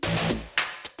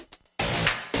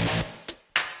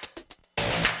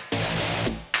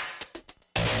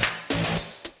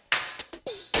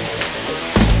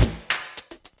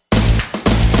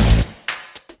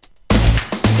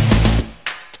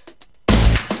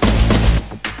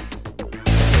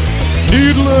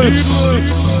Needless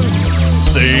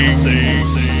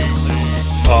Things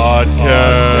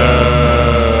Podcast.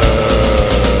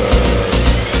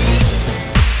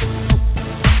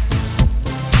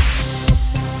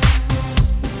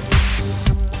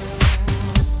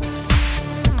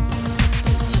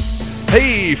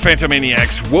 Hey,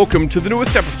 Phantomaniacs! Welcome to the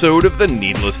newest episode of the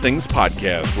Needless Things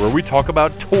Podcast, where we talk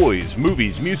about toys,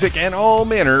 movies, music, and all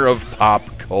manner of pop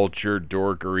culture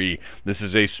dorkery. This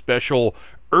is a special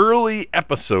early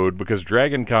episode because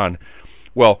DragonCon,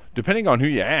 well, depending on who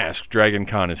you ask,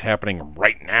 DragonCon is happening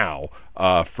right now.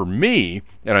 For me,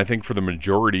 and I think for the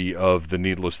majority of the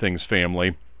Needless Things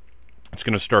family, it's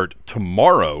going to start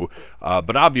tomorrow,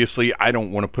 but obviously I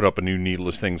don't want to put up a new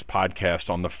Needless Things podcast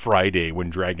on the Friday when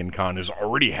DragonCon is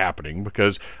already happening,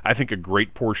 because I think a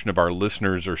great portion of our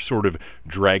listeners are sort of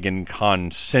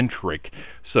DragonCon-centric.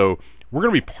 So we're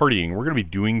going to be partying, we're going to be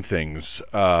doing things.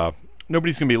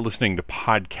 Nobody's going to be listening to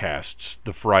podcasts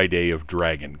the Friday of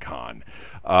DragonCon.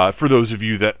 For those of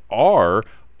you that are,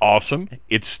 awesome,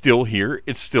 it's still here,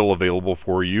 it's still available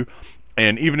for you,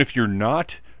 and even if you're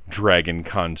not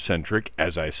DragonCon-centric,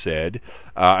 as I said,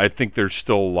 I think there's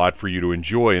still a lot for you to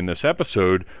enjoy in this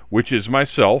episode, which is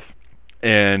myself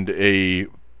and a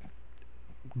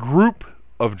group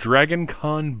of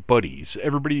DragonCon buddies.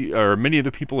 Everybody, or many of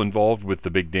the people involved with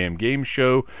the Big Damn Game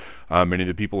Show, many of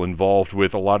the people involved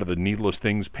with a lot of the Needless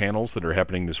Things panels that are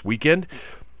happening this weekend.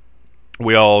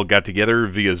 We all got together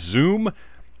via Zoom,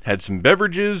 had some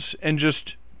beverages, and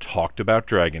just talked about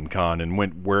DragonCon and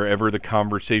went wherever the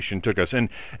conversation took us. And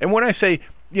when I say,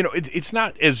 you know, it's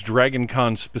not as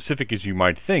DragonCon specific as you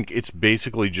might think. It's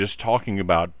basically just talking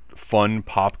about fun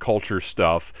pop culture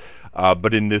stuff,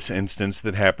 but in this instance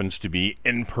that happens to be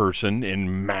in person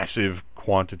in massive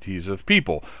quantities of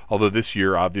people. Although this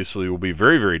year obviously will be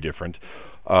very, very different.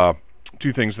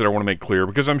 Two things that I want to make clear,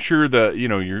 because I'm sure that, you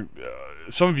know,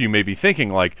 some of you may be thinking,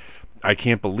 like, I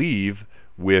can't believe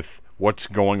with what's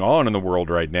going on in the world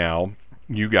right now,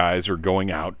 you guys are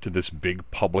going out to this big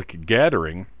public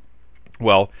gathering.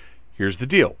 Well, here's the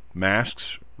deal.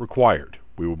 Masks required.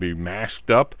 We will be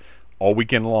masked up all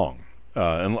weekend long,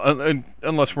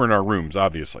 unless we're in our rooms,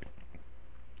 obviously.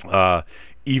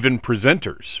 Even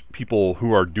presenters, people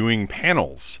who are doing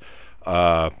panels,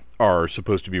 are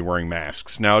supposed to be wearing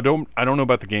masks. Now, I don't know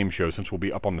about the game show, since we'll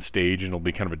be up on the stage and it'll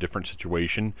be kind of a different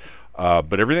situation.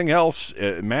 But everything else,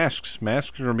 masks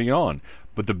are going to be on.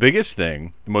 But the biggest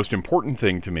thing, the most important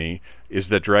thing to me, is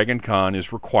that DragonCon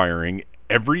is requiring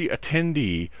every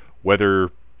attendee, whether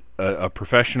a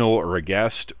professional or a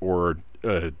guest or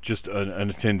just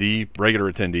an attendee,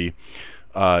 regular attendee,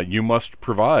 you must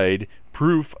provide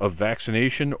proof of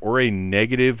vaccination or a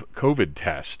negative COVID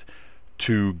test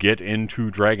to get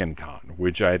into DragonCon,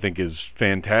 which I think is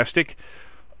fantastic.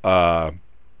 I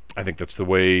think that's the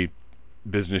way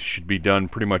business should be done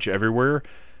pretty much everywhere.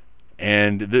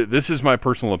 And this is my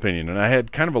personal opinion. And I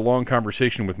had kind of a long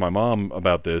conversation with my mom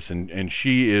about this, and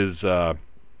she is, well,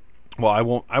 I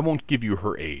won't give you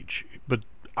her age, but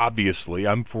obviously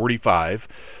I'm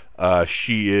 45.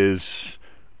 She is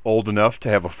old enough to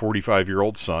have a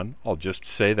 45-year-old son. I'll just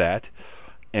say that.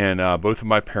 And both of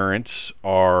my parents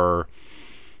are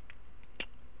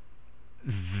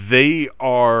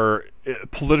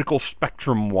political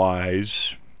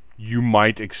spectrum-wise, you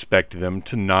might expect them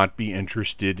to not be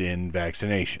interested in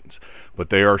vaccinations. But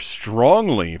they are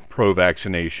strongly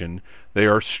pro-vaccination. They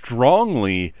are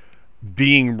strongly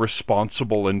being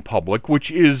responsible in public,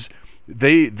 which is,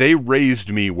 they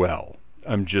raised me well.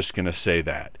 I'm just going to say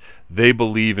that. They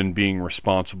believe in being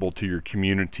responsible to your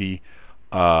community.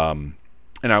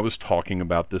 And I was talking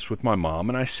about this with my mom,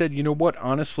 and I said, you know what,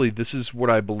 honestly, this is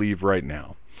what I believe right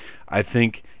now. I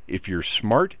think if you're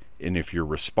smart, and if you're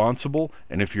responsible,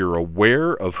 and if you're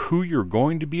aware of who you're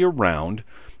going to be around,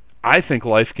 I think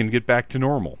life can get back to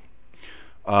normal.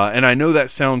 And I know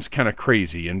that sounds kind of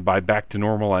crazy, and by back to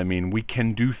normal, I mean we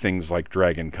can do things like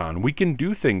DragonCon. We can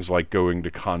do things like going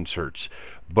to concerts,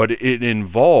 but it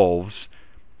involves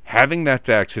having that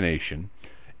vaccination.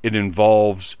 It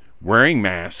involves wearing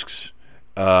masks.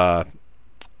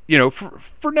 You know,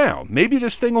 for now, maybe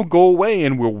this thing will go away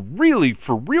and we'll really,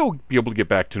 for real, be able to get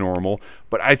back to normal.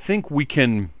 But I think we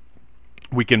can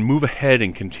move ahead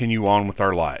and continue on with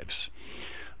our lives.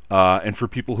 And for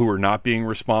people who are not being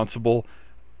responsible,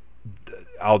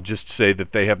 I'll just say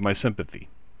that they have my sympathy.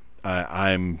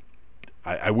 I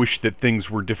wish that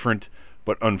things were different,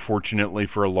 but unfortunately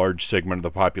for a large segment of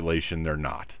the population, they're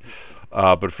not.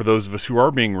 But for those of us who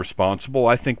are being responsible,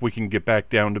 I think we can get back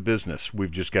down to business. We've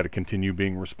just got to continue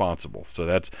being responsible. So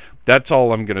that's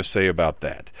all I'm going to say about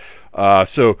that.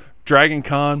 So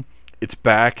DragonCon, it's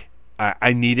back.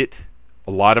 I need it.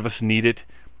 A lot of us need it.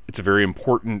 It's a very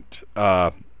important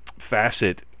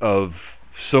facet of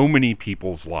so many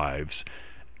people's lives.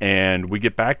 And we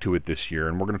get back to it this year,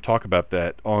 and we're going to talk about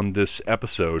that on this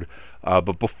episode.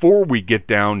 But before we get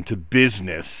down to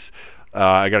business,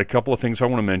 I got a couple of things I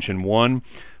want to mention. One,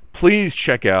 please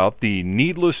check out the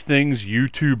Needless Things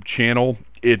YouTube channel.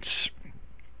 I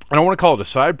don't want to call it a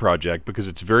side project because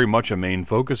it's very much a main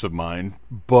focus of mine,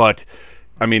 but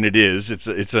I mean it is.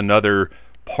 It's another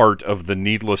part of the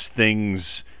Needless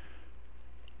Things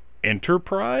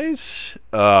enterprise,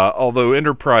 although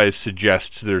enterprise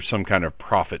suggests there's some kind of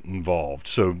profit involved.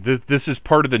 So this is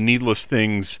part of the Needless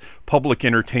Things public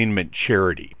entertainment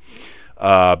charity.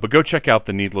 But go check out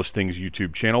the Needless Things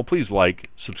YouTube channel. Please like,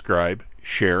 subscribe,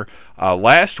 share.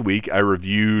 Last week I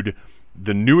reviewed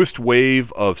the newest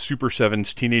wave of Super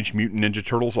 7's Teenage Mutant Ninja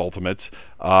Turtles Ultimates,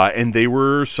 and they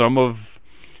were some of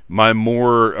my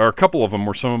a couple of them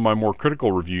were some of my more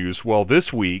critical reviews. Well,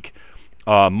 this week,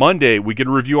 Monday, we get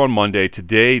a review on Monday.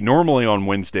 Today, normally on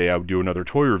Wednesday, I would do another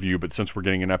toy review, but since we're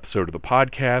getting an episode of the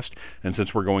podcast, and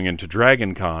since we're going into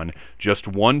Dragon Con, just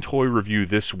one toy review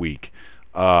this week,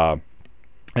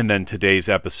 and then today's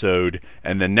episode,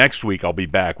 and then next week I'll be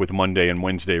back with Monday and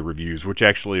Wednesday reviews, which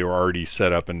actually are already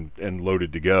set up and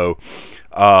loaded to go.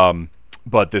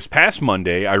 But this past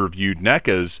Monday, I reviewed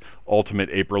NECA's Ultimate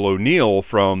April O'Neil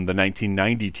from the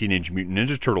 1990 Teenage Mutant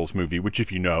Ninja Turtles movie, which,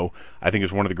 if you know, I think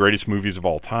is one of the greatest movies of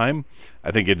all time. I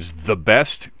think it's the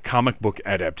best comic book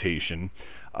adaptation.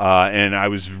 And I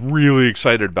was really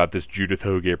excited about this Judith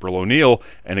Hoag April O'Neil.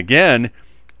 And again,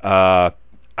 I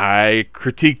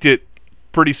critiqued it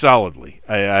pretty solidly.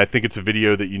 I think it's a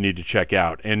video that you need to check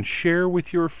out and share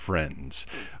with your friends.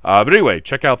 But anyway,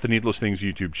 check out the Needless Things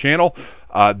YouTube channel.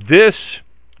 This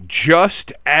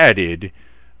just added,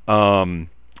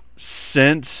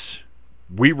 since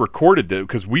we recorded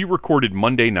because we recorded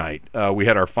Monday night. We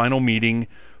had our final meeting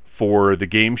for the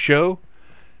game show,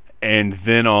 and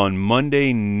then on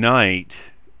Monday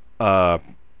night,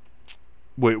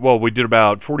 we did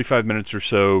about 45 minutes or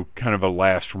so, kind of a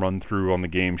last run-through on the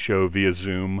game show via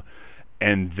Zoom.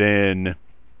 And then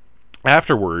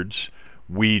afterwards,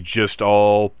 we just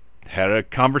all had a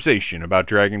conversation about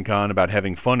Dragon Con, about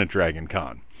having fun at Dragon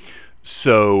Con.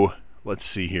 So, let's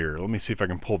see here. Let me see if I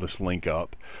can pull this link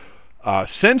up.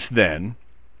 Since then,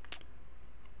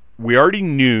 we already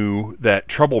knew that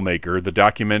Troublemaker, the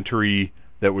documentary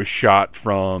that was shot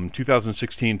from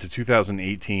 2016 to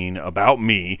 2018 about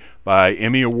me by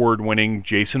Emmy Award-winning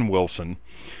Jason Wilson,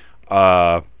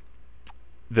 that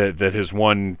has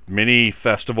won many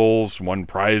festivals, won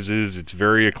prizes. It's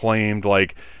very acclaimed.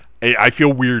 Like, I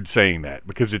feel weird saying that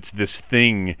because it's this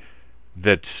thing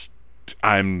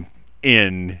I'm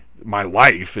in my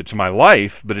life. It's my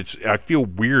life, but I feel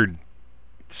weird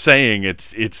saying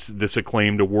it's this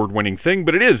acclaimed award-winning thing,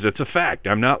 but it is. It's a fact.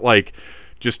 I'm not like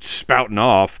just spouting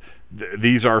off.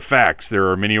 These are facts. There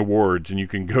are many awards, and you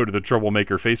can go to the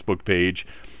Troublemaker Facebook page,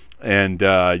 and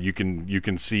you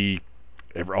can see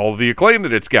all of the acclaim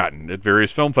that it's gotten at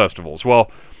various film festivals.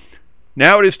 Well,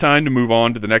 now it is time to move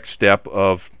on to the next step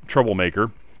of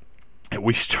Troublemaker. I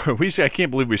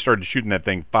can't believe we started shooting that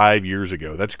thing 5 years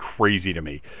ago. That's crazy to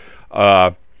me.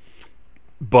 But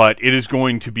it is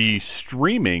going to be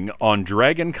streaming on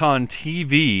Dragon Con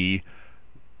TV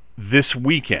this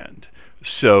weekend.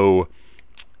 So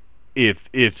if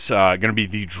it's going to be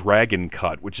the Dragon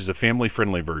Cut, which is a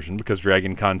family-friendly version, because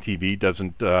Dragon Con TV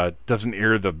doesn't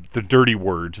air the dirty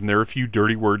words, and there are a few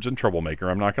dirty words in Troublemaker,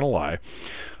 I'm not going to lie.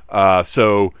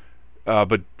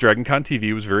 But Dragon Con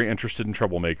TV was very interested in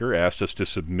Troublemaker, asked us to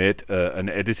submit an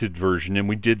edited version, and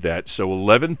we did that. So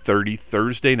 11:30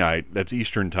 Thursday night, that's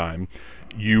Eastern Time,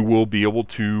 you will be able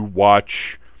to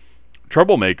watch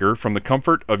Troublemaker from the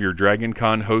comfort of your Dragon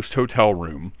Con host hotel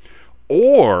room.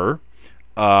 Or,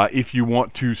 if you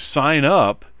want to sign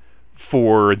up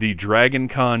for the Dragon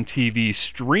Con TV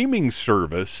streaming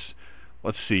service,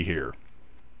 let's see here.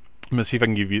 I'm going to see if I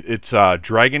can give you, it's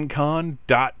dragoncon.tv.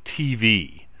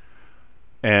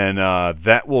 And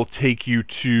that will take you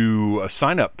to a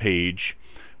sign-up page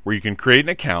where you can create an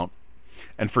account.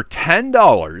 And for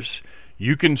 $10,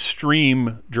 you can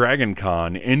stream Dragon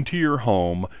Con into your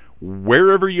home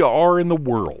wherever you are in the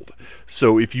world.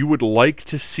 So if you would like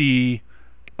to see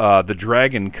the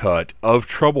Dragon Cut of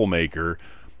Troublemaker,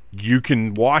 you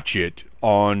can watch it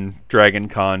on Dragon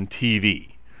Con TV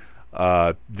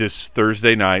this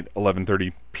Thursday night,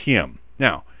 11:30 p.m.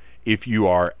 Now, if you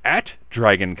are at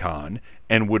Dragon Con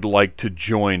and would like to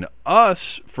join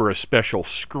us for a special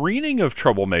screening of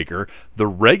Troublemaker, the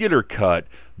regular cut,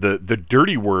 the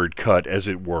dirty word cut, as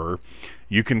it were,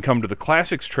 you can come to the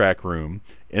Classics Track Room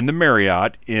in the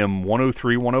Marriott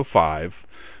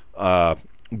M103-105.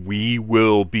 We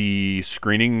will be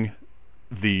screening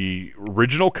the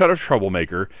original cut of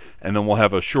Troublemaker, and then we'll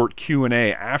have a short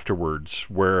Q&A afterwards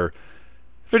where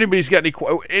if anybody's got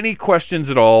any questions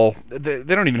at all, they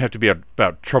don't even have to be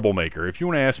about Troublemaker. If you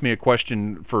want to ask me a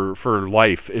question for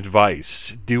life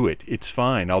advice, do it. It's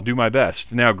fine. I'll do my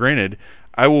best. Now, granted,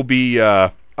 I will be,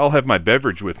 I'll have my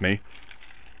beverage with me.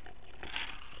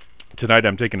 Tonight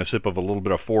I'm taking a sip of a little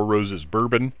bit of Four Roses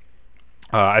bourbon.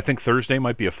 I think Thursday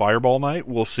might be a Fireball night.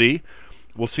 We'll see.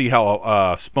 We'll see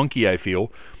how spunky I feel.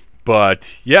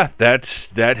 But, yeah,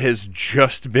 that has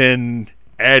just been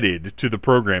added to the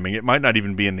programming. It might not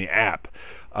even be in the app.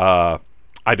 I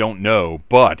don't know.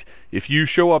 But if you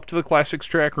show up to the Classics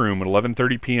Track Room at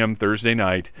 11:30 p.m. Thursday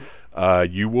night,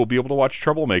 you will be able to watch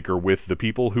Troublemaker with the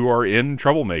people who are in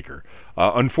Troublemaker.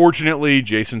 Unfortunately,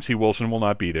 Jason C. Wilson will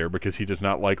not be there because he does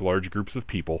not like large groups of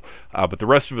people. But the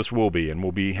rest of us will be, and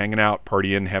we'll be hanging out,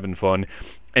 partying, having fun.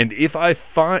 And if I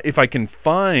can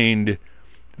find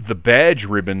the badge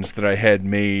ribbons that I had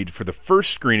made for the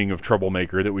first screening of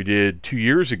Troublemaker that we did 2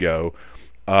 years ago,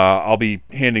 I'll be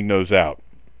handing those out.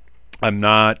 I'm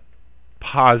not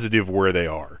positive where they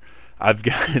are. I've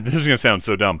got, this is going to sound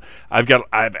so dumb, I've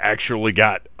actually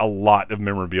got a lot of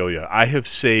memorabilia. I have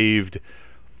saved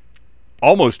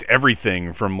almost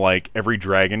everything from like every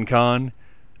Dragon Con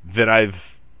that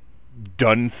I've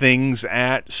done things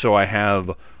at, so I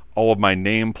have all of my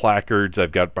name placards,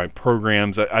 I've got my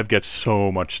programs, I've got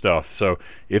so much stuff. So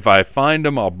if I find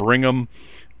them, I'll bring them.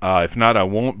 If not, I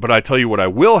won't. But I tell you what I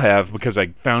will have, because I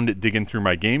found it digging through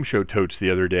my game show totes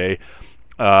the other day.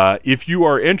 If you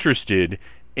are interested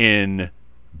in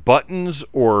buttons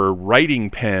or writing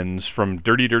pens from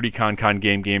Dirty Dirty Con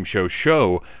Game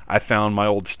Show, I found my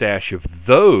old stash of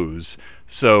those.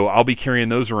 So I'll be carrying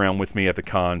those around with me at the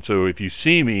con. So if you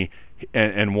see me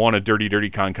and want a Dirty Dirty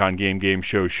Con Game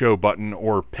Show button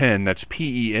or pen, that's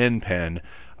PEN pen,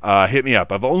 hit me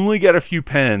up. I've only got a few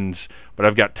pens, but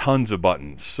I've got tons of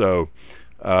buttons. So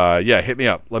yeah, hit me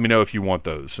up. Let me know if you want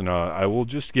those, and I will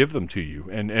just give them to you.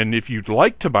 And if you'd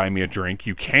like to buy me a drink,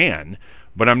 you can,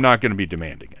 but I'm not going to be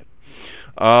demanding it.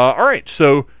 All right,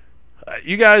 so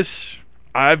you guys,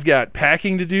 I've got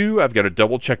packing to do. I've got to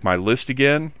double check my list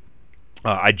again.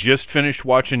 I just finished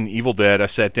watching Evil Dead. I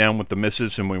sat down with the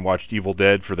missus and we watched Evil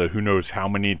Dead for the who knows how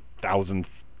many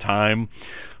thousandth time.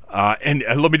 And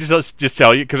let me just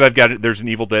tell you, because I've got it. There's an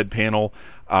Evil Dead panel.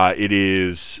 It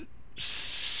is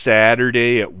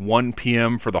Saturday at 1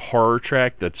 p.m. for the horror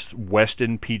track. That's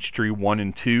Weston, Peachtree 1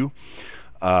 and 2.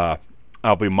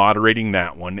 I'll be moderating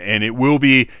that one, and it will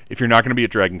be, if you're not going to be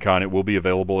at Dragon Con, it will be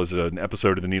available as an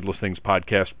episode of the Needless Things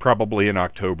podcast, probably in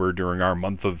October during our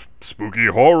month of spooky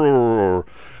horror.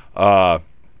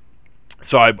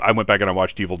 So I went back and I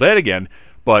watched Evil Dead again,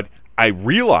 but I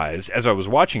realized as I was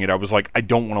watching it, I was like, I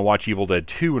don't want to watch Evil Dead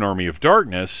 2 and Army of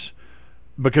Darkness,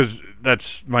 because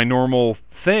that's my normal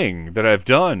thing that I've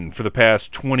done for the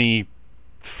past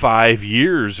 25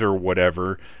 years or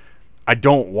whatever. I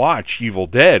don't watch Evil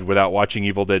Dead without watching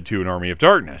Evil Dead 2 and Army of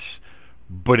Darkness.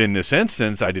 But in this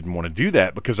instance, I didn't want to do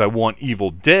that because I want Evil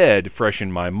Dead fresh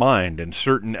in my mind. And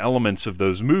certain elements of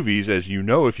those movies, as you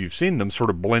know if you've seen them,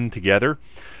 sort of blend together.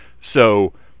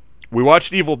 So we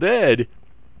watched Evil Dead,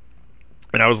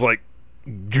 and I was like,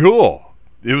 cool.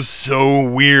 It was so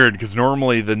weird because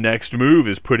normally the next move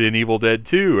is put in Evil Dead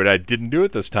 2, and I didn't do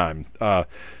it this time. I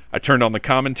turned on the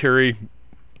commentary.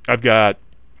 I've got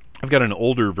an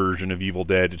older version of Evil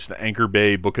Dead. It's the Anchor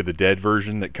Bay Book of the Dead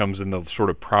version that comes in the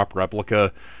sort of prop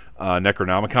replica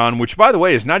Necronomicon, which, by the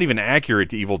way, is not even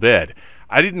accurate to Evil Dead.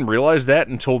 I didn't realize that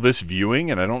until this viewing,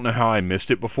 and I don't know how I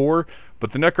missed it before,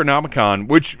 but the Necronomicon,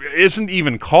 which isn't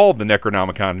even called the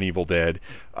Necronomicon in Evil Dead,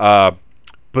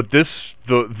 but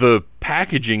the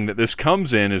packaging that this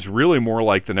comes in is really more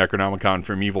like the Necronomicon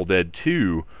from Evil Dead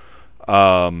 2,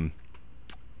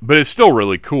 but it's still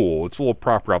really cool. It's a little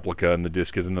prop replica, and the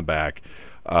disc is in the back.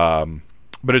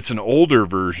 But it's an older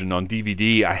version on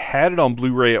DVD. I had it on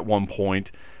Blu-ray at one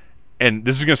point, and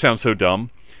this is going to sound so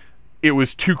dumb. It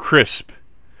was too crisp.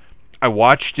 I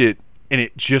watched it, and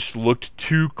it just looked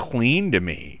too clean to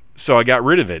me. So I got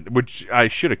rid of it, which I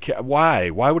should have kept. Why?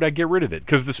 Why would I get rid of it?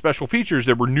 Because the special features,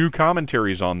 there were new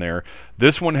commentaries on there.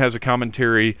 This one has a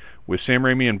commentary with Sam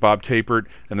Raimi and Bob Tapert,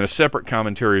 and then a separate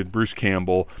commentary with Bruce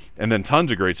Campbell, and then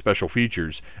tons of great special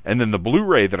features. And then the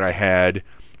Blu-ray that I had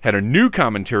a new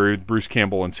commentary with Bruce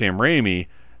Campbell and Sam Raimi,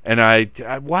 and I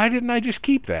why didn't I just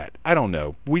keep that? I don't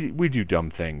know. We do dumb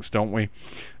things, don't we?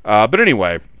 But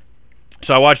anyway,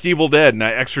 so I watched Evil Dead, and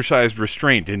I exercised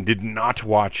restraint and did not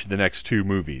watch the next two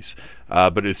movies.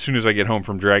 But as soon as I get home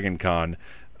from Dragon Con,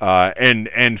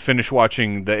 and finish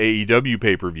watching the AEW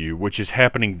pay-per-view, which is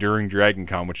happening during Dragon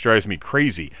Con, which drives me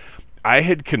crazy. I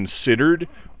had considered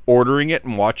ordering it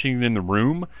and watching it in the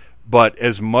room, but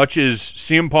as much as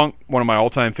CM Punk, one of my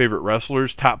all-time favorite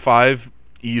wrestlers, top 5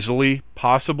 easily,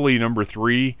 possibly number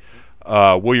 3,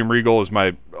 William Regal is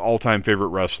my all-time favorite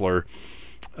wrestler.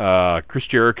 Chris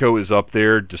Jericho is up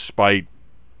there despite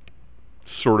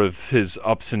sort of his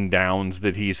ups and downs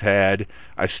that he's had.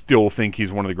 I still think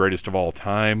he's one of the greatest of all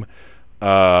time.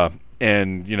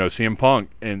 And, you know, CM Punk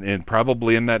and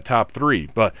probably in that top 3.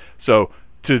 But so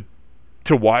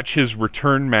to watch his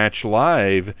return match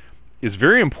live is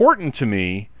very important to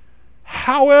me.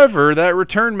 However, that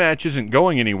return match isn't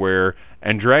going anywhere,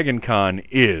 and Dragon Con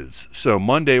is. So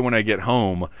Monday when I get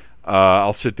home,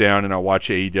 I'll sit down and I'll watch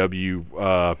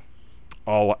AEW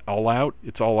All Out.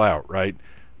 It's All Out, right?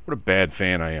 What a bad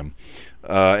fan I am.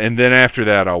 And then after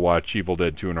that, I'll watch Evil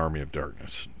Dead 2 and Army of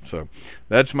Darkness. So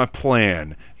that's my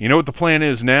plan. You know what the plan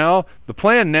is now? The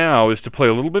plan now is to play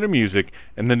a little bit of music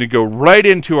and then to go right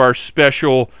into our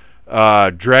special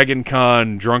Dragon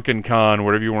Con, Drunken Con,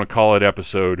 whatever you want to call it,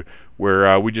 episode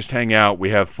where we just hang out, we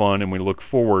have fun, and we look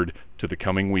forward to the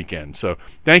coming weekend. So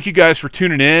thank you guys for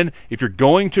tuning in. If you're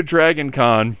going to Dragon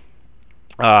Con,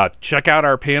 check out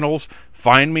our panels,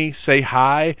 find me, say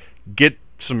hi, get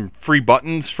some free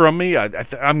buttons from me. I'm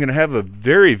going to have a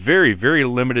very, very, very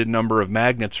limited number of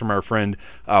magnets from our friend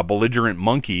Belligerent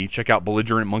Monkey. Check out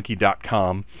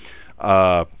belligerentmonkey.com.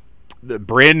 The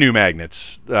brand new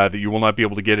magnets that you will not be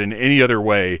able to get in any other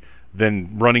way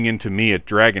than running into me at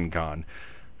Dragon Con.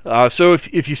 So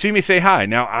if you see me, say hi.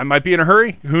 Now, I might be in a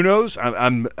hurry. Who knows?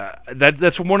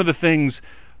 That's one of the things.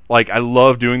 Like, I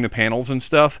love doing the panels and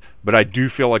stuff, but I do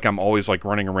feel like I'm always like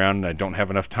running around and I don't have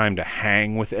enough time to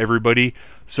hang with everybody.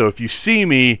 So if you see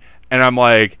me and I'm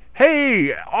like,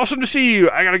 "Hey, awesome to see you.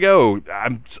 I gotta go."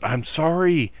 I'm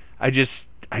sorry. I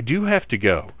do have to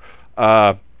go.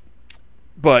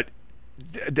 But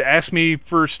ask me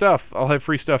for stuff. I'll have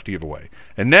free stuff to give away.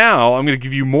 And now I'm going to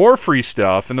give you more free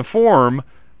stuff in the form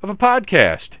of a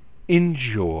podcast.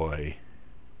 Enjoy.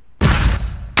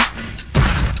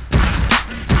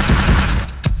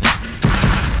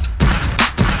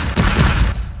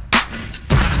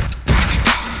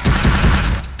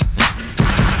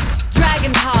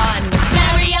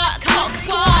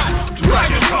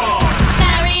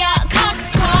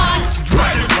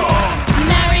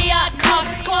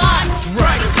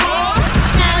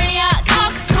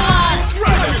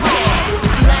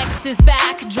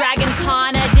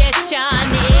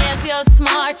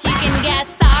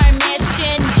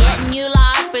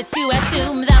 To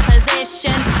assume the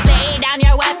position, lay down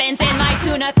your weapons in my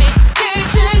tuna fish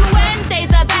kitchen. Wednesday's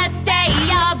the best day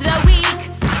of the week.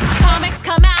 Comics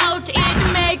come out, it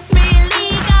makes me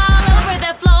leak all over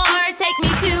the floor. Take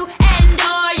me to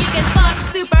Endor. You can fuck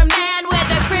Superman with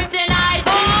a kryptonite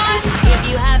or if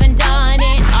you haven't done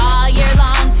it all year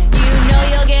long, you know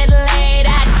you'll get laid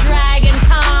at Dragon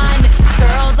Con.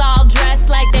 Girls all dressed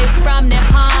like they from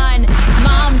Nippon.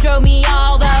 Mom drove me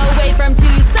all the way from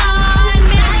Tucson.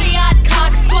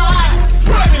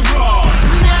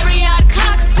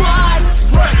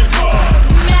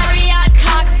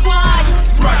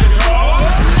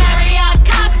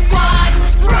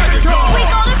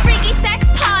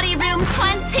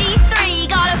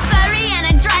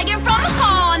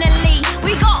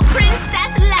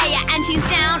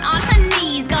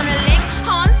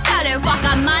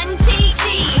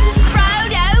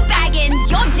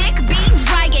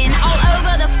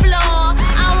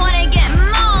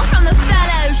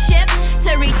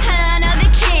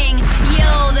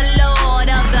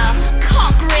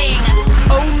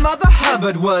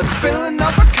 Was filling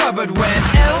up a cupboard when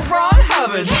L. Ron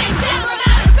Hubbard came down from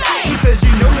outer space. He says,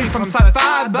 "You know me from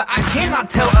sci-fi, but I cannot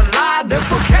tell a lie. There's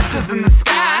some catches in the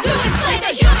sky to enslave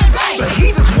the human race." But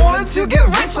he just wanted to get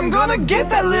rich. I'm gonna get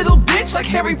that little bitch like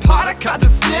Harry Potter caught the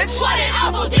snitch. What an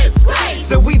awful disgrace.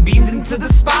 So we beamed into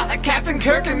the spot like Captain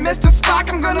Kirk and Mr.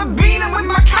 Spock. I'm gonna beat him with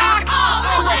my cock all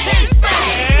over his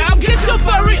face. Yeah, get your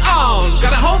furry on.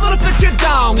 Got a hole that'll fit your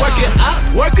dong. Work it up,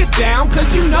 work it down,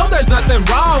 cause you know there's nothing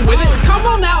wrong with it. Come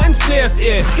on out and sniff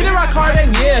it. Get it rock hard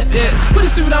and yiff it. Put a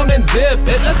suit on and zip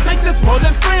it. Let's make this more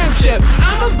than friendship.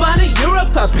 I'm a bunny, you're a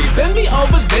puppy. Bend me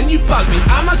over, then you fuck me.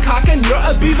 I'm a cock and you're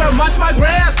a beaver. Munch my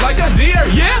grass like a deer.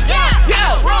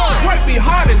 Yeah, roar. Work me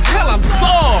hard until I'm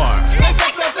sore. This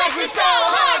exoflex is so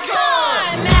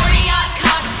hardcore. Marriott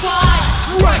Cock Squad.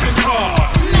 Dragon Con.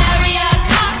 Marriott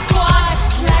Cock Squad.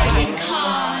 Dragon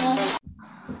Con.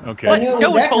 Okay. Well, I knew it was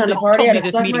No one that told kind of me- party. told I'd me have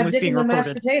this stuck meeting my was dick being in the mashed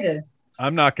recorded. potatoes.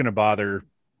 I'm not going to bother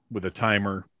with a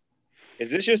timer.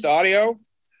 Is this just audio?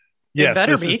 Yes,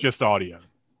 better this be. is just audio.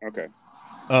 Okay.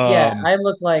 Yeah, I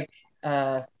look like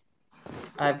I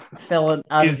fell out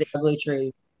of the Is- ugly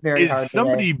tree very hard Is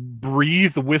somebody today.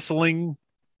 breathe whistling?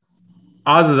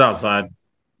 Oz is outside.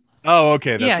 Oh,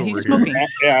 okay. That's Yeah, what he's we're smoking. hearing.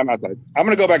 Yeah, I'm outside. I'm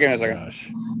gonna go back in a second. Gosh.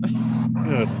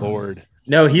 Good Lord.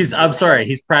 No, I'm sorry.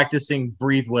 He's practicing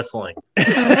breathe whistling.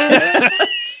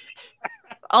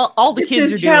 All the It's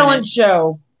kids his are doing talent it.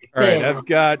 show. All right, thing. I've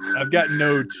got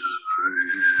notes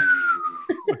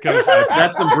because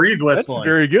That's some breathe that's whistling.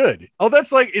 very good. Oh,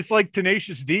 it's like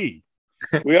Tenacious D.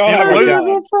 We all have our What-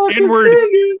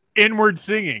 talent. Inward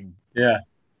singing. Yeah.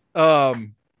 All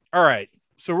right.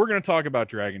 So we're gonna talk about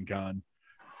Dragon Con.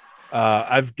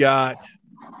 I've got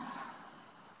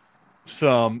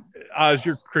some Oz,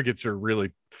 your crickets are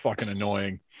really fucking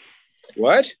annoying.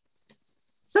 What?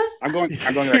 I'm going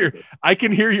Here, I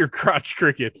can hear your crotch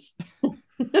crickets.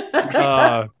 You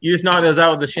just knock those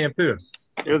out with the shampoo.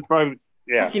 It was probably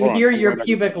yeah. I can hold on. hear I'm your going back.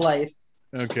 pubic lice.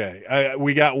 Okay.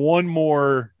 We got one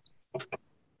more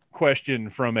question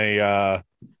from a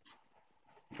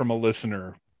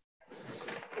listener.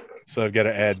 So I've got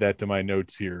to add that to my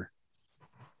notes here.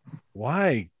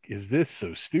 Why is this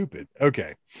so stupid?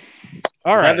 Okay.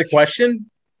 All Is right. that the question?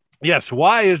 Yes.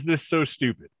 Why is this so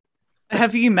stupid?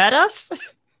 Have you met us?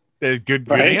 Good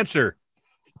Right. answer.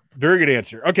 Very good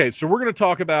answer. Okay, so we're going to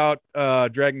talk about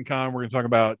Dragon Con. We're going to talk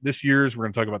about this year's. We're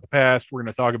going to talk about the past. We're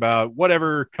going to talk about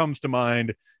whatever comes to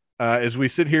mind as we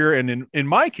sit here and, in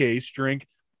my case, drink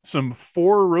some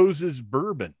Four Roses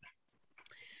bourbon.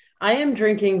 I am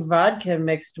drinking vodka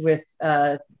mixed with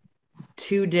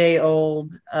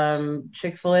 2-day-old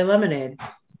Chick-fil-A lemonade.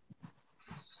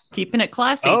 Keeping it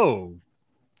classy. Oh,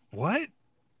 what?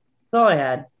 That's all I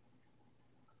had.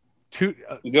 Two?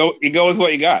 You go with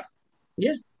what you got.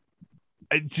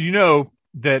 Do you know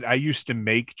that I used to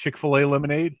make Chick-fil-A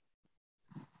lemonade?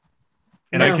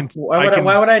 And No.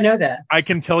 Why would I know that? I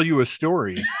can tell you a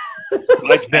story.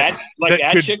 Like that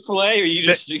at could- Chick-fil-A, or you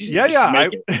just Yeah.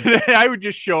 make it? I would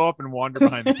just show up and wander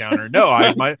behind the counter. No,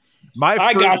 my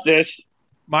I first, got this.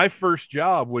 my first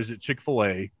job was at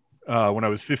Chick-fil-A when I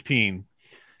was 15,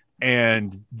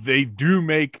 and they do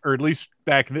make, or at least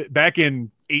back in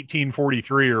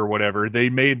 1843 or whatever, they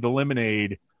made the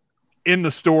lemonade in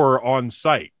the store on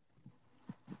site.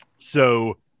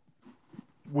 So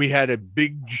we had a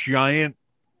big giant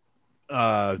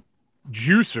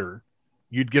juicer.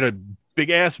 You'd get a big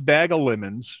ass bag of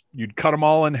lemons, you'd cut them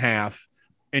all in half,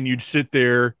 and you'd sit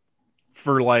there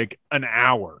for like an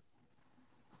hour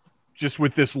just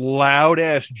with this loud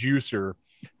ass juicer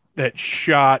that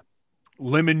shot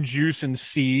lemon juice and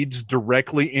seeds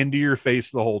directly into your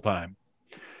face the whole time.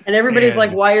 And everybody's And-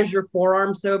 like, why is your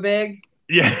forearm so big?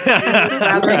 I'd Yeah.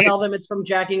 rather tell them it's from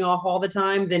jacking off all the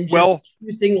time than just Well-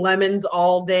 juicing lemons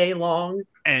all day long.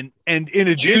 and in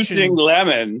addition Juicing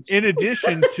lemons. in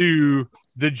addition to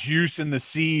the juice and the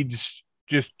seeds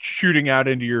just shooting out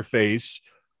into your face,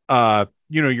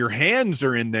 your hands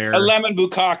are in there A lemon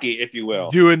bukkake, if you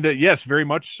will. doing the, yes, very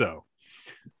much so.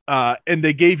 And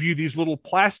they gave you these little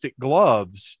plastic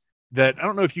gloves that, I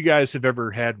don't know if you guys have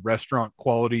ever had restaurant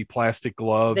quality plastic They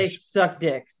gloves suck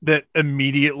dicks. that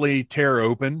immediately tear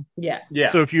open. Yeah. Yeah.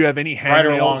 So if you have any right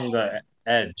hangnails, along the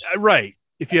edge. right.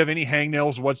 If you have any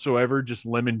hangnails whatsoever, just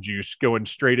lemon juice going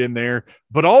straight in there.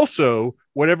 But also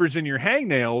whatever's in your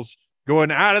hangnails going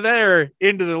out of there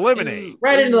into the lemonade.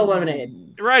 Right into the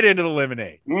lemonade. Right into the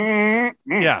lemonade. Mm.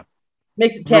 Yeah.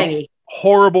 Makes it tangy.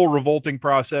 Horrible, revolting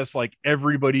process. Like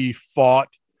everybody fought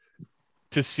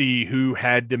to see who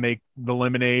had to make the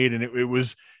lemonade. And it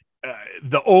was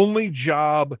the only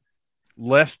job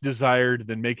less desired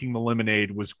than making the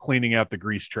lemonade was cleaning out the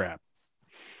grease trap.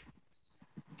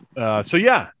 So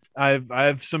yeah, I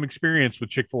have some experience with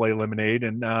Chick-fil-A lemonade,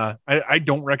 and I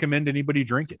don't recommend anybody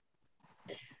drink it.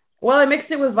 Well, I mixed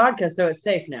it with vodka, so it's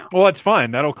safe now. Well, that's fine.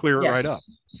 That'll clear it Yeah. right up.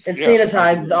 It Yeah.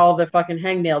 sanitized all the fucking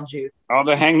hangnail juice. All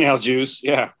the hangnail juice.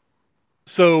 Yeah.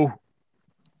 So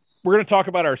we're going to talk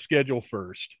about our schedule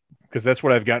first, because that's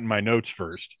what I've got in my notes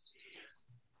first.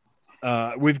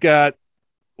 We've got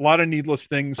a lot of needless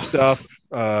things stuff,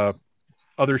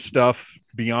 other stuff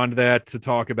beyond that to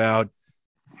talk about.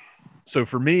 So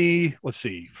for me, let's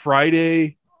see,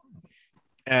 Friday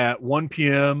at 1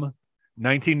 p.m.,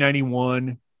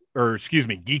 1991, or excuse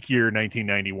me, Geek Year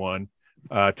 1991,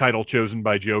 title chosen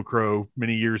by Joe Crow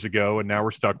many years ago, and now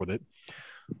we're stuck with it,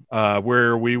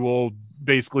 where we will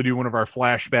basically do one of our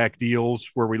flashback deals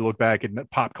where we look back at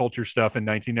pop culture stuff in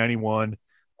 1991.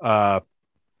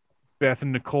 Beth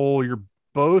and Nicole, you're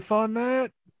both on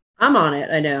that? I'm on it,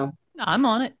 I know. I'm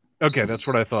on it. Okay, that's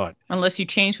what I thought. Unless you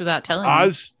change without telling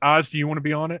me. Oz, do you want to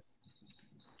be on it?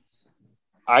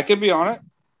 I could be on it.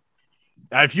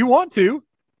 If you want to.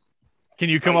 Can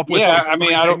you come up with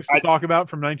three things to talk about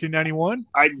from 1991?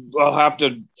 I'll have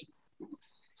to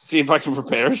see if I can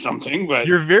prepare something. But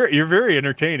you're very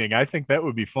entertaining. I think that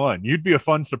would be fun. You'd be a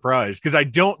fun surprise because I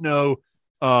don't know.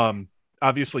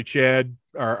 Obviously, Chad,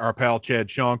 our pal Chad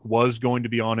Shonk, was going to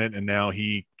be on it, and now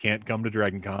he can't come to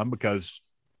DragonCon because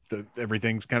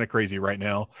everything's kind of crazy right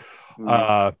now.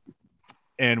 Mm-hmm.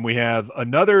 And we have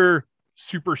another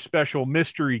super special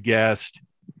mystery guest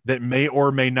that may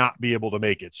or may not be able to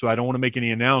make it. So I don't want to make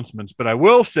any announcements, but I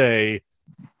will say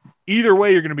either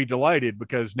way, you're going to be delighted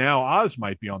because now Oz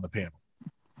might be on the panel.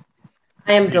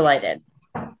 I am delighted.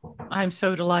 I'm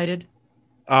so delighted.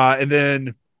 And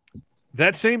then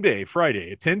that same day,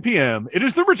 Friday at 10 p.m., it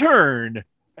is the return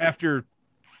after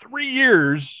 3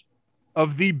 years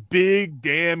of the Big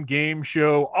Damn Game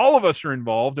Show. All of us are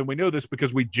involved, and we know this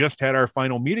because we just had our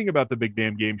final meeting about the Big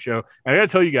Damn Game Show. And I got to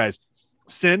tell you guys,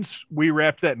 since we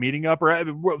wrapped that meeting up,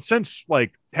 or since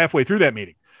like halfway through that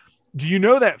meeting, do you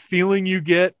know that feeling you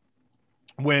get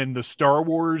when the Star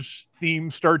Wars theme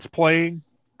starts playing?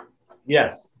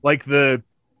 Yes. Like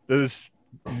those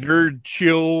nerd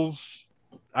chills.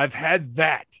 I've had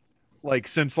that like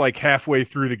since like halfway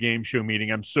through the game show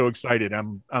meeting. I'm so excited.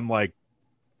 I'm like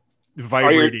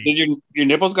vibrating. Did your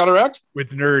nipples got erect?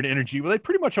 With nerd energy. Well, they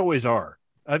pretty much always are.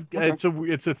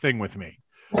 It's a thing with me.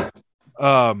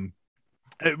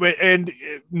 And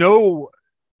no,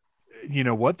 you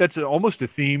know what? That's almost a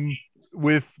theme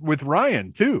with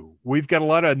Ryan too. We've got a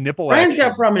lot of nipple Ryan's action.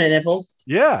 got prominent nipples.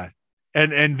 Yeah,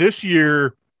 and this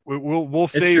year we'll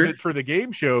save it for the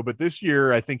game show. But this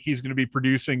year, I think he's going to be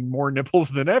producing more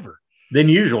nipples than ever than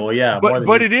usual. Yeah,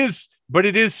 but it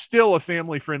is still a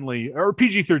family friendly or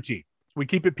PG-13. We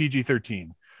keep it PG-13.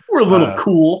 We're a little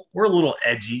cool. We're a little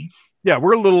edgy. Yeah,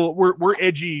 we're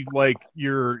edgy like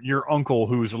your uncle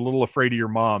who's a little afraid of your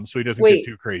mom, so he doesn't get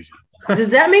too crazy. Does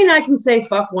that mean I can say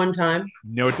fuck one time?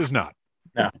 No, it does not.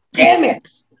 No. Damn it.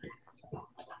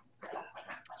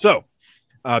 So,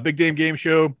 Big Damn Game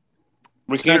Show.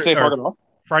 We can't say fuck at all.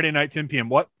 Friday night, 10 p.m.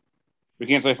 What? We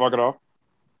can't say fuck at all.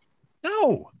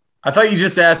 No. I thought you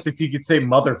just asked if you could say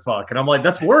motherfuck, and I'm like,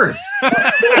 that's worse. Can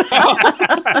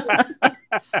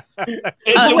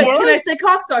I say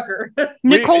cocksucker?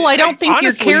 Nicole, I don't think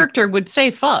honestly, your character would say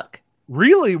fuck.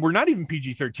 Really, we're not even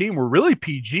PG-13. We're really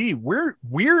PG. We're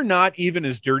not even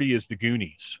as dirty as the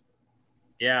Goonies.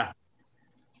 Yeah.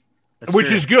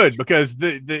 Which is good because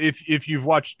if you've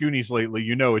watched Goonies lately,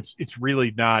 you know it's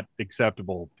really not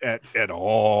acceptable at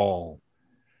all.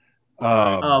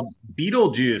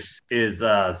 Beetlejuice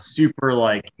is super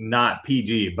like not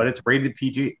PG, but it's rated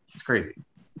PG. It's crazy.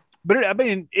 But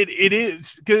it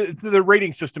is because the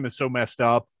rating system is so messed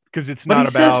up because it's but not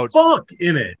he about says fuck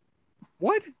in it.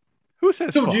 What? Who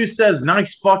says Beetlejuice says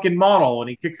nice fucking model when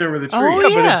he kicks over the tree. Oh,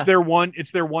 yeah, but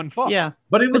it's their one fuck. Yeah,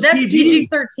 but it was that's PG.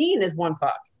 PG-13 is one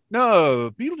fuck.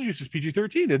 No, Beetlejuice is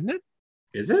PG-13, isn't it?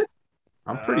 Is it?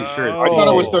 I'm pretty sure. I thought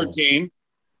it was 13.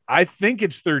 I think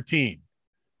it's 13.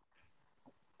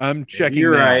 I'm checking.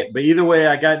 You're now. right, but either way,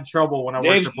 I got in trouble when I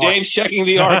worked. Dave's checking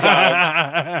the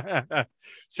archive.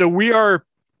 So we are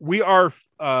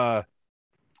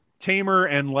tamer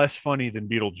and less funny than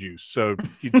Beetlejuice. So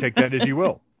you take that as you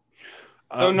will.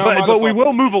 But we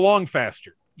will move along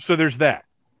faster. So there's that.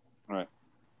 All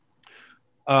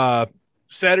right.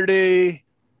 Saturday.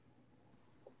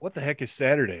 What the heck is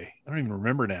Saturday? I don't even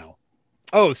remember now.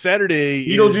 Oh, Saturday.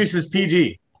 Beetlejuice is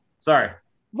PG. Sorry.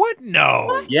 What? No.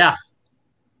 What? Yeah.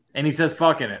 And he says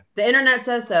fuck in it. The internet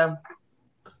says so.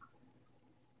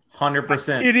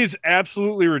 100%. It is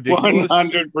absolutely ridiculous.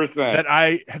 100%. That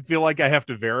I feel like I have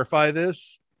to verify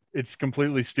this. It's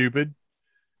completely stupid.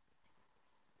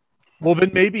 Well,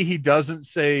 then maybe he doesn't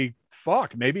say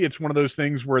fuck. Maybe it's one of those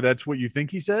things where that's what you think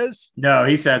he says. No,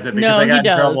 he says it because I got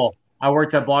in trouble. I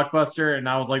worked at Blockbuster and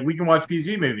I was like, we can watch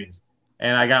PG movies.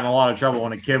 And I got in a lot of trouble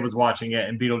when a kid was watching it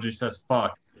and Beetlejuice says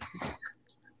fuck.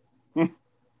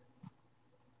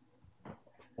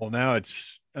 Well, now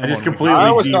it's. I just completely. I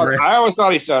always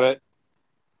thought he said it.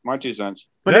 My 2 cents.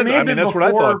 But that's what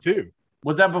I thought too.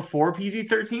 Was that before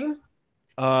PG-13?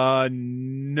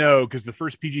 No, because the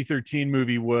first PG-13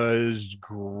 movie was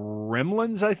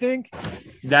Gremlins, I think.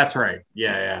 That's right.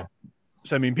 Yeah.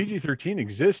 So I mean, PG-13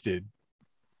 existed.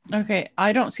 Okay,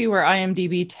 I don't see where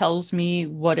IMDb tells me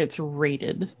what it's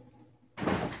rated.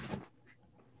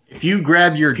 If you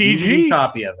grab your PG DVD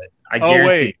copy of it, I guarantee.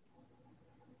 Wait.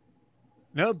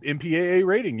 No, MPAA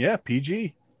rating. Yeah,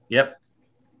 PG. Yep.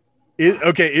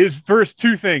 Is first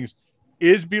 2 things.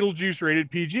 Is Beetlejuice rated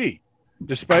PG?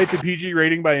 Despite the PG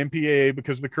rating by MPAA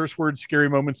because of the curse words, scary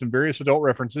moments, and various adult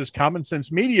references, Common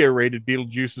Sense Media rated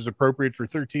Beetlejuice as appropriate for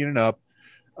 13 and up.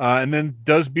 And then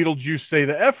does Beetlejuice say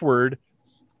the F word?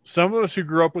 some of us who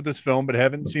grew up with this film but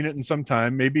haven't seen it in some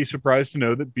time may be surprised to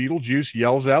know that Beetlejuice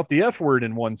yells out the F word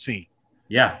in one scene.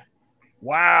 Yeah.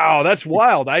 Wow, that's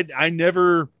wild. I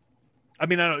don't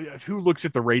who looks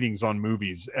at the ratings on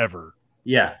movies ever.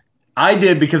 Yeah. I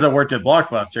did because I worked at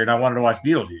Blockbuster and I wanted to watch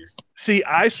Beetlejuice. See,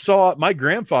 my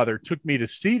grandfather took me to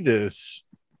see this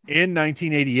in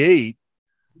 1988.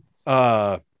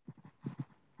 And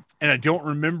I don't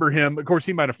remember him. Of course,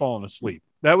 he might have fallen asleep.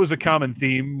 That was a common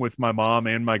theme with my mom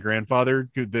and my grandfather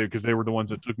because they were the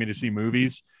ones that took me to see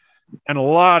movies. And a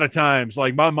lot of times,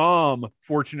 like my mom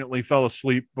fortunately fell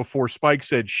asleep before Spike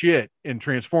said shit in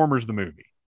Transformers the movie.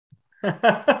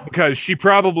 Because she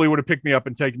probably would have picked me up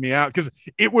and taken me out because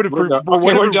it would have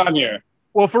we're done here.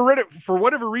 Well, for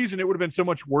whatever reason, it would have been so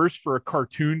much worse for a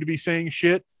cartoon to be saying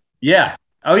shit. Yeah.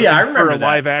 Oh yeah, I remember for a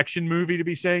live action movie to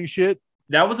be saying shit.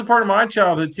 That was a part of my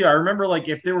childhood too. I remember like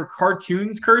if there were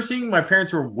cartoons cursing, my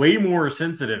parents were way more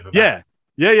sensitive about it.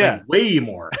 Yeah. Like, way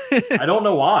more. I don't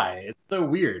know why. It's so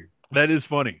weird. That is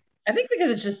funny. I think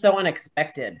because it's just so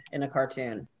unexpected in a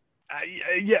cartoon.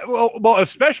 Well,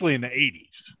 especially in the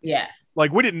 80s. Yeah.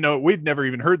 Like we'd never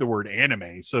even heard the word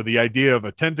anime. So the idea of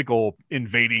a tentacle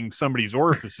invading somebody's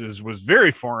orifices was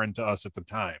very foreign to us at the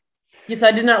time. Yes,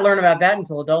 I did not learn about that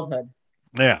until adulthood.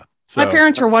 Yeah. So, my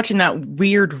parents were watching that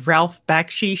weird Ralph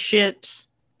Bakshi shit.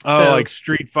 Like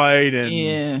Street Fight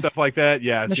and stuff like that.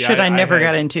 Yeah. The shit I never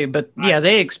got into, but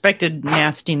they expected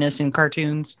nastiness in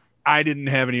cartoons. I didn't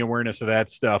have any awareness of that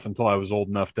stuff until I was old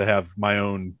enough to have my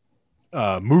own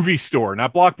movie store,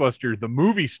 not Blockbuster, the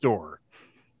movie store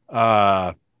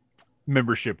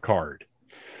membership card.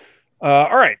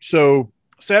 All right. So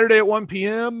Saturday at 1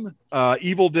 p.m.,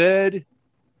 Evil Dead.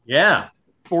 Yeah.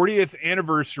 40th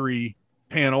anniversary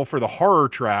panel for the horror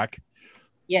track.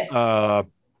 Yes.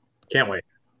 Can't wait.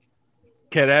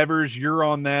 Cadavers, you're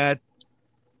on that.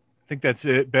 I think that's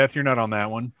it. Beth, you're not on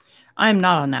that one. I'm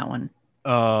not on that one.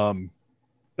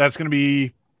 That's going to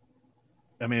be,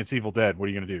 it's Evil Dead. What are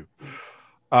you going to do?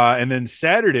 And then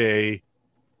Saturday,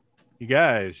 you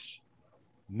guys,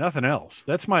 nothing else.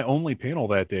 That's my only panel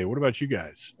that day. What about you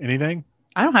guys? Anything?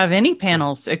 I don't have any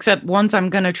panels except ones I'm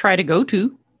going to try to go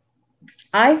to.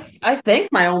 I think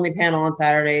my only panel on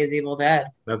Saturday is Evil Dead.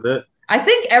 That's it. I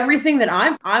think everything that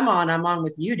I'm on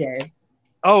with you, Dave.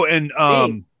 Oh, and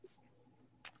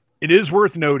it is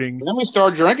worth noting. Then we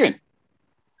start drinking.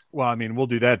 Well, we'll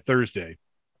do that Thursday.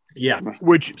 Yeah.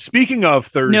 Which, speaking of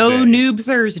Thursday, no noob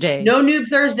Thursday. No noob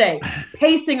Thursday.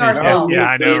 Pacing ourselves. Yeah,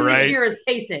 I know, right? This year is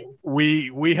pacing.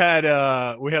 We had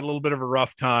a little bit of a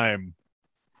rough time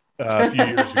a few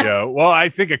years ago. Well, I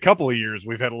think a couple of years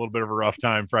we've had a little bit of a rough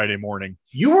time Friday morning.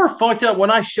 You were fucked up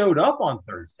when I showed up on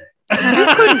Thursday.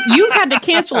 You had to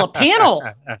cancel a panel.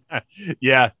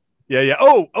 Yeah.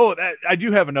 Oh, I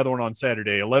do have another one on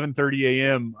Saturday, 11:30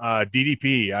 a.m.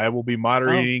 DDP. I will be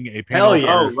moderating a panel.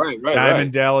 Right.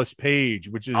 Diamond Dallas Page,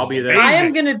 which is I'll be there. amazing. I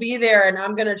am going to be there, and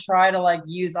I'm going to try to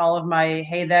use all of my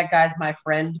 "Hey, that guy's my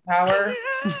friend" power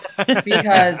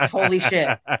because holy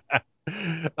shit.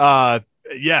 I'm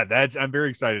very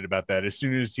excited about that. As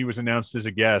soon as he was announced as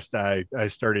a guest, I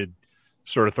started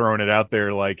sort of throwing it out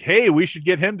there like, hey, we should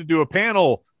get him to do a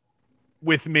panel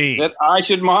with me. That I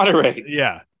should moderate.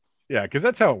 Yeah, because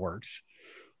that's how it works.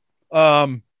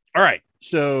 All right,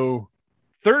 so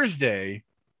Thursday,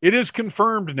 it is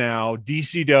confirmed now,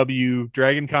 DCW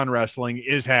Dragon Con Wrestling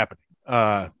is happening.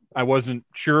 I wasn't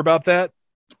sure about that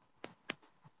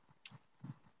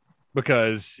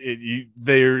because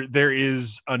there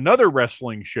is another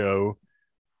wrestling show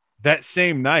that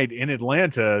same night in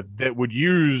Atlanta that would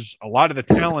use a lot of the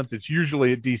talent that's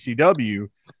usually at DCW.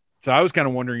 So I was kind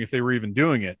of wondering if they were even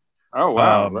doing it. Oh,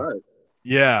 wow. Right.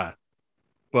 Yeah.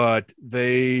 But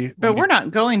we're not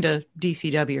going to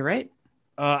DCW, right?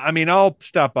 I'll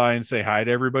stop by and say hi to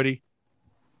everybody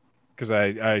because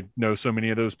I know so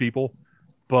many of those people,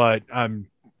 but I'm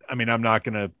not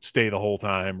going to stay the whole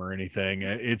time or anything.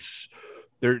 It's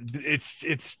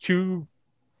too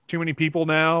many people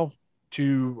now.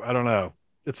 I don't know.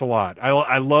 It's a lot.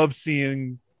 I love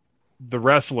seeing the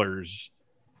wrestlers,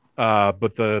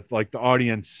 but the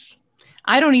audience.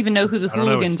 I don't even know who the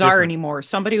hooligans are anymore.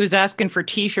 Somebody was asking for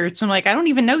T-shirts. I'm like, I don't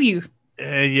even know you.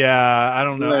 I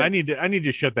don't know. I need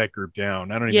to shut that group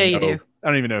down. I don't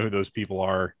even know who those people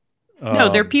are. No,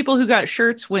 they're people who got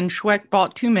shirts when Schweck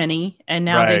bought too many, and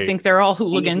now they think they're all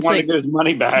hooligans. He wanted to get his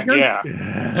money back. Yeah.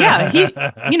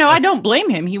 I don't blame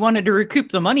him. He wanted to recoup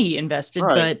the money he invested,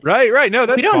 but right. No,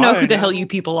 that's we don't know who the hell you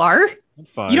people are. That's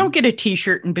fine. You don't get a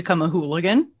T-shirt and become a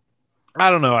hooligan.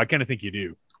 I don't know. I kind of think you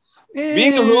do.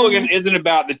 Being a hooligan isn't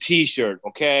about the T-shirt,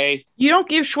 okay? You don't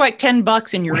give Schweck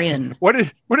 $10 and you're in. What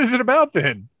is it about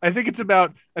then? I think it's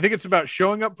about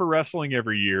showing up for wrestling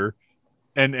every year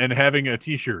and having a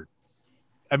T-shirt.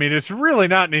 I mean, it's really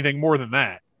not anything more than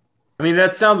that. I mean,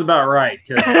 that sounds about right.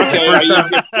 You're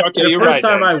right.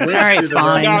 Time I went to the you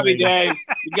got me, Dave.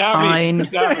 You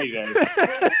got me, Dave.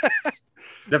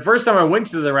 The first time I went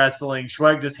to the wrestling,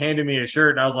 Schweck just handed me a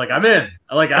shirt, and I was like, "I'm in."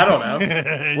 I don't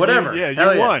know, whatever.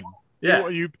 You won. Yeah,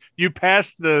 you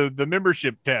passed the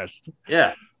membership test.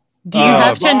 Yeah. Do you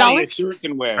have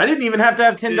 $10? I didn't even have to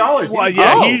have $10. Well,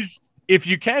 yeah, if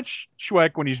you catch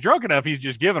Schweck when he's drunk enough, he's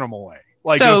just giving them away.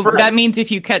 So that means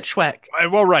if you catch Schweck.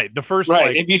 Well, right. The first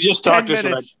if you just talk to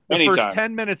Schweck anytime. The first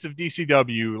 10 minutes of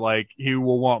DCW, he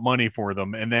will want money for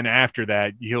them, and then after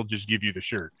that, he'll just give you the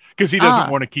shirt because he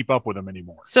doesn't want to keep up with them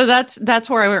anymore. So that's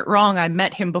where I went wrong. I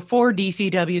met him before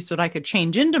DCW so that I could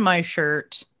change into my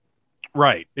shirt.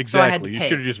 Right. Exactly. So you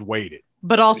should have just waited.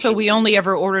 But also, we only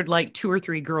ever ordered 2 or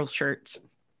 3 girls' shirts.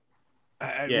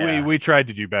 We tried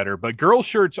to do better, but girl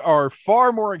shirts are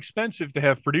far more expensive to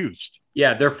have produced.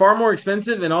 Yeah, they're far more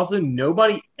expensive, and also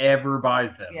nobody ever buys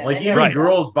them. Yeah, even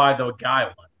girls buy the guy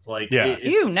ones.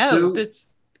 It's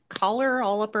collar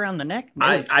all up around the neck.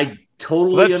 I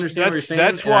totally understand what you're saying.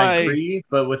 That's why I agree.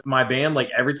 But with my band,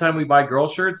 every time we buy girl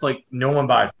shirts, no one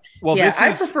buys them. Well, yeah,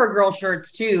 I prefer girl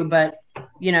shirts too, but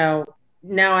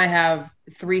now I have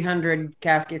 300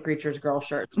 Casket Creatures girl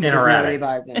shirts because nobody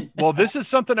buys them. Well, this is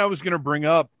something I was going to bring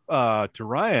up to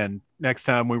Ryan next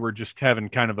time we were just having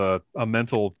kind of a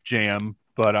mental jam,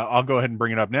 but I'll go ahead and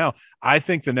bring it up now. I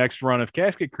think the next run of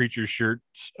Casket Creatures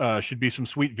shirts should be some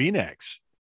sweet V-necks.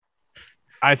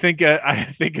 I think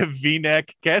a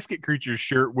V-neck Casket Creatures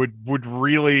shirt would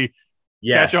really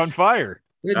catch on fire.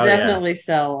 Would definitely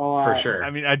sell a lot for sure. I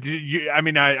mean,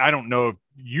 I don't know if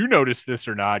you noticed this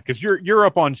or not because you're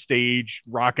up on stage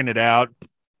rocking it out,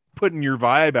 putting your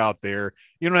vibe out there.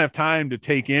 You don't have time to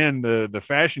take in the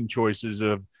fashion choices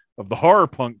of the horror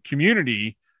punk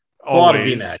community. A lot of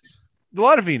V-necks. A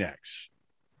lot of V-necks.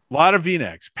 A lot of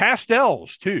V-necks.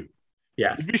 Pastels too.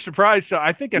 Yes. You'd be surprised. So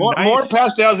I think more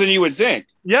pastels than you would think.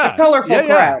 Yeah. A colorful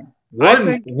crowd.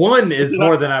 One is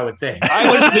more than I would think.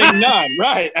 I would think none.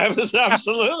 Right. I was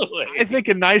absolutely. I think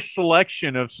a nice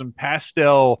selection of some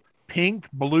pastel pink,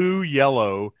 blue,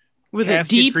 yellow with a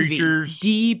deep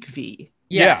V.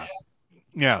 Yes.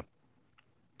 Yeah.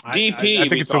 DP. I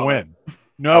think it's a win.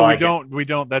 No, we don't. We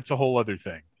don't. That's a whole other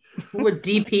thing. With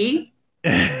DP?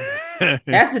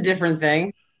 That's a different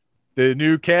thing. The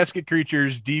new Casket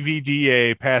Creatures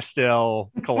DVDA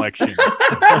pastel collection.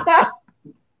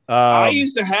 I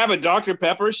used to have a Dr.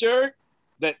 Pepper shirt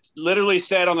that literally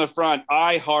said on the front,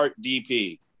 "I heart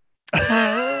DP."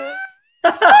 I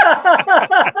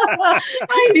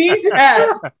need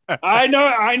that. I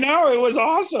know. It was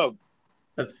awesome.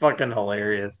 That's fucking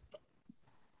hilarious.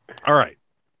 All right.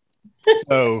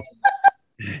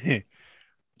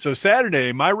 So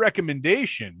Saturday, my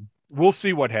recommendation, we'll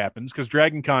see what happens because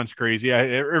Dragon Con's crazy.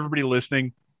 Everybody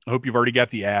listening, I hope you've already got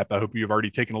the app. I hope you've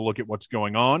already taken a look at what's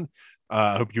going on.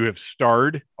 I hope you have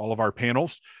starred all of our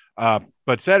panels.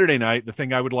 But Saturday night, the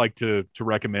thing I would like to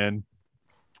recommend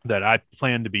that I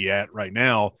plan to be at right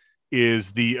now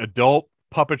is the Adult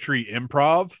Puppetry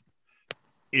Improv.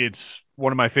 It's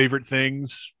one of my favorite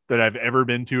things that I've ever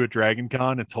been to at Dragon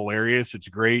Con. It's hilarious. It's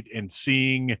great. And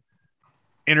seeing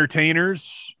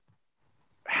entertainers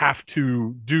have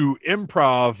to do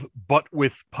improv, but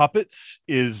with puppets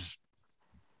is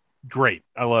great.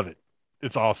 I love it.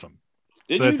 It's awesome.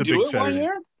 Did you do it one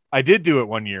year? I did do it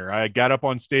one year. I got up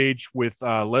on stage with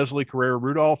Leslie Carrera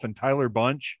Rudolph and Tyler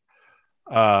Bunch,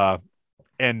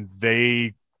 and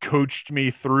they coached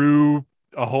me through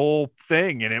a whole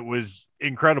thing, and it was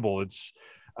incredible. It's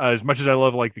as much as I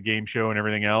love the game show and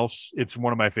everything else, it's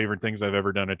one of my favorite things I've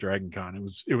ever done at Dragon Con.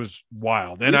 It was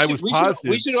wild, and I was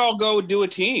positive we should all go do a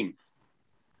team.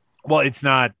 Well, it's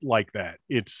not like that.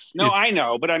 I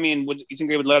know, but I mean, you think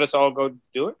they would let us all go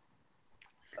do it?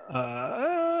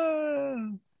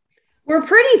 We're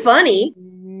pretty funny.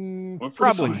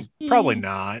 Probably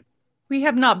not. We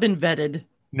have not been vetted.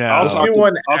 No, I'll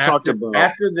talk to Bo.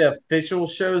 After the official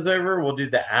show's over, we'll do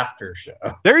the after show.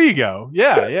 There you go.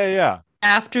 Yeah.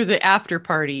 After the after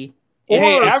party.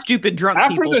 Hey, or stupid drunk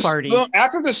people party.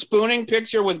 After the spooning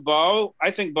picture with Bo,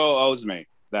 I think Bo owes me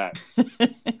that.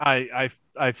 I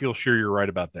feel sure you're right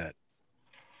about that.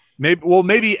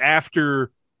 Maybe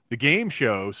after the game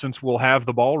show, since we'll have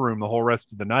the ballroom the whole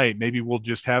rest of the night, maybe we'll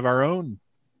just have our own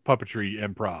puppetry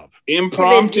improv.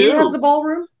 Impromptu. Do you have the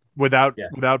ballroom? Without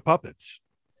puppets.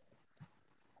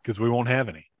 Because we won't have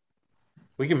any.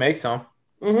 We can make some.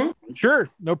 Mm-hmm. Sure,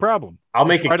 no problem. I'll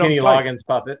make a Kenny Loggins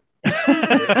puppet.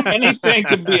 Anything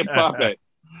could be a puppet.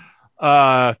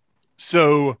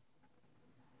 So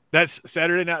that's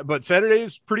Saturday night, but Saturday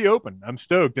is pretty open. I'm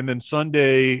stoked. And then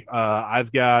Sunday,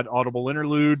 I've got Audible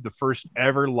Interlude, the first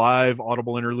ever live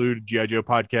Audible Interlude G.I. Joe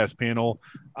podcast panel.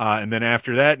 And then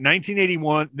after that,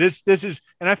 1981. This is,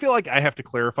 and I feel like I have to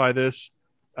clarify this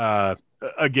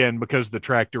again because the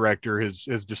track director has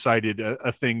decided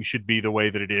a thing should be the way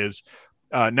that it is.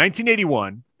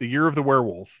 1981, the year of the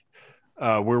werewolf.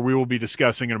 Where we will be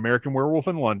discussing An American Werewolf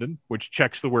in London, which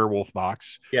checks the werewolf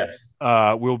box. Yes.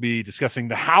 We'll be discussing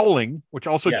The Howling, which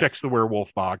also checks the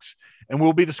werewolf box. And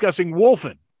we'll be discussing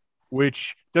Wolfen,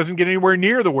 which doesn't get anywhere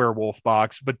near the werewolf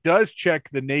box, but does check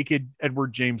the naked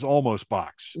Edward James Olmos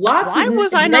box. Why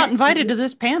was I not invited to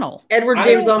this panel? Edward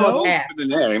James Olmos ass. The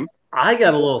name. I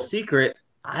got a little secret.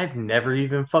 I've never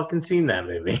even fucking seen that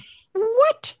movie.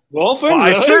 What? Wolfen, Well,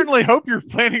 really? I certainly hope you're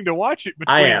planning to watch it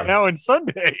between now and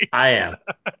Sunday. I am.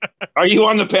 Are you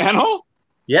on the panel?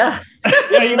 Yeah.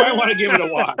 Yeah, you might want to give it a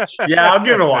watch. Yeah, I'll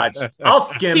give it a watch. I'll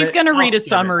skim He's it. going to read I'll a skim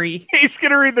summary. He's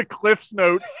going to read the Cliff's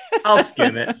Notes. I'll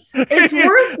skim it. It's worth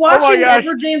Oh my watching gosh.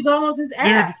 Edward James Olmos'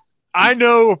 ass. I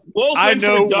know Wolfen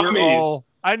for dummies.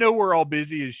 I know we're all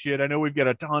busy as shit. I know we've got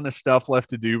a ton of stuff left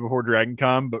to do before Dragon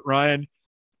Con, but Ryan,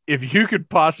 if you could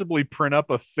possibly print up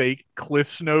a fake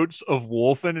Cliff's Notes of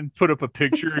Wolfen and put up a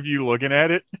picture of you looking at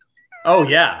it, Oh,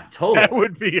 yeah, totally. that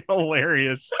would be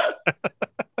hilarious.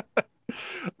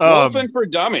 Wolfen for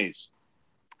dummies.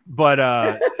 But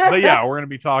yeah, we're going to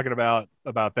be talking about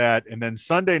that. And then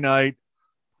Sunday night,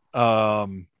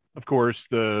 of course,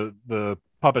 the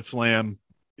Puppet Slam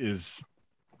is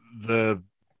the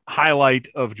highlight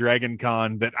of Dragon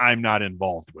Con that I'm not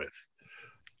involved with.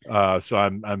 So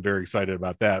I'm very excited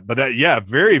about that. But that, yeah,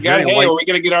 very Hey, light. are we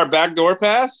going to get our backdoor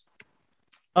pass?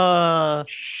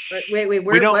 Wait,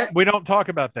 we don't what? we don't talk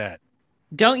about that.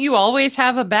 Don't you always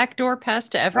have a backdoor pass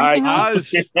to everything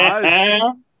else?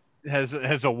 Oz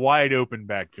has a wide open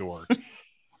back door.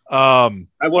 I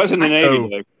wasn't in So-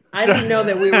 80. I didn't know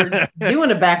that we were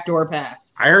doing a backdoor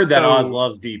pass. I heard that So- Oz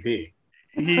loves DP.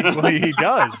 He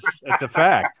does. That's a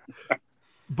fact.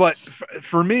 But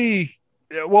for me,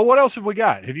 well, what else have we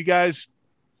got? Have you guys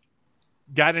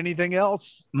got anything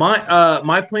else?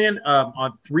 My plan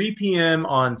on 3 p.m.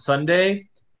 on Sunday,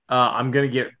 I'm gonna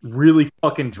get really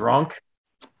fucking drunk.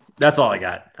 That's all I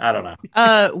got. I don't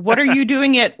know. What are you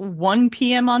doing at 1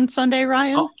 p.m. on Sunday,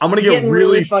 Ryan? I'm gonna get Getting really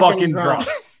really fucking fucking drunk.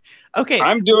 Okay.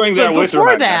 I'm doing that But with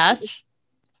before her. that,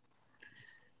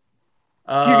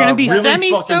 you're going to be really fucking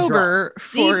semi-sober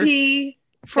for DP. the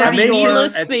Backdoor.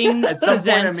 Needless At Things some point, I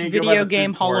Presents may go by Video the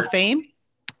Game food Hall of court. Fame,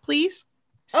 please.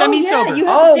 Oh, Semi-sober. yeah, you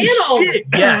have Oh a panel. shit!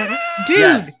 Yes, Dude,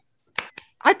 Yes.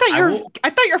 I thought I will-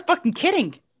 you're fucking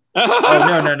kidding.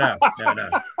 Oh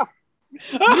no.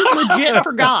 You legit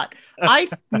forgot. I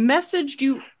messaged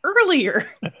you earlier.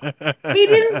 He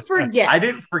didn't forget. I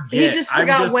didn't forget. He just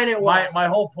forgot when it was. My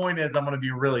whole point is I'm gonna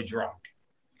be really drunk.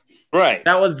 Right.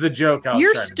 That was the joke. I was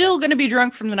You're trying to still going to be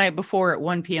drunk from the night before at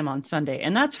 1 p.m. on Sunday,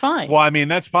 and that's fine. Well, I mean,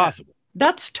 that's possible.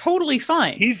 That's totally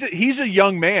fine. He's a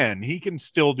young man. He can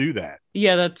still do that.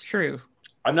 Yeah, that's true. make.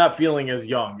 I'm not feeling as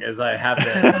young as I have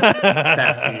been the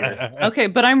past few years. Okay,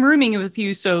 but I'm rooming with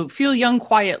you, so feel young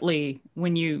quietly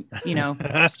when you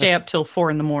stay up till 4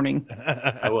 a.m.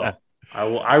 I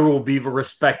will. I will be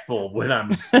respectful when I'm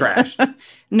trashed.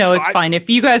 No, So it's fine. If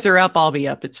you guys are up, I'll be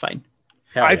up. It's fine.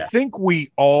 Hell I yeah. think we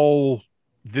all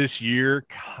this year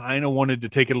kind of wanted to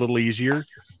take it a little easier.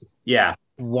 Yeah.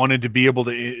 Wanted to be able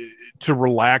to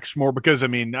relax more because I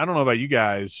mean, I don't know about you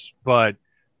guys, but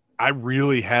I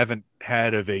really haven't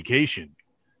had a vacation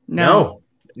No,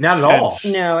 not at all.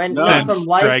 No, and No. not since from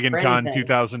life Dragon or Con anything.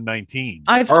 2019.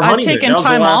 I've Our honeymoon, taken that was the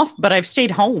time last- off, but I've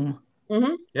stayed home.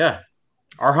 Yeah.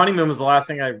 Our honeymoon was the last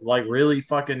thing I really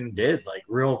fucking did, like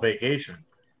real vacation.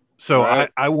 So Right.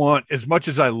 I want, as much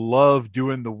as I love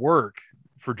doing the work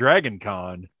for Dragon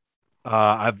Con,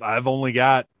 I've only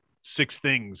got 6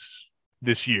 things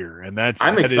this year, and that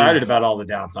excited is- about all the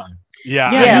downtime.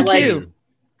 Yeah, Yeah, Yeah, me like- too.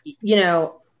 You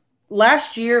know,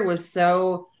 last year was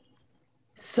so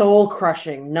soul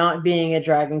crushing not being at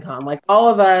Dragon Con. Like all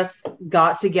of us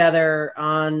got together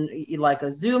on like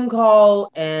a Zoom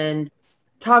call and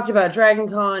talked about Dragon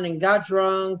Con and got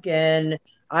drunk and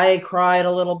I cried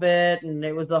a little bit and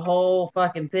it was a whole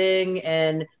fucking thing.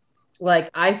 And like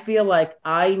I feel like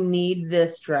I need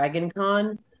this Dragon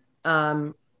Con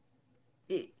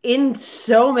in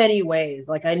so many ways.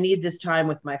 Like I need this time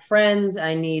with my friends.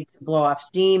 I need to blow off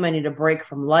steam. I need a break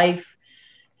from life.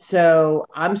 So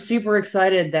I'm super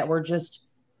excited that we're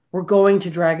going to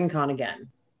Dragon Con again.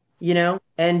 you know,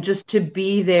 and just to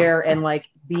be there and like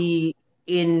be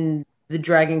in the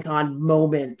Dragon Con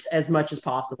moment as much as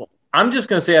possible. I'm just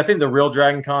gonna say I think the real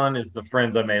Dragon Con is the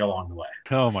friends I made along the way.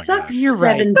 Oh my Suck god. You're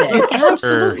right. 7 days. It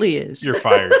absolutely is. You're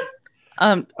fired.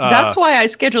 That's why I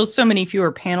scheduled so many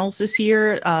fewer panels this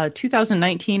year.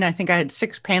 2019, I think I had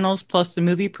 6 panels plus the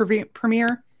movie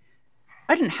premiere.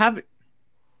 I didn't have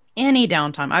any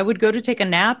downtime. I would go to take a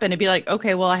nap and it'd be like,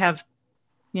 okay, well, I have,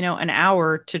 you know, an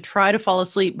hour to try to fall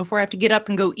asleep before I have to get up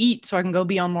and go eat so I can go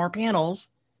be on more panels.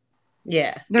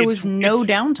 Yeah. There was no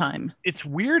downtime. It's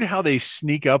weird how they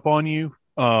sneak up on you.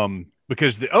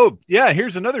 Because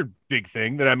here's another big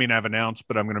thing that I've announced,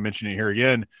 but I'm going to mention it here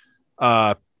again.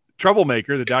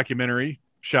 Troublemaker, the documentary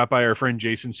shot by our friend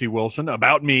Jason C. Wilson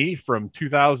about me from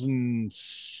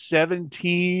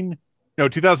 2016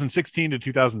 to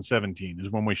 2017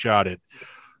 is when we shot it.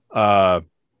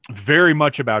 Very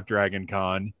much about Dragon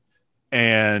Con,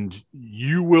 and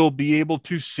you will be able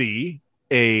to see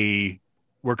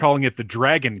we're calling it the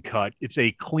Dragon Cut. It's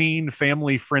a clean,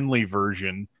 family-friendly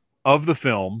version of the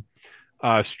film,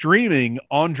 streaming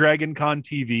on Dragon Con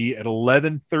TV at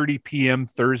 11:30 p.m.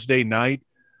 Thursday night.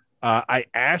 I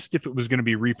asked if it was going to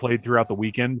be replayed throughout the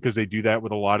weekend because they do that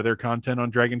with a lot of their content on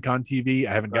Dragon Con TV.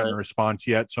 I haven't gotten a response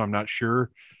yet, so I'm not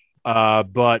sure.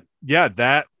 But yeah,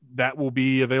 that will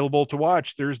be available to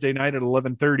watch Thursday night at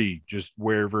 11:30, just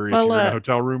wherever, if you're in a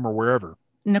hotel room or wherever.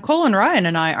 Nicole and Ryan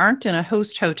and I aren't in a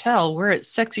host hotel. We're at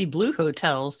Sexy Blue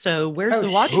Hotel. So where's the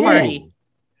watch party?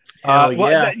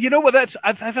 You know what?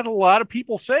 I've had a lot of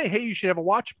people say, "Hey, you should have a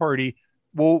watch party."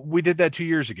 Well, we did that 2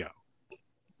 years ago.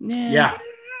 Yeah.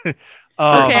 Okay,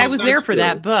 I was there for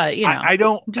that, but you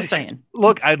know, I'm just saying.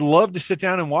 Look, I'd love to sit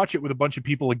down and watch it with a bunch of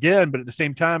people again, but at the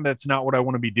same time, that's not what I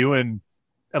want to be doing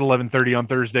at 11:30 on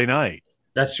Thursday night.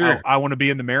 That's true. I want to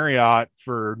be in the Marriott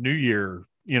for New Year,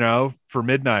 you know, for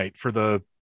midnight for the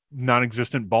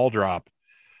non-existent ball drop.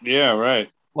 Yeah, right.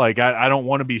 Like I don't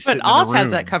want to be sitting. But Oz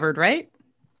has that covered, right?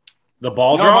 The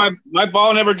ball drop. My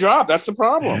ball never dropped. That's the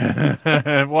problem.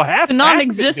 Well, half the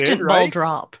non-existent ball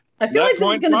drop. I feel like this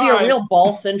is going to be a real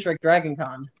ball-centric Dragon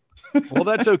Con. Well,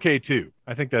 that's okay too.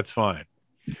 I think that's fine.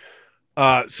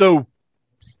 So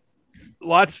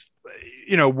lots,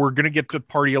 you know, we're going to get to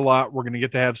party a lot. We're going to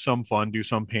get to have some fun, do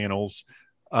some panels.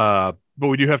 But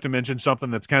we do have to mention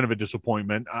something that's kind of a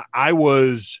disappointment. I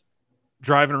was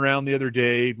driving around the other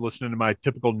day, listening to my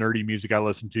typical nerdy music I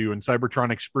listen to, and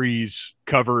Cybertronic Spree's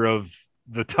cover of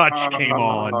The Touch came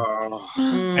on.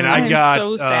 And I got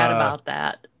so sad about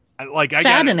that.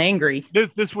 Sad and angry.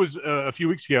 This was a few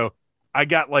weeks ago. I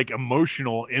got like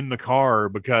emotional in the car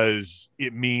because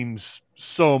it means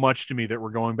so much to me that we're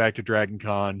going back to Dragon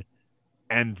Con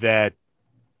and that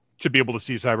to be able to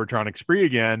see Cybertronic Spree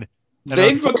again.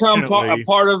 They've become a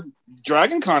part of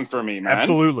Dragon Con for me, man.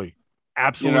 Absolutely.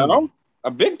 You know,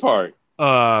 a big part.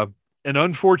 And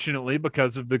unfortunately,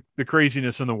 because of the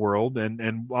craziness in the world,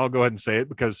 and I'll go ahead and say it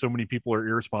because so many people are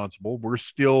irresponsible, we're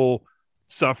still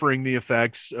suffering the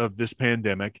effects of this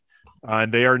pandemic,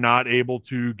 and they are not able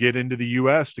to get into the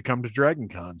U.S. to come to Dragon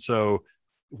Con. So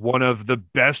one of the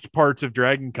best parts of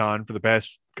Dragon Con for the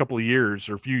past couple of years,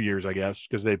 or few years, I guess,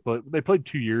 because they played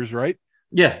 2 years, right?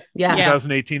 Yeah.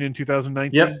 2018 and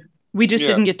 2019. Yep. We just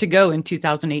didn't get to go in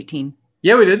 2018.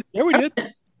 Yeah, we did. Yeah, we did.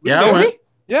 I went.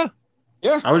 Yeah.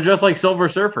 I was just like Silver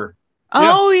Surfer.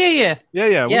 Oh yeah.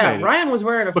 Ryan was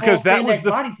wearing a full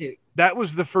bodysuit. That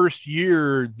was the first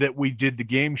year that we did the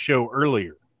game show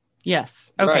earlier.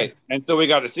 Yes. Okay. Right. And so we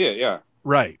got to see it. Yeah.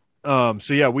 Right. So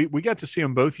yeah, we got to see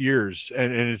them both years,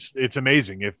 and it's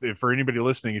amazing. If for anybody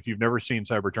listening, if you've never seen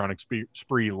Cybertronic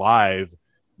Spree live,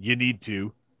 you need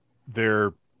to.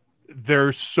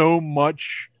 There's so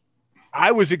much.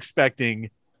 I was expecting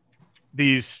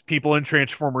these people in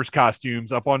Transformers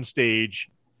costumes up on stage,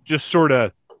 just sort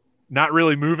of not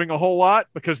really moving a whole lot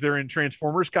because they're in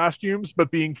Transformers costumes, but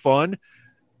being fun.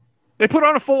 They put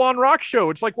on a full-on rock show.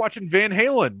 It's like watching Van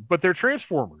Halen, but they're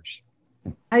Transformers.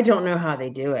 I don't know how they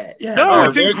do it. Yeah. No,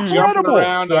 it's incredible.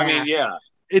 Around. I mean,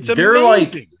 it's they're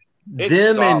amazing.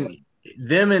 Like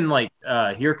them and like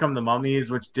Here Come the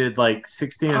Mummies, which did like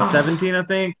 16 and 17, I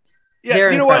think. Yeah,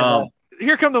 you know what?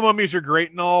 Here Come the Mummies are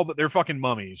great and all, but they're fucking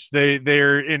mummies.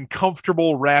 They're in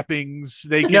comfortable wrappings.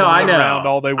 They can run around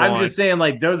all they want. I'm just saying,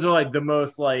 like, those are like the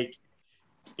most like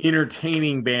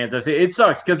entertaining bands. I say it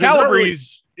sucks because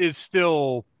Calabrese is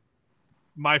still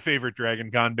my favorite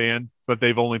Dragon Con band, but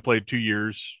they've only played 2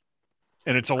 years,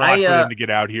 and it's a lot for them to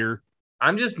get out here.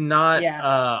 I'm just not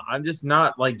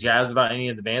like jazzed about any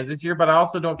of the bands this year, but I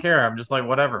also don't care. I'm just like,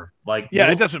 whatever. Like,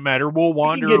 it doesn't matter. We'll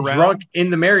wander get around. Drunk in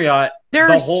the Marriott.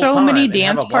 There are so many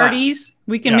dance parties.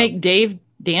 We can make Dave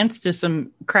dance to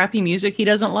some crappy music he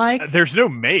doesn't like. There's no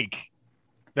make.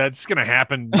 That's going to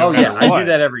happen. Oh yeah, what. I do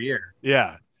that every year.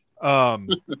 Yeah.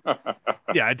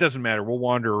 Yeah, it doesn't matter. We'll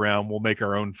wander around. We'll make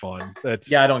our own fun.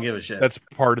 I don't give a shit. That's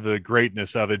part of the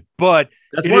greatness of it. But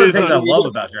that's one of the things I love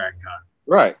about Dragon Con.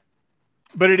 Right.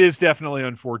 But it is definitely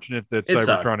unfortunate that It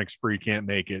Cybertronic Spree can't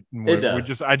make it. And It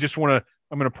does.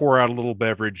 I'm going to pour out a little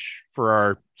beverage for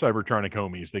our Cybertronic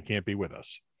homies that can't be with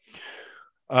us.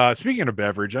 Speaking of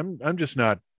beverage, I'm just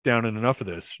not down in enough of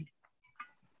this.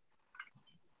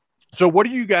 So what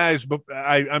do you guys,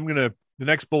 the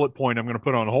next bullet point I'm going to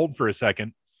put on hold for a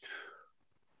second.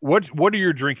 What are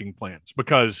your drinking plans?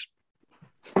 Because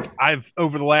I've,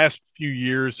 over the last few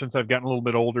years, since I've gotten a little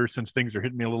bit older, since things are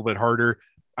hitting me a little bit harder,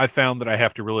 I found that I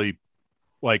have to really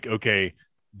okay,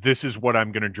 this is what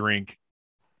I'm going to drink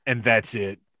and that's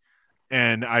it.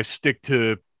 And I stick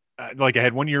to, I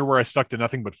had one year where I stuck to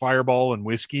nothing but Fireball and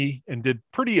whiskey and did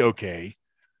pretty okay.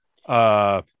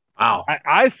 Wow.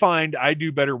 I find I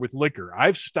do better with liquor.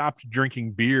 I've stopped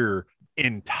drinking beer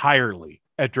entirely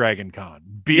at Dragon Con.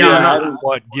 Beer is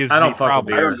what gives me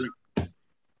problems.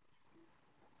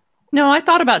 No, I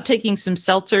thought about taking some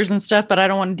seltzers and stuff, but I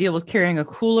don't want to deal with carrying a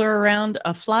cooler around.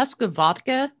 A flask of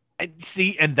vodka.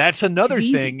 See, and that's another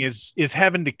thing is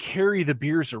having to carry the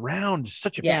beers around is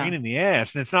such a pain in the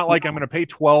ass. And it's not like I'm going to pay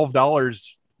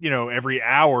 $12, every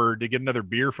hour to get another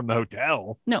beer from the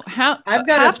hotel. No,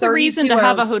 half the reason to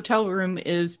have a hotel room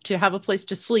is to have a place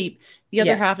to sleep. The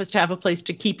other half is to have a place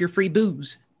to keep your free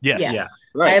booze. Yes. Yeah.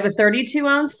 Right. I have a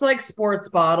 32-ounce sports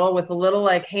bottle with a little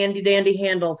handy dandy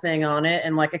handle thing on it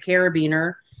and a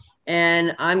carabiner,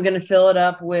 and I'm gonna fill it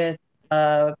up with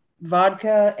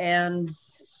vodka and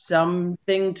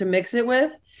something to mix it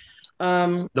with.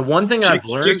 The one thing I've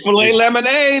learned, Chick-fil-A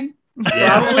lemonade.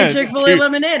 Probably Chick-fil-A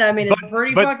lemonade. I mean, it's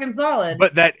pretty fucking solid.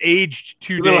 But that aged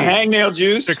 2 days hangnail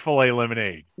juice, Chick-fil-A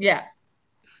lemonade. Yeah.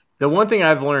 The one thing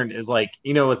I've learned is with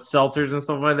seltzers and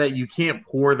stuff like that, you can't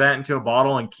pour that into a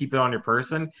bottle and keep it on your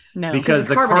person because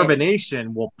the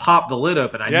carbonation will pop the lid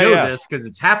open. I know this because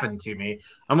it's happened to me.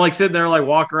 I'm sitting there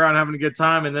walking around having a good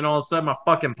time, and then all of a sudden my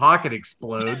fucking pocket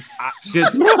explodes.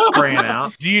 Shit's spraying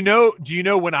out. Do you know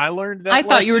when I learned that? I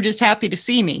thought you were just happy to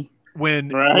see me.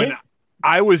 When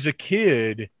I was a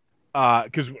kid,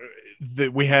 because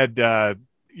we had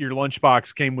your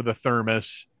lunchbox came with a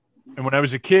thermos. And when I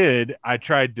was a kid, I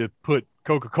tried to put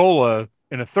Coca-Cola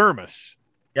in a thermos.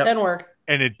 Yep. Didn't work.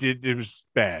 And it was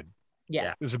bad.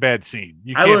 Yeah. It was a bad scene.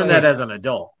 I learned that as an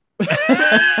adult.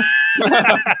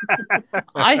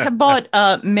 I have bought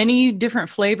many different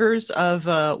flavors of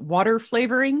water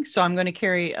flavoring. So I'm going to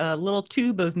carry a little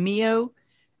tube of Mio.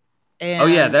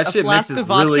 And that shit mixes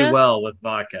really well with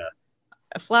vodka.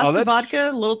 A flask of vodka,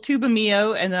 a little tube of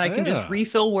Mio, and then I can just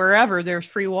refill wherever there's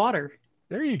free water.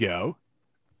 There you go.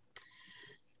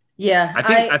 Yeah,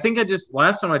 I think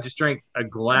last time I just drank a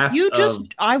glass.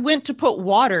 I went to put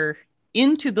water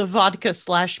into the vodka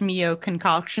 / Mio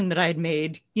concoction that I had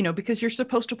made, because you're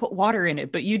supposed to put water in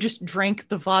it, but you just drank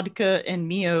the vodka and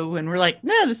Mio and we're like,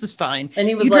 no, this is fine. And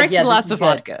he was drank a glass of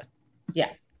vodka. Yeah.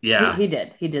 Yeah, he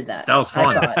did that. That was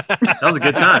fun. That was a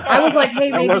good time. I was like, hey,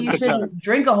 maybe you shouldn't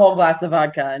drink a whole glass of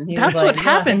vodka. And that's what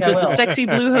happens at the Sexy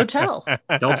Blue Hotel.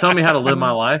 Don't tell me how to live my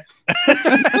life.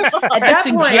 I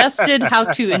suggested how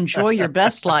to enjoy your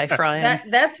best life,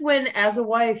 Ryan. That's when, as a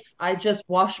wife, I just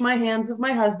wash my hands of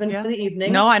my husband for the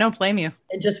evening. No, I don't blame you.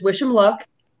 And just wish him luck.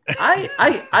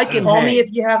 I can call me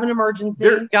if you have an emergency.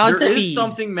 There is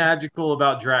something magical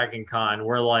about Dragon Con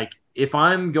where if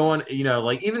I'm going,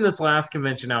 even this last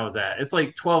convention I was at, it's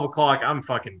 12 o'clock. I'm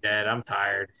fucking dead. I'm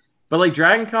tired. But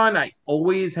Dragon Con, I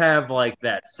always have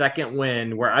that second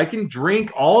wind where I can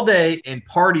drink all day and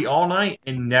party all night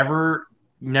and never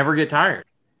get tired.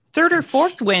 Third or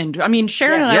fourth wind. I mean,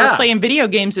 Sharon and I were playing video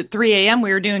games at 3 a.m.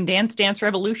 We were doing Dance Dance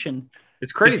Revolution.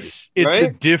 It's crazy. It's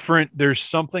a different. There's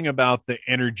something about the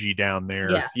energy down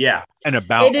there. Yeah. And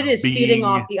about it is feeding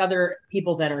off the other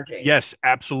people's energy. Yes,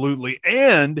 absolutely.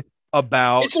 And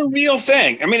about it's a real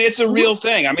thing. I mean, it's a real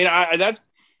thing. I mean,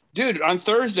 dude, on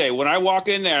Thursday when I walk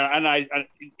in there and I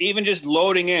even just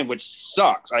loading in, which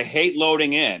sucks. I hate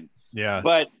loading in. Yeah.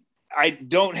 But I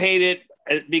don't hate it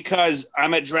because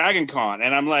I'm at Dragon Con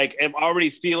and I'm already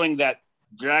feeling that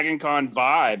Dragon Con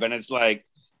vibe, and it's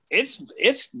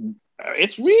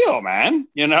real, man.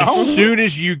 As soon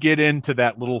as you get into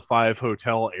that little 5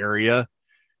 hotel area,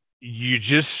 you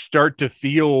just start to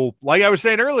feel, like I was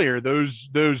saying earlier, those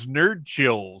nerd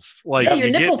chills.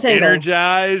 You get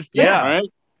energized. Yeah. Right?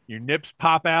 Your nips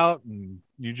pop out and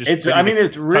you just it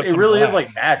really is like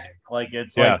magic.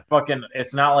 It's fucking,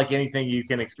 it's not like anything you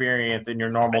can experience in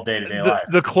your normal day-to-day life.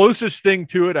 The closest thing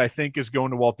to it, I think, is going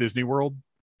to Walt Disney World.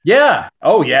 Yeah.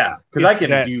 Oh yeah. Because I It's can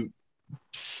that- do.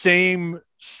 Same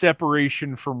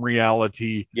separation from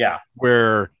reality Yeah.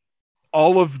 where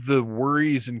all of the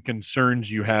worries and concerns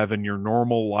you have in your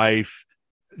normal life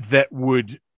that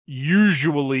would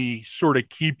usually sort of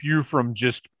keep you from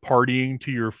just partying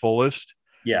to your fullest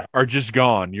Yeah. are just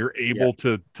gone. You're able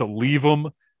to leave them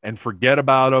and forget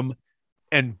about them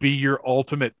and be your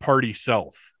ultimate party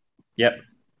self. Yep.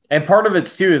 And part of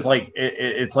it's too is like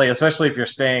it's like, especially if you're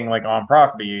staying like on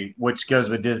property, which goes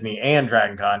with Disney and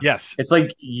Dragon Con. Yes. It's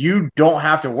like you don't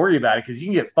have to worry about it because you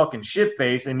can get fucking shit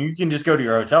faced and you can just go to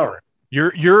your hotel room.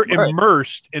 You're Right.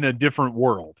 immersed in a different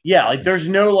world. Yeah, like there's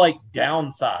no like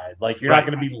downside. Like you're Right. not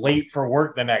going to be late for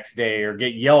work the next day or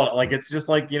get yelled at. Like it's just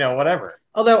like, whatever.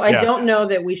 Although I Yeah. don't know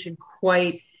that we should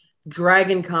quite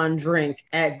Dragon Con drink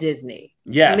at Disney.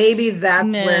 Yes. Maybe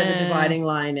that's where the Nah. dividing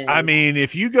line is. I mean,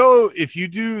 if you do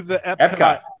the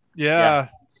Epcot. yeah.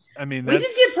 I mean, we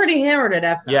that's did get pretty hammered at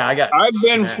Epcot. Yeah, I've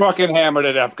been Yeah. fucking hammered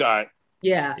at Epcot.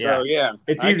 Yeah. So yeah,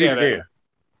 It's I easy to get it. do.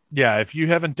 yeah. If you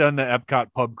haven't done the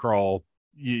Epcot pub crawl,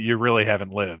 you really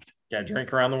haven't lived. Yeah,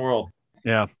 drink around the world.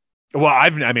 Yeah. Well,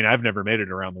 I've never made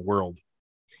it around the world.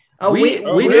 Oh, We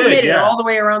we did, made it yeah. all the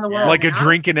way around the world. Like a Now-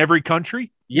 drink in every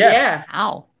country. Yes. Yeah.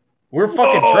 Ow. We're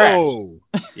fucking Oh,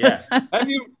 trash. Yeah. Have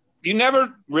you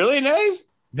never really, Nave?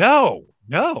 no.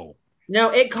 No,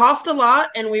 it cost a lot,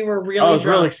 and we were really Oh, it was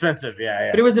drunk, really expensive.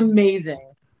 Yeah, but it was amazing.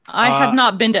 I Uh, had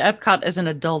not been to Epcot as an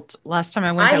adult. Last time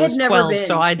I went, I I had was never 12, been.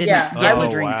 so I didn't Yeah, get I the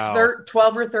was drinks. wow.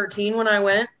 12 or 13 when I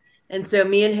went, and so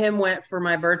me and him went for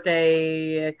my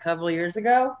birthday a couple of years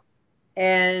ago,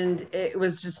 and it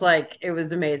was just like it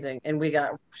was amazing, and we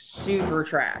got super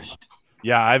trashed.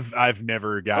 Yeah, I've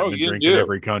never gotten Oh, a you drink do. in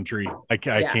every country. I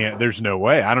Yeah. can't. There's no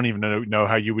way. I don't even know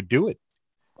how you would do it.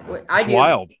 I It's do.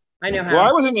 wild. I know how. Well,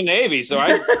 I was in the Navy, so I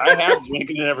have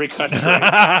drinking in every country.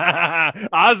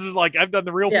 Oz is like, I've done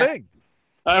the real Yeah. thing.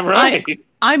 I'm right.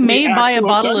 I may The buy a actual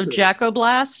bottle country. of Jacko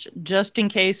Blast just in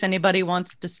case anybody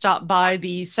wants to stop by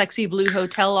the Sexy Blue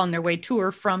Hotel on their way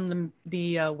tour from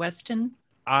the Westin.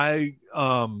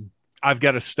 I've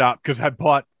got to stop because I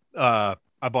bought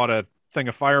a thing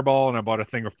of Fireball and I bought a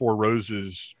thing of Four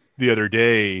Roses the other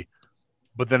day,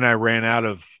 but then I ran out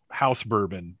of house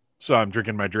bourbon, so I'm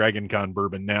drinking my Dragon Con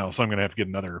bourbon now. So I'm gonna have to get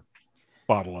another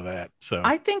bottle of that. So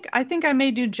I think I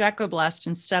may do Jacko Blast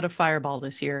instead of Fireball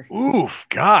this year. oof,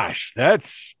 gosh,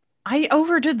 that's I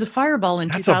overdid the Fireball in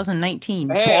That's a 2019.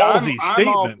 Hey, ballsy I'm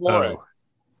all statement for it. though.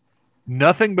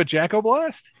 Nothing but Jacko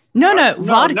Blast. No, Not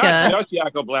vodka. just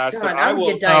Jacko Blast, God, but I I would will.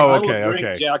 get diet Oh, I Coke. will okay, drink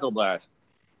okay. Jacko Blast.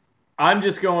 I'm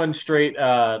just going straight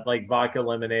like vodka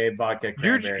lemonade, vodka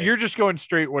You're cranberry. you're just going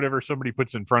straight whatever somebody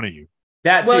puts in front of you.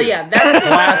 that Well, too. yeah, that's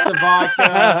glass of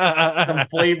vodka, some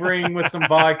flavoring with some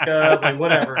vodka, like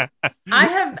whatever. I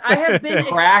have been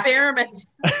Crack. experimenting.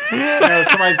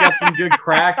 Somebody's got some good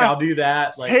crack, I'll do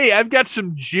that. Like, Hey, I've got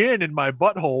some gin in my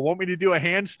butthole. Want me to do a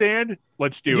handstand?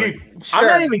 Let's do it. dude, Sure. I'm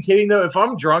not even kidding though. If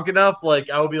I'm drunk enough, like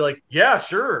I would be like, yeah,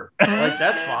 sure, like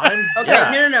that's fine. Okay,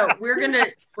 Yeah. no. We're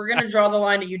gonna draw the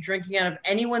line at you drinking out of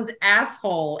anyone's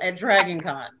asshole at Dragon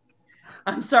Con.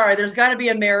 I'm sorry, there's got to be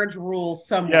a marriage rule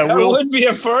somewhere. Yeah, That We'll- would be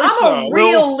a first, I'm a though.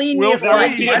 real lenient We'll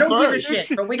person. see. I don't give a First.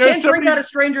 shit, but we No, can't drink somebody's- out of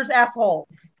strangers' assholes.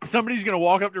 Somebody's gonna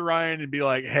walk up to Ryan and be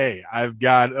like, "Hey, I've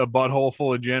got a butthole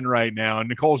full of gin right now," and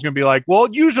Nicole's gonna be like, "Well,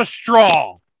 use a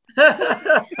straw."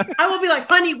 I will be like,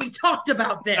 honey, we talked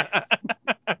about this.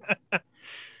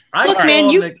 I Look, saw man,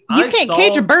 you Nic- you I can't saw-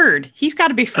 cage a bird. He's got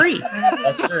to be free.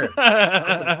 That's true.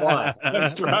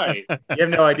 That's right. You have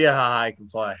no idea how high I can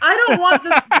fly. I don't want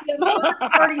the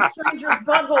third party stranger's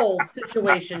butthole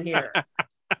situation here.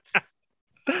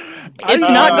 It's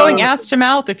not going ass to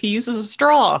mouth if he uses a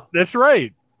straw. That's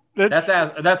right.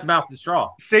 That's mouth to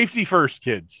straw. Safety first,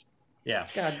 kids. Yeah.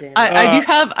 God damn.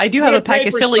 I do have a pack of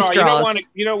Paper silly straw. straws.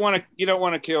 You don't want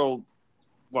to kill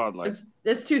wildlife.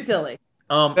 It's too silly.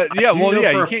 Yeah, do well, know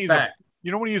yeah, for you a can't use a, fact-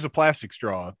 you don't want to use a plastic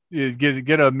straw. You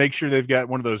get a make sure they've got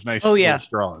one of those nice Oh, yeah. steel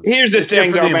straws. Here's the It's good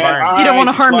thing, for the though, man. environment. You don't want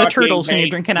to harm the fucking turtles when you're hate-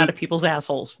 drinking out of people's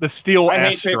assholes. The steel I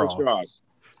hate ass paper straw. straws.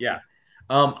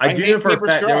 I I do hate know for a paper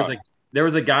fact straw. there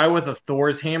was a guy with a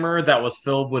Thor's hammer that was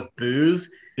filled with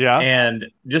booze Yeah. and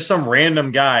just some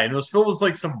random guy, and it was filled with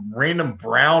like some random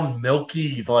brown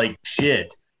milky like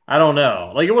shit. I don't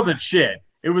know, like it wasn't shit.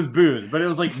 It was booze, but it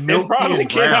was like It milky probably and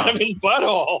came out brown. of his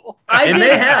butthole. And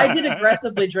they have. I did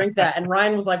aggressively drink that, and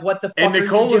Ryan was like, "What the fuck?" And are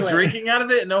Nicole you was doing? drinking out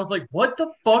of it, and I was like, "What the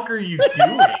fuck are you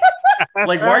doing?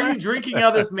 Like, why are you drinking out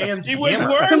of this man's He was hammer?"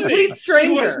 worthy. Complete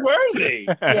stranger. He was worthy.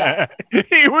 Yeah.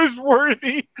 He was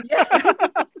worthy.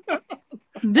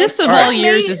 This of All all right.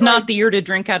 years Maybe, is not like- the year to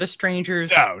drink out of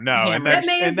strangers. No, and Hammer. That that's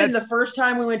may have and been that's the first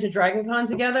time we went to Dragon Con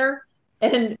together,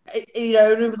 And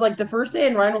it was like the first day,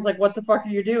 and Ryan was like, "What the fuck are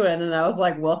you doing?" And I was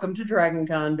like, "Welcome to Dragon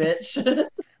Con, bitch."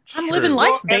 I'm living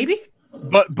life, baby.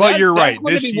 But that's you're right.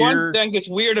 going to This be year, one thing that's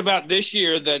weird about this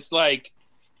year. That's like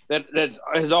that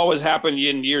has always happened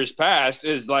in years past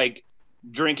is like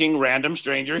drinking random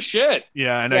stranger shit.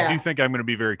 yeah, and I do think I'm going to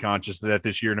be very conscious of that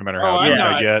this year, no matter how I'm drunk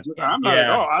I get. not at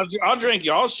all. I'll drink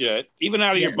y'all shit, even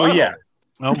out of your Oh bottle. yeah.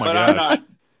 Oh my But gosh. I'm not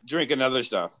drinking other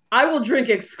stuff. I will drink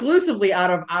exclusively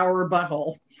out of our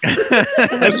buttholes.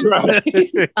 That's right.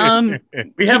 We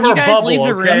Can have you our guys bubble, leave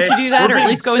the room okay? to do that, We're or at being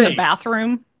least go in the safe.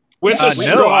 bathroom? With a No,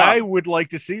 straw. I would like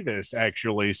to see this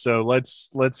actually. So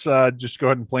let's just go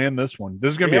ahead and plan this one.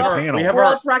 This is going to be a panel. We're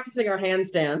all practicing our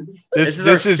handstands. This is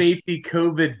our safety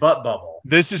COVID butt bubble.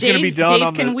 This is going to be done Dave,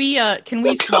 on can the. can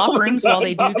we swap rooms while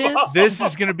they do this? This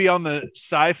is going to be on the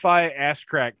sci-fi ass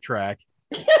crack track.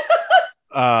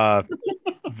 The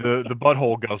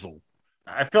butthole guzzle.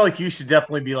 I feel like you should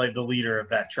definitely be like the leader of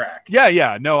that track.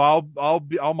 Yeah. No,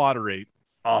 I'll moderate.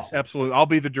 Awesome. Absolutely. I'll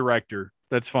be the director.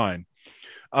 That's fine.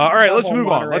 All right, let's move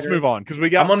on. Let's move on because we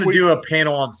got. I'm going to do a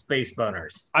panel on space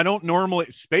boners. I don't normally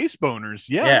space boners.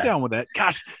 Yeah, Yeah. I'm down with that.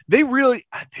 Gosh, they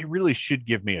really should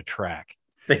give me a track.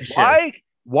 They should.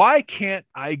 Why can't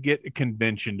I get a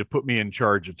convention to put me in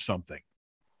charge of something?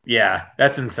 Yeah,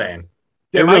 that's insane.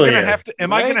 Am really I gonna is. have to?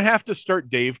 Am I going to have to start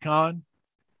Dave Con?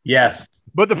 Yes.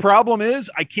 But the problem is,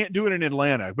 I can't do it in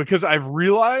Atlanta because I've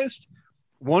realized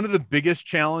one of the biggest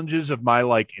challenges of my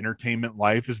like entertainment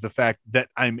life is the fact that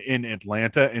I'm in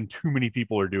Atlanta and too many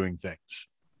people are doing things.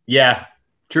 Yeah,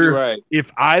 true. You're right.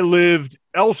 If I lived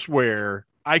elsewhere,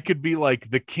 I could be like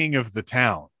the king of the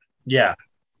town. Yeah.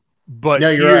 But No,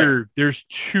 you're here, there's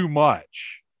too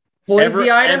much.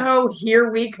 Boise, Idaho, here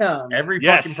we come. Every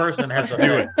Yes. fucking person has Let's to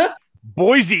do it.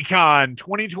 BoiseCon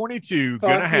 2022 Fuck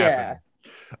gonna happen.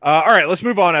 All right, let's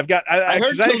move on. I've got. I heard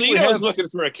 'cause I actually Toledo's have- looking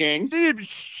for a king.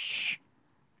 Shh.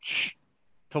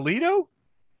 Toledo?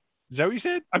 Is that what you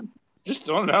said? Just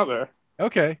throwing it out there.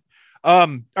 Okay. All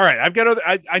right. I've got other.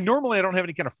 I normally I don't have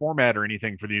any kind of format or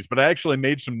anything for these, but I actually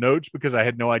made some notes because I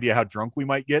had no idea how drunk we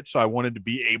might get, so I wanted to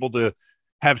be able to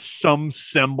have some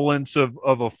semblance of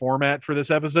a format for this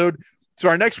episode. So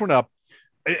our next one up,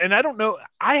 and I don't know,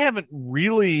 I haven't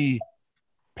really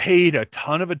paid a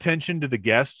ton of attention to the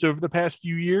guests over the past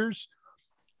few years,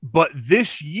 but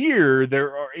this year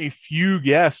there are a few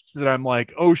guests that I'm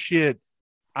like, oh shit,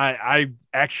 I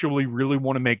actually really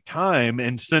want to make time.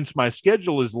 And since my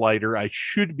schedule is lighter, I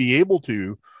should be able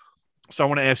to. So I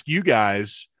want to ask you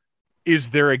guys, is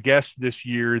there a guest this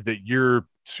year that you're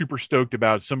super stoked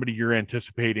about, somebody you're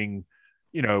anticipating,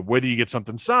 whether you get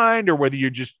something signed or whether you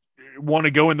just want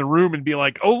to go in the room and be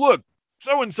like, oh, look,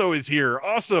 so-and-so is here.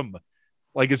 Awesome.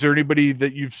 Like, is there anybody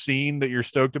that you've seen that you're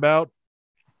stoked about?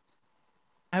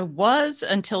 I was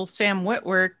until Sam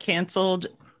Witwer canceled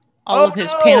all of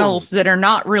his panels that are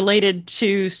not related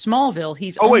to Smallville.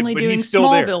 He's only doing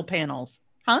Smallville panels.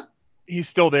 Huh? He's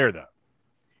still there, though.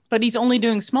 But he's only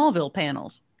doing Smallville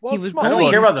panels. Well, he was I don't going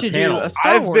care about to the do panels. a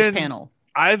Star Wars panel.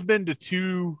 I've been to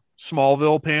 2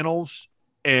 Smallville panels,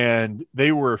 and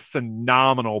they were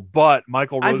phenomenal. But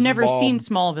Michael Rosenbaum... I've never seen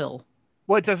Smallville.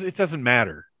 Well, it doesn't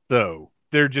matter, though.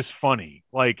 They're just funny.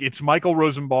 Like, it's Michael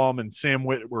Rosenbaum and Sam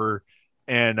Witwer,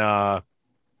 and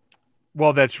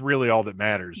well, that's really all that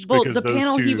matters. Well, because the those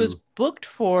panel he two- was booked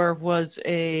for was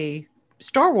a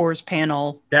Star Wars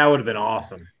panel That would have been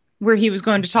awesome. where he was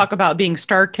going to talk about being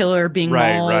Star Killer, being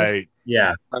Maul. right.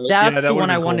 Yeah. That's Yeah, that the would've one been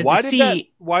I cool. wanted Why to did see. that-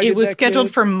 why it did was that scheduled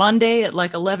kid- for Monday at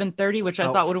like 11:30, which I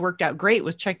Oh. thought would have worked out great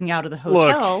with checking out of the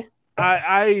Look, hotel.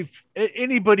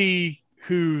 Anybody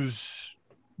who's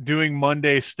doing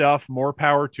Monday stuff, more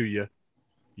power to you.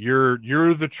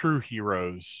 You're the true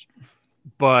heroes.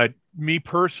 But me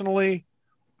personally,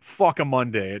 fuck a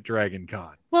Monday at Dragon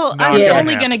Con. Well, No, I was it's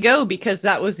only gonna going to go because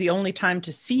that was the only time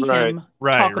to see him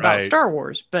Right, talk about right. Star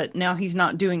Wars. But now he's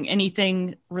not doing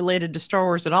anything related to Star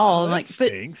Wars at all. Oh, I'm that like, but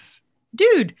stinks.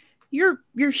 dude, you're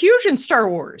huge in Star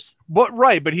Wars.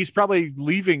 But he's probably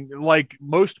leaving, like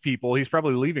most people, he's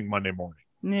probably leaving Monday morning.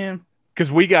 Yeah. Because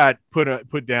we got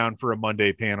put down for a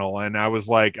Monday panel, and I was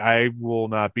like, I will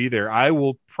not be there. I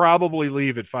will probably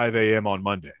leave at 5 a.m. on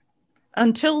Monday.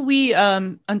 Until we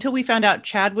found out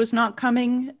Chad was not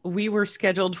coming, we were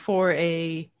scheduled for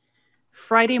a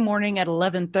Friday morning at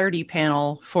 11:30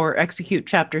 panel for Execute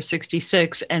Chapter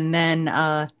 66, and then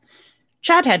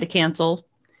Chad had to cancel.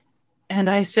 And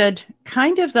I said,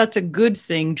 kind of that's a good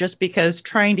thing, just because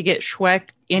trying to get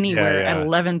Schweck anywhere Yeah, yeah. at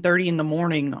 11:30 in the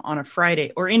morning on a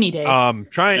Friday or any day.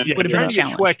 Trying Would've been to a get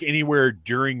challenge. Schweck anywhere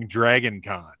during Dragon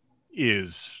Con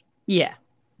is Yeah.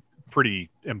 pretty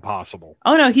impossible.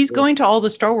 Oh no, he's going to all the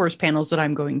Star Wars panels that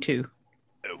I'm going to.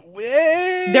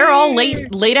 They're all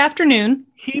late afternoon.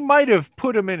 He might have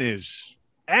put them in his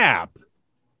app.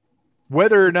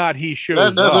 Whether or not he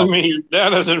shows That doesn't up, mean you're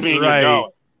right,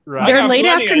 going. right. They're late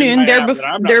plenty in afternoon. my They're app that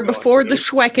I'm not they're going before to. the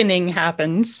Schweckening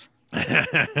happens.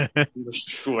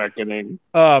 Schweckening.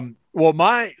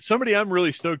 Well, somebody I'm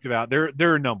really stoked about. They're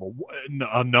a numble.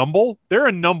 They're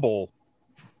a numble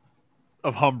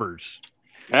of Humbers.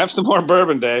 Have some more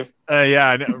bourbon, Dave. Yeah,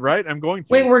 I know, right. I'm going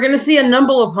to. Wait, we're gonna see a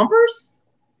number of humpers?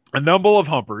 A numble of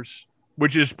Humpers,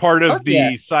 which is part of the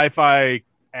yeah. sci-fi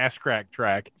ass crack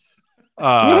track.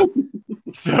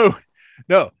 So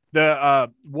no,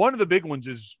 the one of the big ones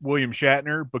is William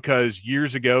Shatner, because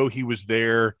years ago he was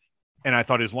there and I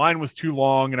thought his line was too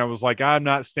long, and I was like, I'm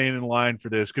not staying in line for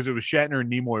this, because it was Shatner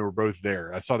and Nimoy were both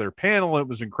there. I saw their panel, it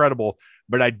was incredible,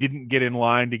 but I didn't get in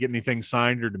line to get anything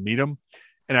signed or to meet them,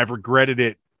 and I've regretted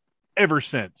it ever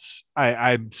since.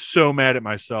 I'm so mad at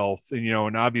myself,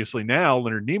 and obviously now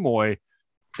Leonard Nimoy,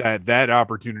 that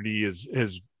opportunity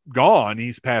has gone.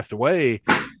 He's passed away.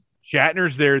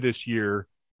 Shatner's there this year.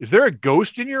 Is there a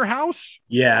ghost in your house?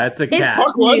 Yeah, it's a cat.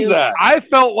 What was that? I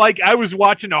felt like I was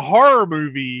watching a horror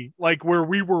movie, like where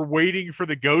we were waiting for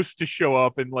the ghost to show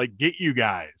up and like get you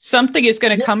guys. Something is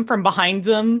going to come from behind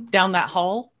them down that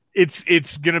hall. It's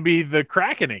going to be the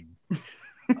Krakening.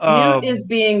 Newt is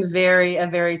being a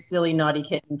very silly, naughty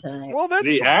kitten tonight. Well, that's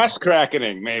The fine. ass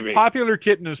crackening, maybe. Popular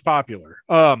kitten is popular.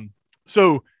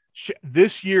 So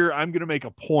this year I'm going to make a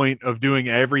point of doing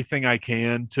everything I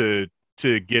can to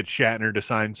get Shatner to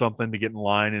sign something, to get in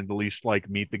line and at least like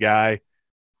meet the guy,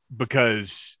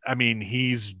 because I mean,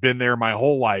 he's been there my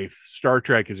whole life. Star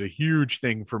Trek is a huge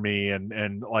thing for me.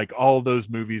 And like all of those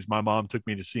movies my mom took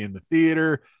me to see in the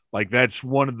theater, like that's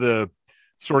one of the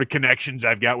sort of connections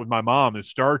I've got with my mom is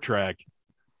Star Trek.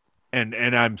 And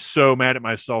I'm so mad at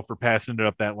myself for passing it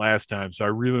up that last time. So I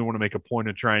really want to make a point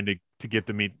of trying to get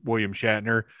to meet William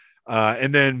Shatner.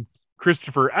 And then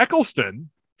Christopher Eccleston,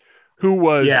 who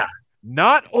was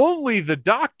not only the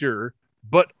Doctor,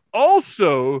 but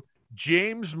also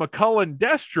James McCullen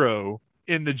Destro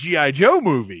in the G.I. Joe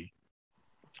movie.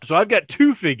 So I've got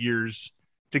 2 figures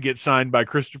to get signed by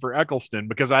Christopher Eccleston,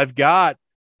 because I've got,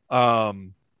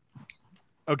 I've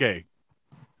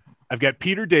got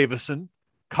Peter Davison,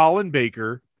 Colin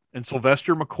Baker, and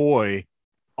Sylvester McCoy.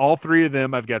 All 3 of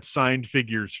them I've got signed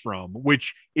figures from,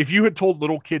 which if you had told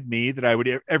little kid me that I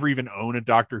would ever even own a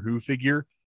Doctor Who figure,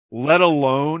 let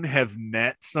alone have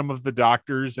met some of the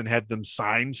doctors and had them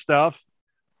sign stuff,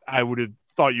 I would have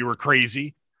thought you were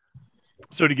crazy.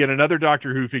 So to get another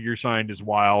Doctor Who figure signed is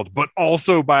wild, but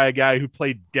also by a guy who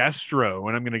played Destro,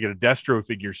 and I'm going to get a Destro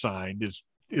figure signed,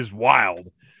 is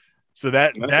wild. So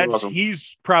that's awesome.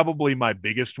 He's probably my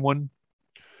biggest one.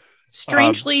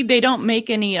 Strangely, they don't make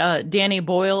any Danny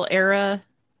Boyle era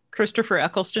Christopher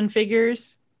Eccleston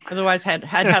figures. Otherwise, had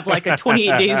have like a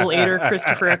 28 Days Later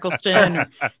Christopher Eccleston, or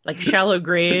like Shallow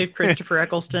Grave Christopher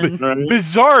Eccleston.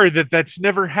 Bizarre that's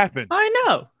never happened.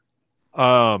 I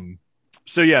know.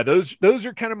 So yeah, those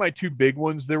are kind of my 2 big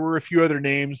ones. There were a few other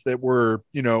names that were,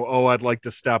 I'd like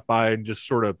to stop by and just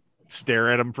sort of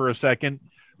stare at them for a second.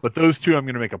 But those 2, I'm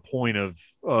going to make a point of.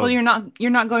 Well, you're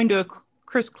not going to a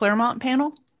Chris Claremont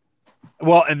panel.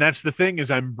 Well, and that's the thing is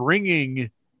I'm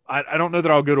bringing. I don't know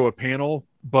that I'll go to a panel,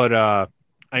 but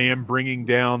I am bringing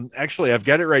down. Actually, I've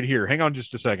got it right here. Hang on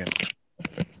just a second.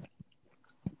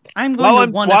 I'm going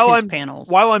to one of his panels.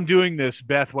 While I'm doing this,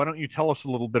 Beth, why don't you tell us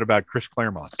a little bit about Chris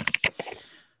Claremont?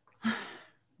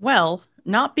 Well,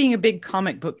 not being a big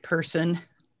comic book person,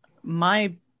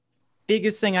 my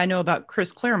biggest thing I know about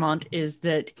Chris Claremont is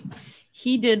that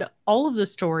he did all of the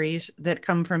stories that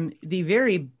come from the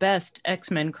very best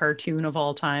X-Men cartoon of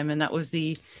all time, and that was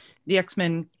the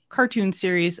X-Men cartoon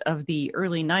series of the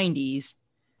early 90s.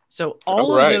 So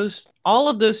all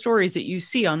of those stories that you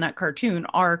see on that cartoon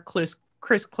are Chris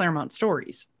Claremont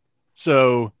stories.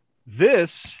 So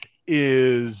this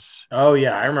is. Oh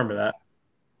yeah, I remember that.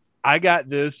 I got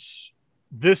this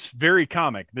very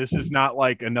comic. This is not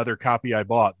like another copy I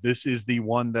bought. This is the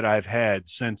one that I've had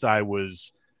since I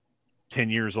was 10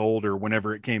 years old or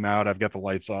whenever it came out. I've got the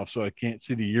lights off, so I can't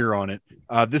see the year on it.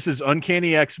 This is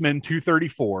Uncanny X-Men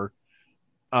 234.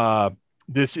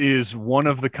 This is one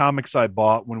of the comics I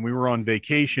bought when we were on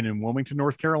vacation in Wilmington,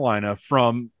 North Carolina,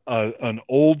 from an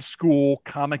old school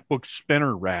comic book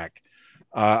spinner rack.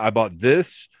 I bought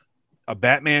this, a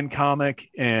Batman comic,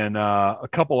 and a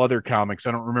couple other comics.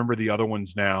 I don't remember the other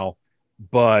ones now,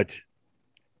 but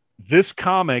this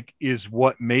comic is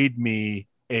what made me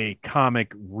a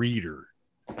comic reader.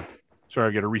 Sorry,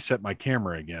 I got to reset my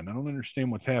camera again. I don't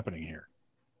understand what's happening here.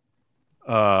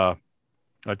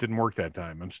 That didn't work that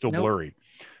time. I'm still blurry.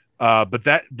 But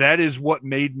that is what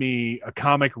made me a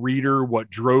comic reader,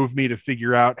 what drove me to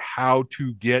figure out how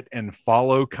to get and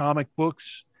follow comic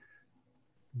books,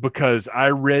 because I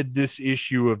read this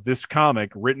issue of this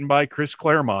comic written by Chris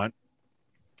Claremont,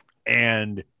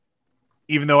 and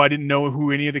even though I didn't know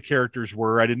who any of the characters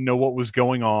were, I didn't know what was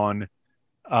going on,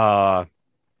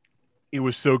 it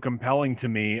was so compelling to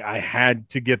me, I had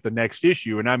to get the next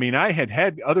issue. And I mean, I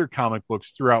had other comic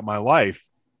books throughout my life.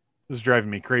 This is driving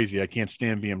me crazy. I can't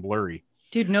stand being blurry.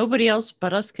 Dude, nobody else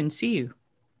but us can see you.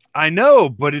 I know,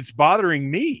 but it's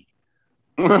bothering me.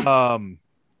 It's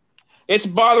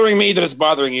bothering me that it's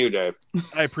bothering you, Dave.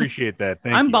 I appreciate that.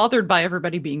 Thank I'm you. bothered by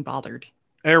everybody being bothered.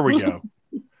 There we go.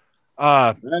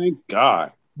 Thank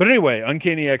God. But anyway,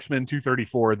 Uncanny X-Men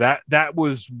 234, that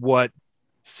was what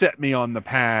set me on the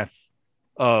path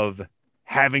of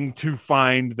having to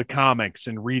find the comics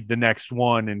and read the next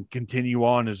one and continue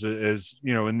on as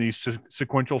you know, in these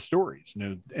sequential stories. You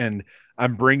know, and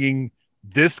I'm bringing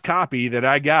this copy that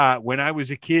I got when I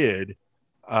was a kid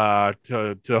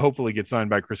to hopefully get signed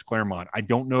by Chris Claremont. I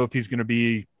don't know if he's going to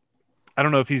be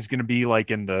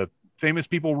like in the Famous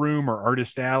People room or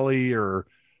Artist Alley or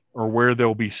where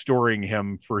they'll be storing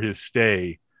him for his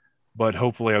stay, but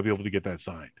hopefully I'll be able to get that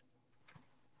signed.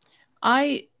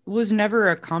 I was never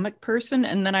a comic person,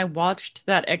 and then I watched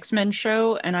that X-Men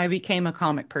show and I became a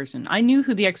comic person. I knew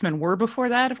who the X-Men were before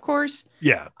that, of course.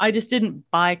 Yeah. I just didn't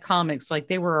buy comics. Like,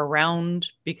 they were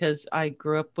around because I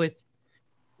grew up with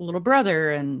a little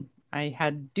brother and I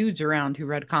had dudes around who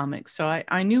read comics. So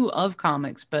I knew of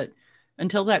comics, but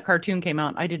until that cartoon came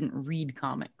out, I didn't read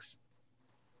comics.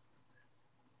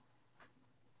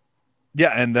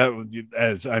 Yeah, and that,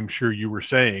 as I'm sure you were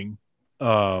saying,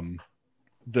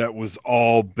 that was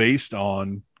all based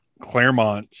on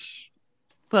Claremont's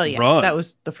run. That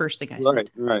was the first thing I said.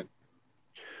 Right.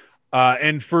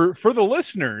 And for the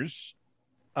listeners,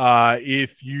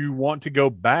 if you want to go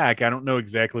back, I don't know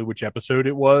exactly which episode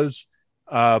it was,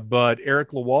 but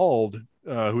Eric Lewald,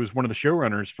 who is one of the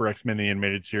showrunners for X-Men the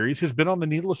Animated Series, has been on the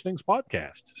Needless Things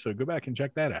podcast. So go back and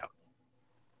check that out.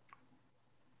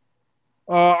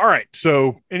 All right.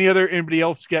 So anybody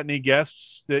else got any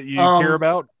guests that you care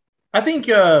about? I think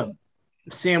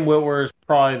Sam Witwer is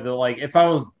probably if I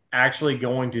was actually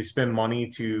going to spend money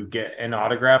to get an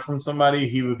autograph from somebody,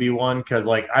 he would be one, because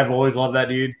I've always loved that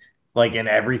dude, in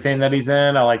everything that he's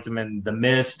in. I liked him in The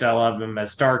Mist. I love him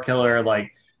as Starkiller.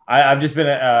 I've just been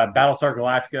a Battlestar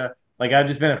Galactica. I've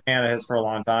just been a fan of his for a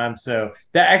long time. So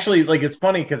that actually, it's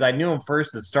funny because I knew him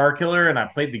first as Starkiller and I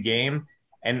played the game.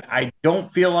 And I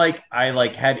don't feel like I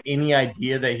had any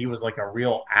idea that he was a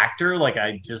real actor.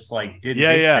 I just didn't.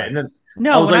 Yeah. And then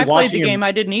when I played the game,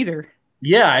 I didn't either.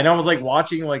 Yeah, and I was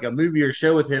watching a movie or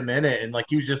show with him in it, and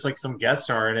he was just some guest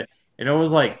star in it, and it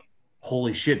was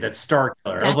holy shit, that's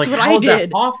Starkiller. I was what how I is that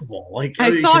did. possible?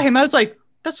 I saw him. I was like,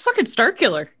 that's fucking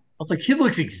Starkiller. I was he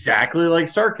looks exactly like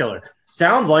Starkiller.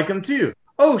 Sounds like him too.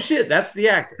 Oh shit, that's the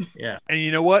actor. Yeah. And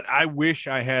you know what? I wish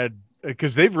I had,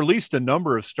 because they've released a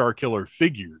number of Starkiller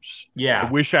figures. Yeah. I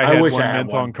wish I had one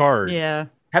mint on card. Yeah.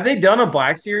 Have they done a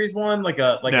Black Series one, a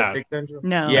 6-inch?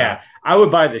 No. Yeah, I would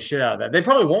buy the shit out of that. They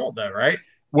probably won't though, right?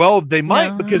 Well, they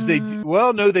might, because they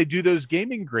do those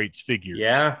Gaming Greats figures.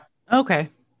 Yeah. Okay.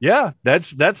 Yeah,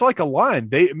 that's a line.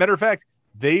 Matter of fact,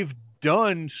 they've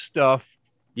done stuff.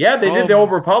 Yeah, they did the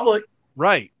Old Republic.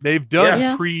 Right. They've done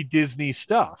Yeah. pre-Disney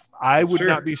stuff. I would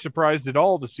not be surprised at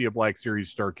all to see a Black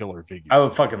Series Starkiller figure. I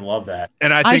would fucking love that.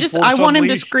 And I think I want him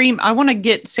to scream. I want to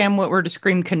get Sam Witwer to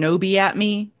scream Kenobi at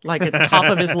me, at the top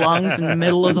of his lungs in the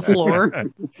middle of the floor.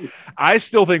 I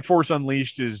still think Force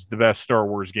Unleashed is the best Star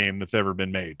Wars game that's ever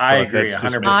been made. I agree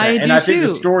 100%. I and do I think the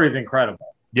too. story is incredible.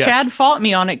 Yes. Chad fought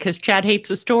me on it because Chad hates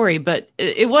the story, but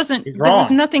it wasn't. He's There was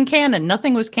wrong. nothing canon.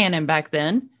 Nothing was canon back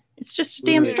then. It's just a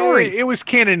damn story. It was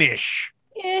canon-ish.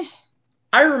 Eh.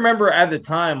 I remember at the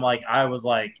time, I was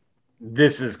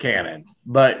this is canon,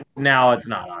 but now it's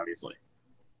not, obviously.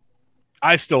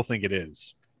 I still think it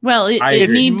is. Well, it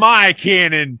It's needs. my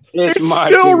canon. It's It's my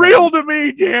still canon. real to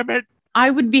me, damn it. I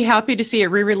would be happy to see it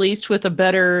re-released with a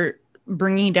better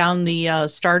bringing down the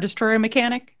Star Destroyer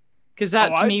mechanic, because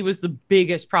that to me was the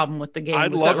biggest problem with the game.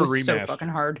 I'd was love that a it was so remaster. fucking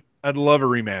hard. I'd love a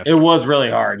remaster. It was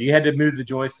really hard. You had to move the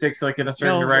joysticks in a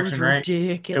certain No, direction, it was right?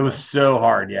 ridiculous. It was so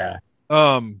hard, yeah.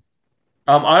 I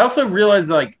also realized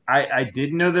I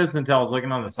didn't know this until I was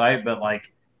looking on the site, but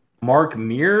Mark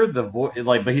Meir,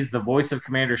 but he's the voice of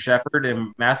Commander Shepard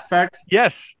in Mass Effect.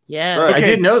 Yes. Yeah. Right. I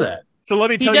didn't know that. So let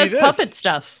me He tell does you this. puppet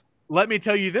stuff. Let me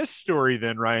tell you this story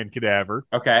then, Ryan Cadaver.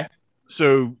 Okay.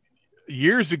 So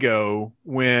years ago,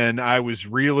 when I was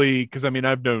really, because I've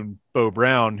known Bo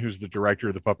Brown, who's the director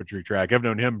of the puppetry track. I've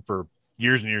known him for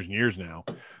years and years and years now.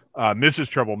 Mrs.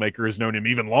 Troublemaker has known him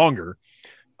even longer.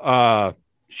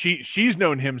 She's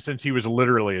known him since he was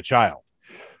literally a child.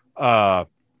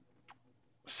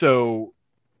 So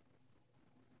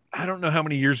I don't know how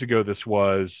many years ago this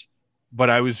was, but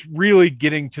I was really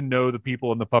getting to know the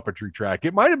people in the puppetry track.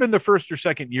 It might have been the first or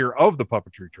second year of the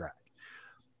puppetry track.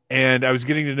 And I was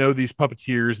getting to know these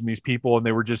puppeteers and these people, and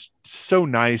they were just so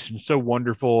nice and so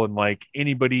wonderful. And like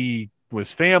anybody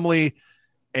was family.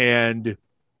 And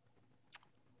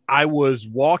I was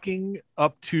walking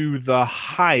up to the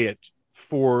Hyatt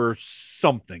for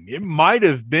something. It might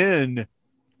have been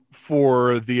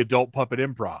for the Adult Puppet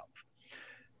Improv.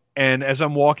 And as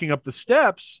I'm walking up the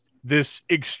steps, this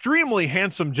extremely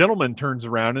handsome gentleman turns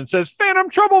around and says, "Phantom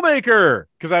Troublemaker,"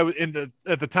 because I was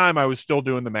at the time I was still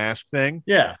doing the mask thing.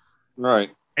 Yeah, right.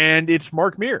 And it's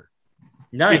Mark Meir.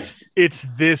 Nice. It's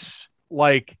this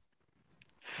like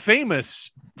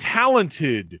famous,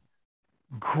 talented,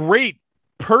 great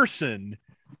person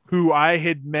who I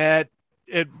had met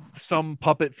at some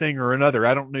puppet thing or another.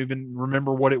 I don't even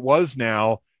remember what it was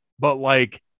now, but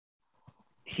like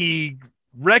he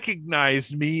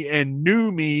recognized me and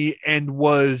knew me and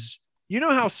was, you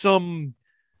know how some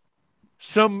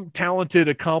talented,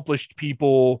 accomplished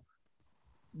people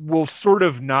will sort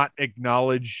of not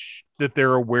acknowledge that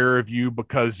they're aware of you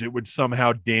because it would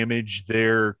somehow damage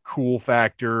their cool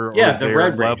factor or Yeah, the their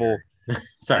Red level.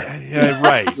 Sorry. Yeah,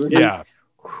 right. Yeah.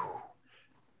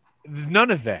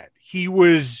 None of that. He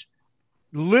was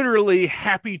literally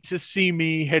happy to see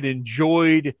me, had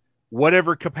enjoyed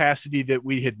whatever capacity that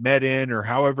we had met in or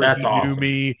however That's he knew awesome.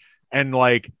 me, and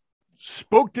like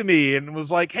spoke to me and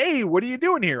was like, "Hey, what are you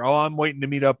doing here?" "Oh, I'm waiting to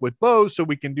meet up with Bo so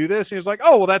we can do this." And he was like,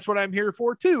 "Oh, well, that's what I'm here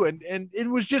for too." And it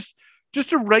was just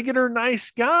a regular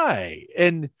nice guy.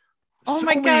 And Oh so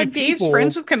my many God, Dave's people-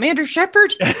 friends with Commander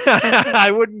Shepard. I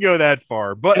wouldn't go that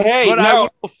far, but Hey, I no.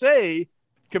 will say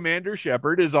Commander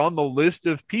Shepard is on the list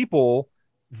of people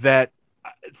that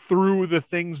through the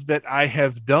things that I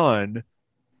have done,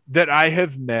 that I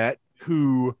have met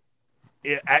who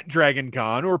at Dragon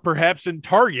Con or perhaps in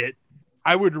Target,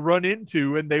 I would run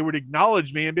into and they would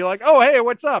acknowledge me and be like, "Oh, hey,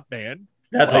 what's up, man?"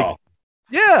 That's Like, all.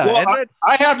 Yeah. Well, and that's,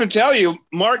 I have to tell you,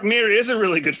 Mark Meir is a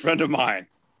really good friend of mine.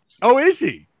 oh, is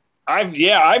he?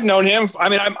 I've known him. I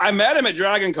mean, I met him at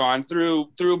Dragon Con through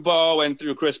Bo and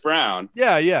through Chris Brown.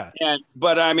 Yeah.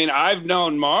 But I mean, I've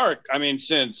known Mark, I mean,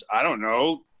 since, I don't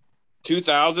know,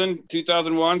 2000,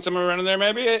 2001, somewhere around in there,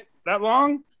 maybe that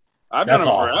long. I've known him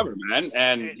That's awesome. forever, man.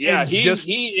 And yeah, And he just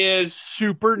is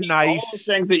super all the nice,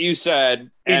 things that you said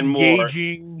and more.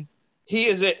 engaging.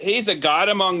 He's a god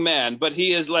among men, but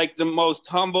he is like the most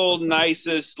humble,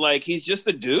 nicest, like he's just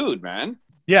a dude, man.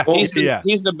 Yeah. He's yeah.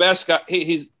 the best guy.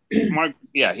 He's Mark.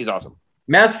 Yeah, he's awesome.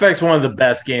 Mass Effect's one of the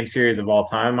best game series of all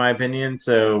time, in my opinion.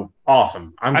 So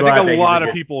awesome. I'm I glad think that a he's lot of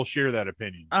good- people share that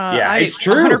opinion. Yeah, I it's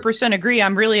true. 100% agree.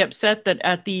 I'm really upset that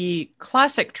at the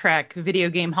Classic Track Video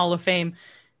Game Hall of Fame,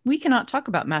 we cannot talk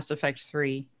about Mass Effect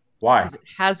 3 Why? because it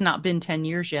has not been 10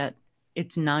 years yet.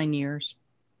 It's 9 years.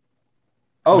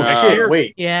 Oh No. shit!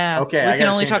 Wait. Yeah. Okay, We I can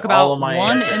gotta only change talk all about of my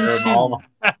 1 answer, and 2. all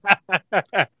my-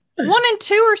 1 and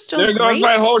 2 are still There goes great.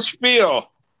 my whole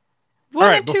spiel. 1 All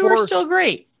right, and 2 are before- still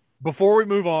great. Before we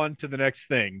move on to the next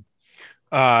thing,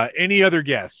 any other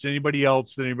guests? Anybody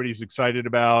else that anybody's excited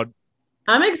about?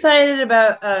 I'm excited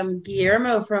about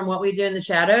Guillermo from What We Do in the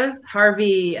Shadows.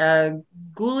 Harvey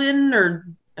Guillen, or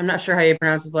I'm not sure how you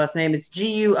pronounce his last name. It's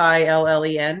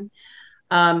Guillen.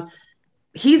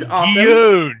 He's awesome.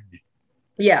 Guillaume.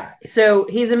 Yeah. So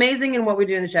he's amazing in What We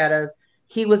Do in the Shadows.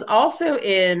 He was also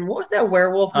in, what was that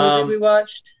werewolf movie we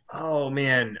watched? Oh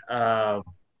man.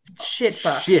 Shit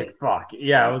fuck. Shit fuck.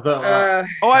 Yeah, it was a.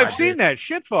 Oh, I've God, seen dude. that.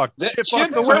 Shitfuck. That Shitfuck,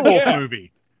 the Shitfuck, werewolf yeah.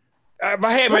 movie.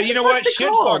 But hey, What but you the know what? fuck's it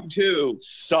called? Shitfuck 2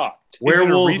 sucked. Is it a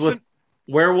Werewolves recent?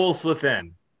 Werewolves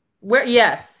Within. Where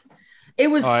yes. It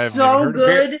was Oh, I haven't even so heard of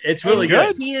good. It's really And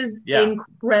good. He is Yeah.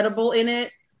 incredible in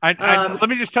it. Let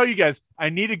me just tell you guys, I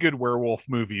need a good werewolf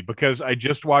movie because I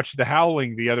just watched The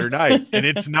Howling the other night, and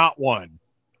it's not one.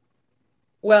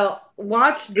 Well,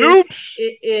 watch this. Oops.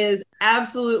 It is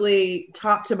absolutely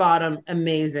top to bottom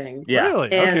amazing. Yeah.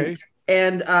 Really? And Okay.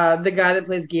 and the guy that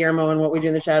plays Guillermo in What We Do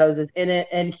in the Shadows is in it,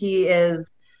 and he is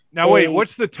Now wait, a-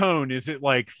 what's the tone? Is it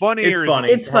like funny It's or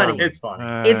funny. It's funny. It's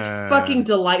funny. it's fucking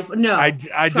delightful. No, I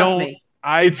trust don't. me.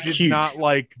 I It's did cute. not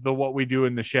like the What We Do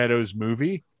in the Shadows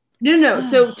movie. No.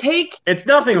 So take It's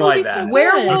nothing The like movie's that. so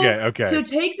werewolf. Okay. So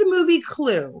take the movie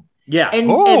Clue Yeah. and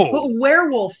Oh. put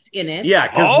werewolves in it. Yeah,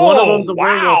 because Oh, one of them's a wow.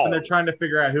 werewolf and they're trying to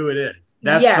figure out who it is.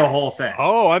 That's Yes. the whole thing.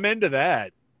 Oh, I'm into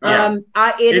that. Yeah.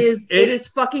 It It's- is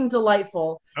fucking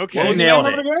delightful. What Okay. was the nailed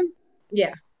name of it. again?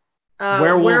 Yeah.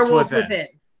 Werewolves Werewolf Within. Within.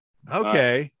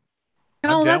 Okay. Oh,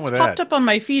 down that's with popped that. up on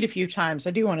my feed a few times.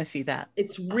 I do want to see that.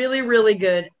 It's really, really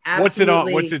good. What's it on?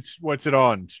 Absolutely. What's it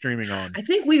on? Streaming on? I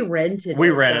think we rented. We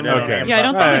it rented it. somewhere. Okay. Yeah, I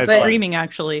don't All right, think it's that's fine. streaming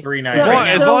actually. $3.99. As So- long,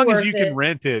 as, so long as worth you can it.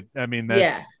 rent it, I mean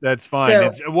Yeah. that's fine. So-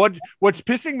 It's what's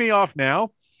pissing me off now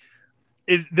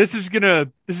is this is gonna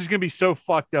be so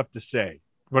fucked up to say,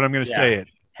 but I'm gonna Yeah. say it.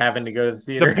 Having to go to the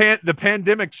theater. The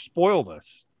pandemic spoiled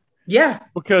us Yeah.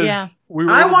 because Yeah. we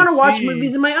were I able want to watch see-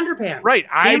 movies in my underpants. Right.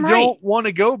 I Damn right. don't want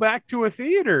to go back to a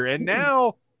theater. And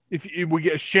now if we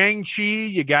get Shang-Chi,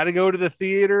 you got to go to the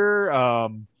theater.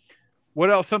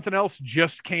 What else? Something else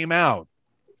just came out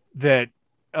that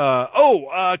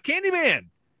Candyman.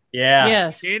 Yeah.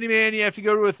 Yes. Candyman, you have to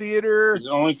go to a theater. It's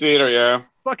the only theater, yeah.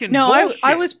 Fucking No, bullshit.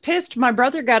 I was pissed. My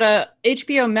brother got a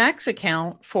HBO Max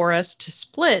account for us to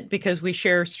split because we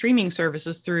share streaming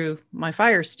services through my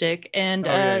Fire Stick, and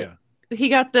yeah. he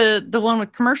got the one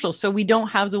with commercials, so we don't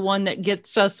have the one that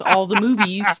gets us all the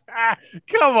movies.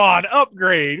 Come on,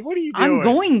 upgrade. What are you doing? I'm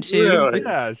going to. Really? but Yeah,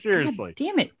 God seriously.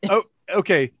 damn it. Oh,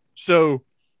 okay. So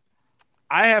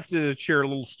I have to share a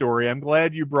little story. I'm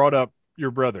glad you brought up your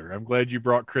brother. I'm glad you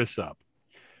brought Chris up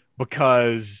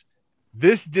because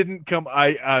this didn't come.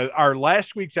 Our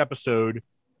last week's episode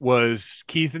was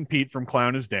Keith and Pete from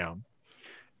Clown Is Down,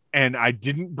 and I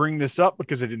didn't bring this up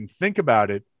because I didn't think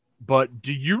about it. But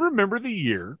do you remember the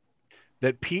year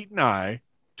that Pete and I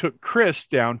took Chris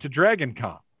down to Dragon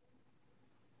Con?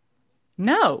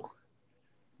 No.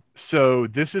 So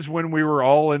this is when we were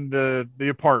all in the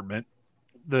apartment,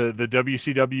 the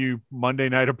WCW Monday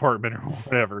night apartment or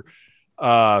whatever.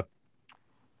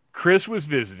 Chris was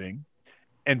visiting,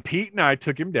 and Pete and I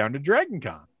took him down to Dragon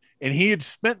Con, and he had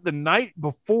spent the night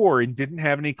before and didn't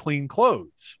have any clean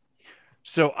clothes.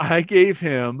 So I gave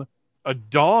him a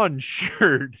Dawn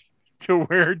shirt to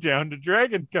wear down to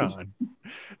Dragon Con.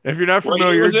 If you're not What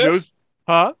familiar, year was this? Joe's,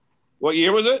 huh? What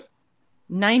year was it?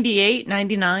 98,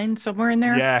 99, somewhere in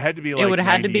there. Yeah, it had to be like would've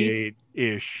had to be.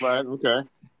 98-ish. Right.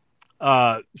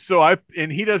 Okay. So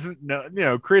he doesn't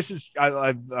know, Chris is,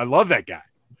 I love that guy,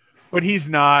 but he's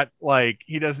not like,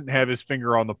 he doesn't have his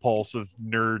finger on the pulse of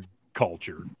nerd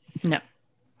culture. No.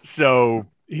 So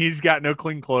he's got no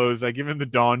clean clothes. I give him the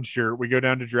Dawn shirt. We go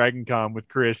down to Dragon Con with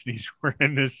Chris, and he's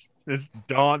wearing this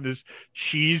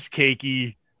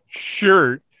cheesecakey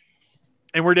shirt.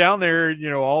 And we're down there,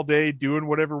 all day doing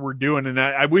whatever we're doing. And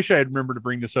I wish I had remembered to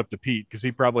bring this up to Pete because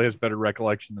he probably has better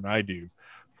recollection than I do.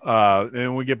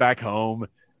 And we get back home,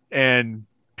 and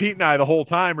Pete and I the whole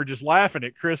time are just laughing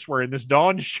at Chris wearing this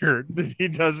Dawn shirt that he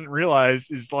doesn't realize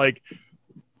is like,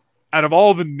 out of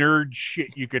all the nerd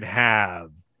shit you could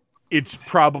have, it's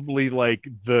probably like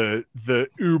the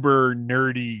uber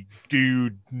nerdy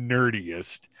dude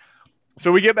nerdiest.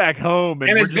 So we get back home,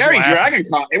 and it's very Dragon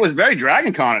Con. It was very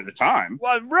Dragon Con at the time.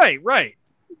 Well, right.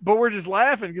 But we're just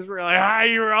laughing because we're like,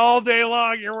 you're all day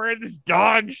long. You're wearing this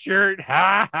Dawn shirt.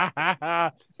 Ha, ha, ha,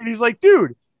 ha. And he's like,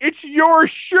 dude, it's your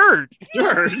shirt.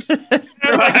 Yours. And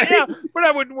I'm like, yeah, but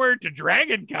I wouldn't wear it to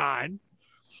Dragon Con.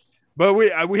 But we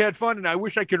had fun, and I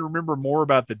wish I could remember more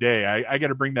about the day. I got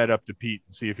to bring that up to Pete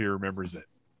and see if he remembers it.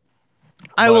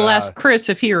 I will ask Chris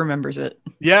if he remembers it.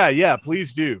 Yeah,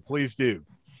 please do.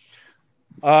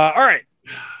 All right.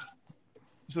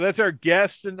 So that's our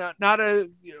guest, and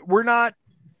we're not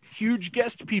huge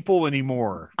guest people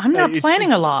anymore. I'm not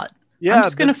planning a lot. Yeah, I'm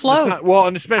just going to flow. Well,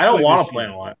 and especially I don't want this to plan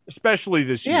year. a lot. Especially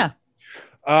this year.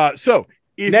 Yeah. So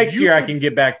if Next year, I can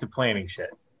get back to planning shit.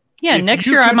 Yeah, If next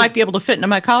you year I could've- might be able to fit into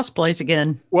my cosplays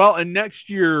again. Well, and next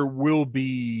year will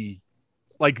be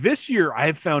like this year. I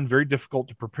have found very difficult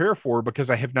to prepare for because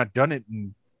I have not done it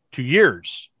in 2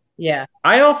 years. Yeah.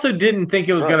 I also didn't think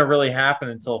it was going to really happen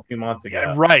until a few months ago.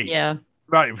 Yeah, right. Yeah.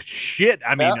 Right. Shit.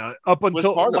 I mean, up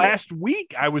until part of it. last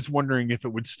week, I was wondering if it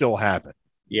would still happen.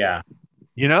 Yeah.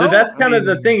 So So that's kind of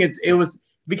the thing. It was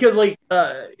because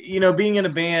being in a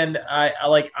band,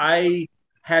 I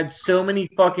had so many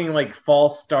fucking like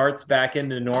false starts back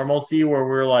into normalcy where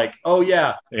we're like, oh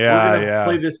yeah, we're gonna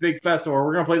play this big festival, or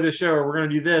we're gonna play this show, or we're gonna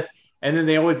do this, and then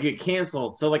they always get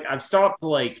canceled. So like I've stopped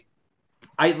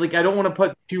I don't want to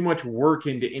put too much work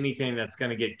into anything that's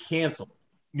gonna get canceled.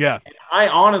 Yeah. And I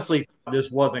honestly thought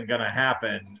this wasn't gonna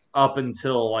happen up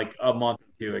until like a month or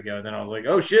two ago. Then I was like,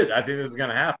 oh shit, I think this is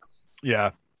gonna happen.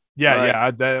 Yeah.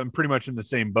 Right. I'm pretty much in the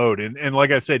same boat. And like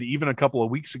I said, even a couple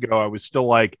of weeks ago, I was still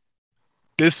like,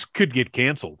 this could get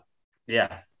canceled.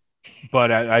 Yeah.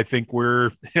 But I think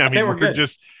we're good.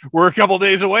 we're a couple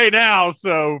days away now.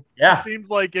 So Yeah. it seems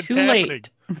like it's Too happening. late.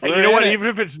 And you know what? Even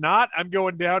if it's not, I'm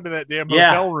going down to that damn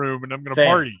hotel room and I'm going to Same.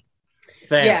 party.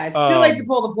 Same. Yeah, it's too late to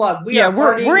pull the plug. Yeah,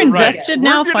 we're partying invested with-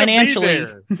 now We're gonna be financially.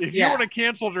 there. If you Yeah. want to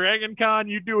cancel Dragon Con,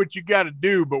 you do what you got to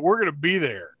do, but we're going to be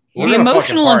there. We're The gonna fucking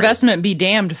emotional party. investment be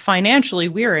damned. Financially,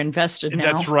 we are invested now.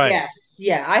 That's right. Yes.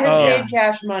 Yeah. I have paid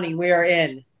cash money. We are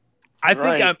in. I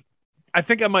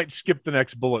think I might skip the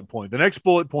next bullet point. The next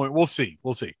bullet point, we'll see.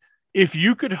 We'll see. If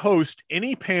you could host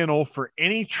any panel for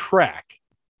any track,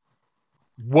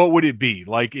 what would it be?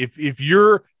 Like if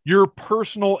your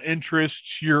personal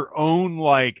interests, your own,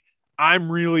 like,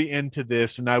 I'm really into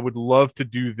this and I would love to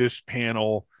do this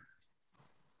panel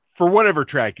for whatever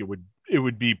track it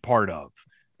would be part of.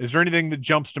 Is there anything that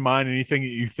jumps to mind? Anything that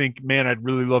you think, man, I'd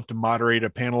really love to moderate a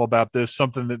panel about this,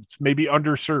 something that's maybe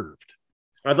underserved?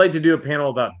 I'd like to do a panel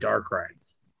about dark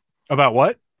rides. About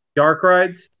what? Dark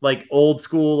rides, like old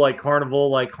school, like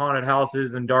carnival, like haunted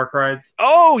houses and dark rides.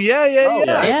 Oh,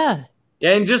 yeah.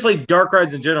 Yeah, and just like dark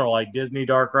rides in general, like Disney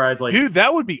dark rides. Like, dude,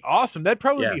 that would be awesome. That'd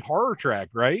probably be horror track,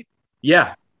 right?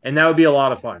 Yeah, and that would be a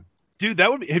lot of fun. Dude, that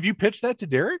would be, have you pitched that to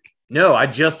Derek? No, I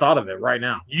just thought of it right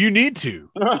now. You need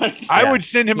to. I would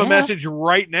send him a message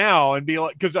right now and be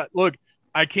like, because look,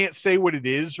 I can't say what it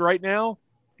is right now.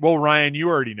 Well, Ryan, you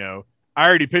already know. I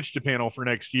already pitched a panel for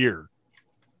next year.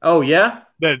 Oh yeah,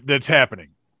 that's happening.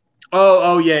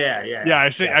 Oh yeah. Yeah, I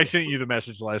sent you the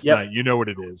message last night. You know what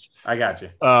it is. I got you.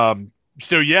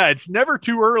 So yeah, it's never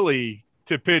too early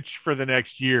to pitch for the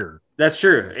next year. That's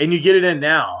true, and you get it in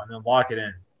now and then lock it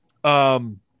in. I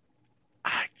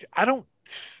don't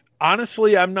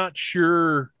honestly. I'm not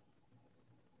sure.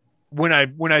 When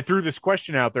I threw this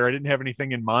question out there, I didn't have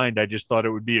anything in mind. I just thought it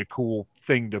would be a cool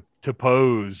thing to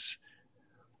pose.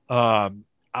 But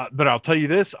I'll tell you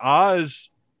this, Oz,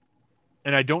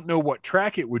 and I don't know what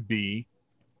track it would be,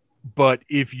 but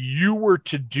if you were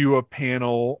to do a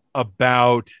panel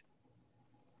about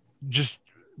just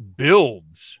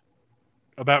builds,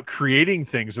 about creating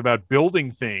things, about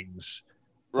building things,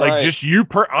 like just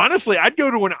honestly, I'd go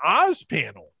to an Oz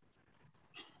panel.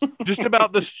 Just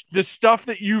about the stuff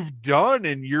that you've done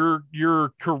in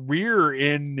your career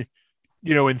in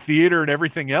theater and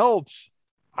everything else.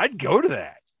 I'd go to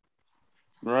that.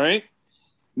 Right?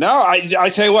 No,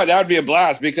 I tell you what, that would be a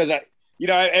blast because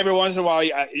every once in a while,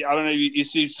 I don't know, you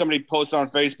see somebody post on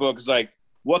Facebook, it's like,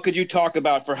 what could you talk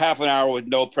about for half an hour with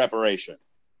no preparation?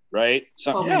 Right?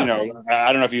 I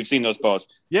don't know if you've seen those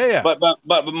posts. Yeah. But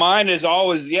mine is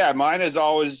always,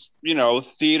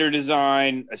 theater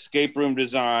design, escape room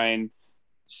design,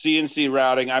 CNC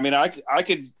routing. I mean, I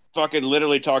could fucking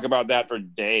literally talk about that for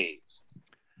days.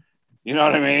 You know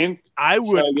what I mean? I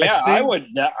would. So, yeah, I would,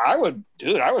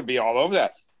 dude. I would be all over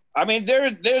that. I mean,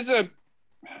 is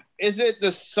it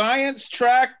the science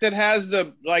track that has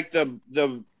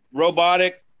the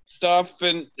robotic stuff,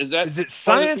 and is it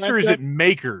science or is it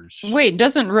makers? Wait,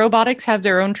 doesn't robotics have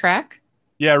their own track?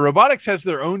 Yeah, robotics has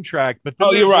their own track, but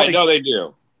you're right. No, they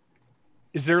do.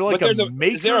 Is there like a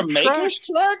maker? Is there a makers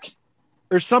track?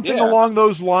 There's something along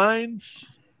those lines.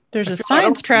 There's a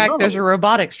science track. There's a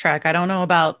robotics track. I don't know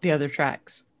about the other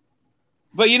tracks.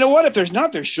 But you know what? If there's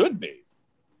not, there should be.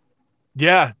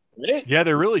 Yeah. Right? Yeah,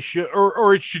 there really should.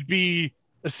 Or it should be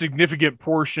a significant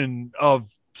portion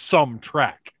of some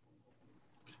track.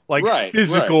 Like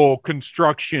physical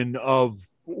construction of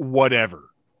whatever.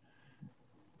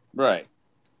 Right.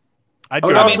 And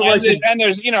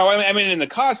there's, in the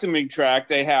costuming track,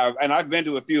 they have, and I've been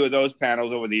to a few of those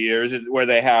panels over the years where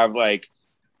they have like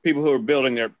people who are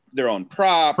building their own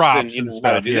props and stuff.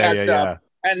 How to do that stuff.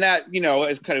 And that,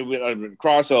 is kind of a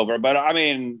crossover, but I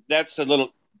mean, that's a little,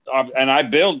 and I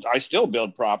still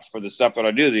build props for the stuff that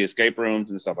I do, the escape rooms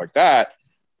and stuff like that.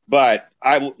 But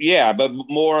but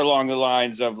more along the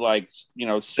lines of like,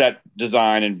 set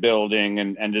design and building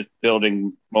and just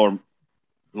building more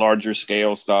larger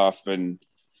scale stuff. And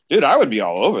dude, I would be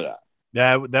all over that.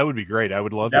 Yeah, that would be great. I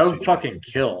would love that. To Would see fucking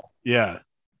kill. Yeah.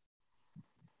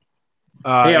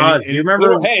 Hey, Oz, do you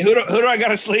remember? Who do I got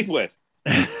to sleep with?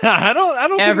 I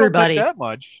don't everybody. Think it'll take that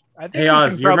much. I think hey,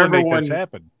 Oz, do you remember when this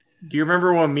happen. Do you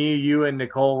remember when me, you, and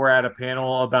Nicole were at a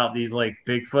panel about these like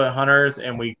Bigfoot hunters,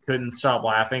 and we couldn't stop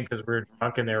laughing because we were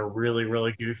drunk and they were really,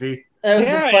 really goofy? That was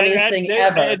the funniest thing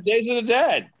ever. Days of the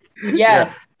Dead.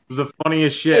 Yes. It was the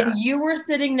funniest shit. And you were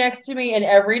sitting next to me, and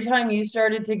every time you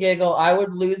started to giggle, I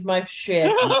would lose my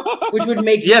shit, which would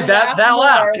make you that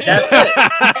laugh. That's it.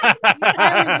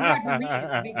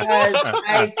 Because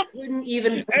I couldn't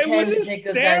even pretend to take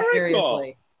those guys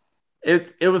seriously.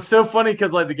 It was so funny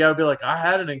because like the guy would be like, I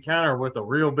had an encounter with a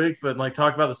real Bigfoot and like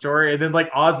talk about the story, and then like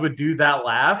Oz would do that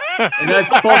laugh, and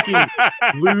I fucking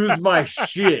lose my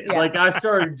shit. Yeah. Like I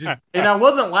started and I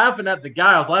wasn't laughing at the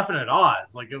guy, I was laughing at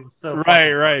Oz. Like it was so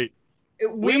right.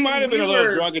 We might have been a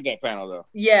little drunk at that panel though.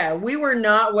 Yeah, we were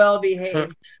not well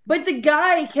behaved. But the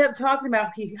guy kept talking about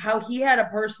how he had a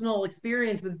personal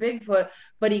experience with Bigfoot,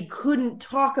 but he couldn't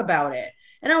talk about it.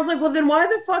 And I was like, well, then why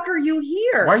the fuck are you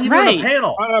here? Why are you Right. doing a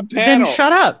panel? On a Then panel.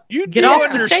 shut up. You Get do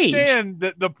off the stage. understand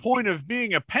that the point of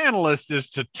being a panelist is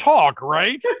to talk,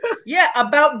 right? Yeah,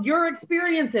 about your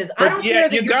experiences. I don't But care yeah,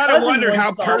 that you your gotta cousin wonder once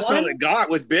how saw personal one. it got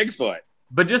with Bigfoot.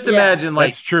 But just Yeah. imagine,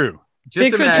 like, That's true.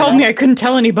 just Bigfoot imagine, told me I couldn't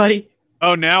tell anybody.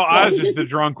 Oh, now Oz is the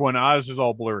drunk one. Oz is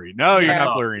all blurry. No, you're Yeah.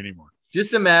 not blurry anymore.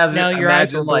 just imagine, No, your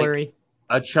eyes were imagine like blurry.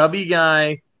 a chubby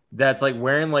guy that's like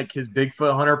wearing like his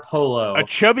Bigfoot hunter polo, A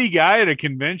chubby guy at a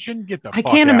convention? Get the I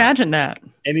fuck can't out. imagine that.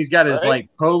 and he's got his Right. like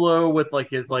polo with like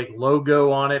his like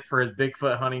logo on it for his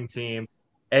Bigfoot hunting team.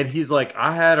 And he's like,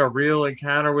 I had a real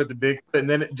encounter with the Bigfoot, and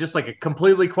then just like a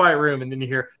completely quiet room, and then you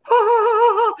hear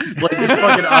like just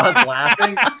fucking Oz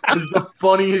laughing. Is the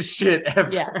funniest shit ever.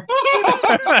 Yeah,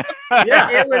 Yeah.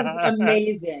 it was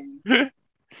amazing.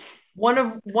 One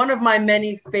of my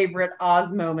many favorite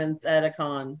Oz moments at a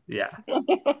con. Yeah.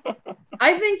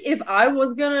 I think if I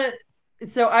was gonna,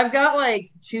 so I've got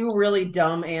like two really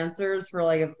dumb answers for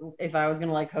like if I was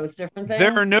gonna like host different things.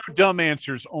 There are no dumb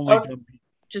answers, only Oh. dumb people.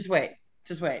 Just wait.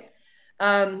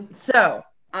 So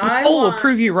I Nicole will want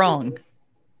prove you wrong. to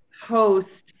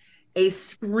host a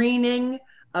screening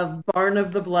of Barn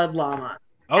of the Blood Llama.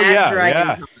 Oh, at yeah. Dragon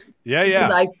Yeah. Con. Yeah. Because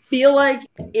Yeah. I feel like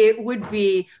it would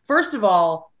be, first of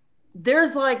all,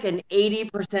 there's like an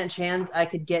 80% chance I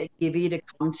could get Gibby to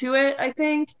come to it, I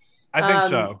think. I think Um,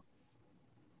 so.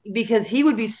 Because he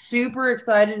would be super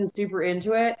excited and super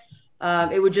into it.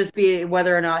 It would just be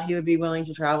whether or not he would be willing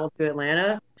to travel to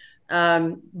Atlanta.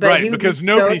 But Right. he would Because be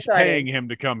so nobody's excited. paying him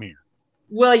to come here.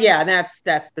 Well, yeah, that's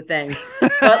the thing.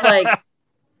 But like,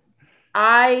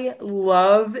 I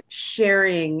love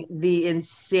sharing the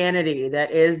insanity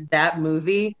that is that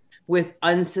movie with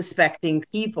unsuspecting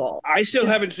people. I still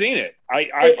haven't seen it. It's-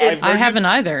 I've I heard haven't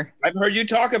either. I've heard you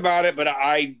talk about it, but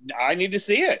I need to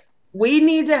see it. We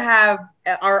need to have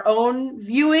our own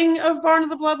viewing of Barn of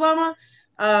the Blood Llama.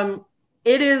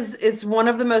 It's one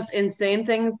of the most insane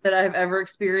things that I've ever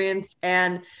experienced.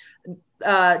 And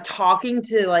talking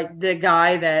to like the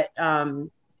guy that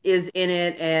is in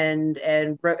it and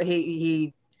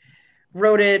he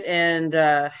wrote it,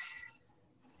 and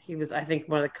he was, I think,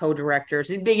 one of the co-directors.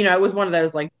 It was one of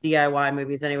those like DIY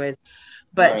movies anyways.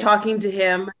 But Right. talking to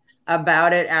him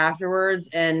about it afterwards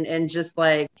and just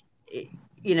like,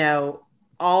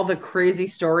 all the crazy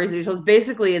stories that he told.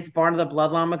 Basically, it's Barn of the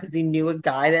Blood Llama because he knew a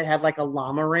guy that had like a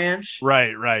llama ranch.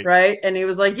 Right. Right. And he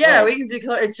was like, yeah, Right. we can do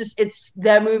color. It's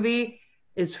that movie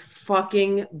is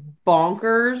fucking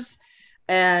bonkers.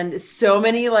 And so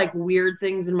many like weird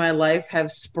things in my life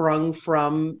have sprung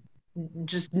from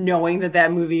just knowing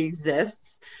that movie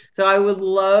exists. So I would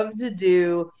love to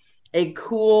do a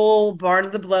cool Barn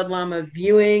of the Blood Llama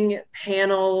viewing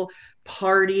panel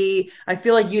party. I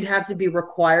feel like you'd have to be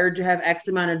required to have X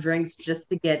amount of drinks just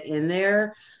to get in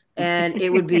there. And it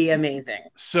would be amazing.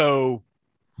 So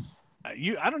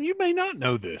you may not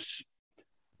know this.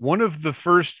 One of the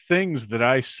first things that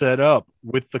I set up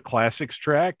with the classics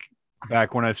track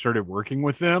back when I started working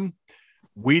with them,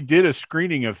 we did a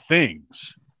screening of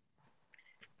Things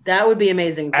That would be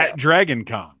amazing too. at Dragon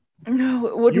Con. No,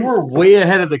 it wouldn't. You were way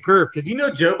ahead of the curve because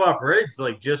Joe Bob Briggs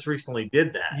like just recently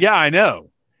did that. Yeah, I know.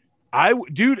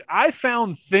 I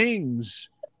found Things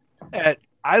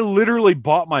I literally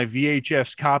bought my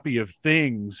VHS copy of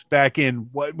Things back in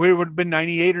what would have been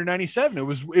 98 or 97. It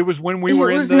was when we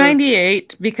were It was in the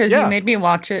 98 because Yeah. you made me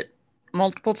watch it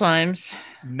multiple times.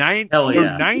 Hell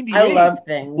yeah. 98. I love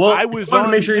things. Well, I was wanted to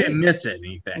on make sure you Things. didn't miss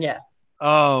anything. Yeah.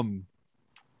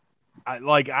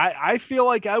 I feel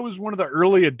like I was one of the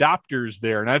early adopters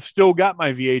there, and I've still got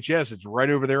my VHS. It's right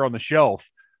over there on the shelf.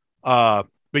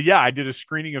 But yeah, I did a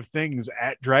screening of Things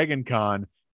at Dragon Con.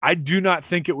 I do not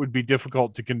think it would be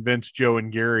difficult to convince Joe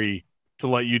and Gary to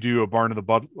let you do a Barn of the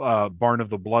Blood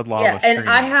Llama. Yeah, and screening.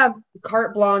 I have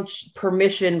carte blanche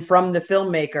permission from the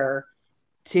filmmaker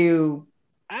to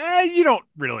You don't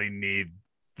really need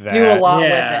that. do a lot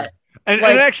Yeah. with it. And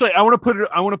Like- actually, I want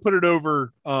to put it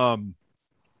over.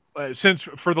 Since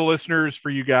for the listeners, for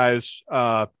you guys,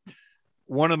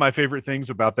 one of my favorite things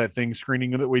about that Thing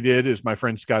screening that we did is my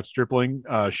friend Scott Stripling,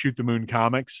 Shoot the Moon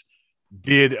Comics,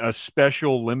 did a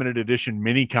special limited edition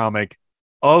mini comic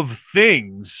of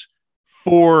Things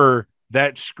for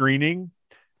that screening,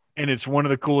 and it's one of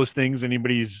the coolest things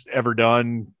anybody's ever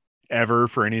done ever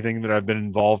for anything that I've been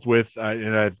involved with.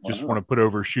 And I just want to put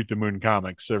over Shoot the Moon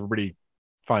Comics, so everybody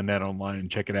find that online and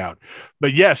check it out.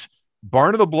 But yes,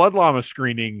 Barn of the Blood Llama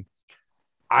screening,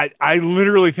 I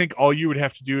literally think all you would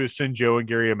have to do is send Joe and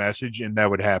Gary a message and that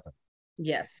would happen.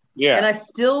 Yes. Yeah. And I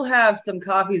still have some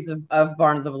copies of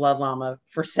Barn of the Blood Llama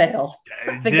for sale.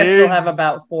 I think I Dude, still have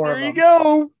about 4 there of you them.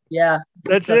 go. Yeah.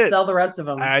 That's So it. sell the rest of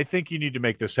them. I think you need to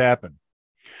make this happen.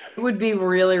 It would be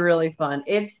really, really fun.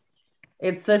 It's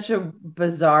such a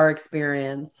bizarre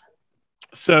experience.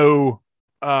 So,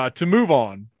 to move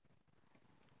on,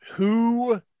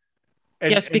 who?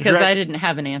 Yes, because I didn't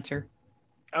have an answer.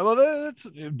 Well,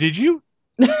 did you?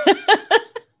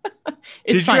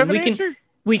 It's fine.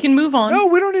 We can move on. No,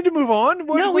 we don't need to move on.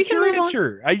 No, we what's can your move on.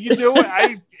 answer?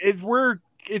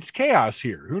 It's chaos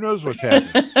here. Who knows what's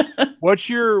happening? What's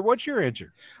your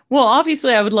answer? Well,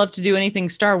 obviously, I would love to do anything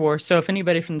Star Wars. So if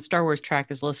anybody from the Star Wars track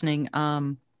is listening,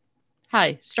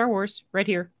 hi, Star Wars, right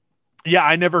here. Yeah,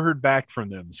 I never heard back from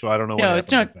them, so I don't know what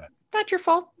happened with that. Not your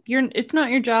fault. It's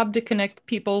not your job to connect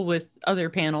people with other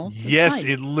panels. Yes,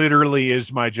 it literally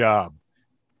is my job.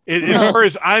 As far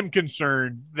as I'm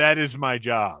concerned, that is my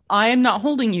job. I am not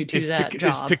holding you to that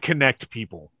job. Is to connect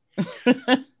people.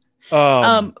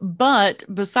 But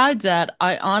besides that,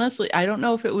 I don't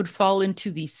know if it would fall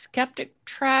into the skeptic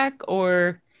track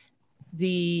or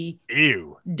the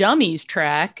dummies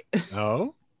track.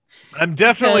 Oh, I'm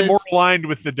definitely more aligned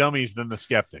with the dummies than the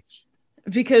skeptics.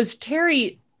 Because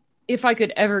Terry, if I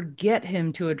could ever get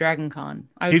him to a Dragon Con,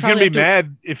 he's going to be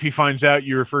mad if he finds out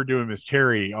you referred to him as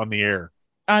Terry on the air.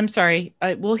 I'm sorry.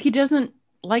 Well, he doesn't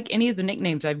like any of the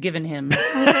nicknames I've given him.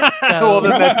 Well,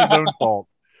 then that's his own fault.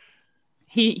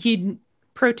 He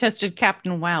protested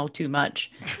Captain WoW too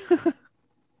much.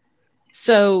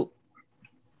 So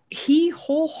he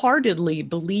wholeheartedly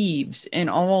believes in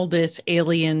all this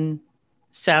alien,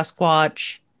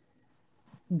 Sasquatch,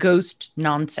 ghost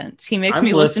nonsense. He makes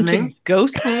me listen to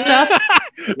ghost stuff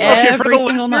every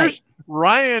single night.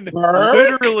 Ryan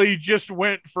literally just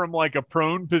went from like a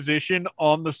prone position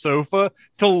on the sofa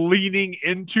to leaning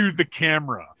into the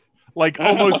camera, like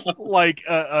almost like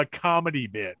a comedy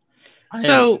bit.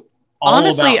 So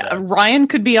honestly, Ryan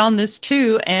could be on this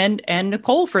too, and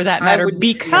Nicole for that matter,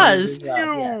 because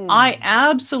I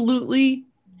absolutely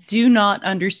do not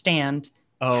understand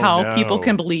how people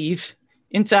can believe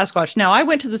in Sasquatch. Now, I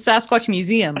went to the Sasquatch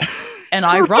Museum, and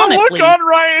ironically, look on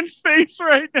Ryan's face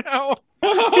right now.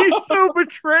 He's so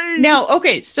betrayed. Now,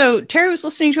 okay, so Terry was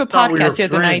listening to a podcast the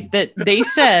other night that they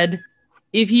said,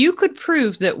 if you could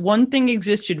prove that one thing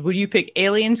existed, would you pick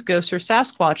aliens, ghosts, or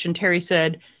Sasquatch? And Terry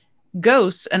said,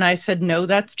 ghosts. And I said, no,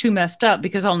 that's too messed up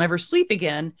because I'll never sleep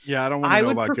again. Yeah, I don't want to know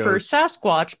about ghosts. I would prefer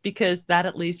Sasquatch because that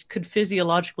at least could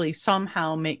physiologically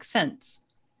somehow make sense.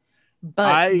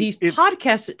 But these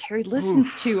podcasts that Terry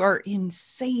listens to are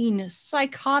insane,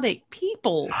 psychotic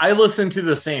people. I listen to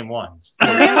the same ones.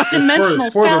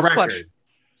 Transdimensional Sasquatch.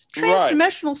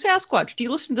 Transdimensional Sasquatch. Do you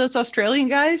listen to those Australian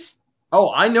guys?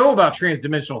 Oh, I know about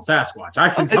transdimensional Sasquatch. I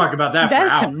can talk about that.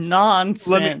 That's some nonsense.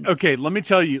 Let me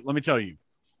tell you.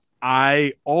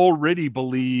 I already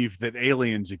believe that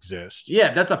aliens exist.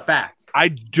 Yeah, that's a fact.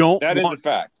 That is a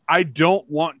fact. I don't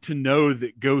want to know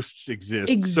that ghosts exist.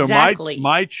 Exactly. So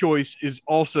my choice is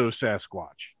also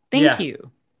Sasquatch. Thank you.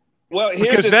 Well,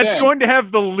 because that's going to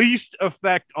have the least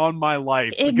effect on my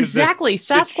life. Exactly.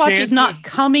 Sasquatch is not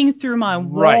coming through my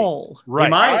wall.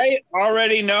 Right. I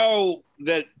already know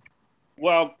that.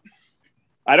 Well,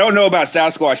 I don't know about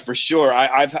Sasquatch for sure.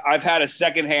 I've had a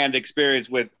secondhand experience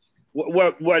with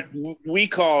what we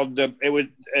called it was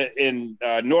in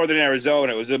northern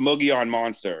Arizona. It was a Mugion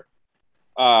monster.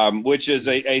 Which is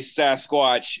a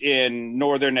Sasquatch in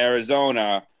northern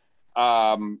Arizona.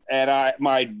 And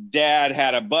my dad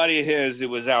had a buddy of his who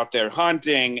was out there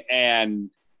hunting and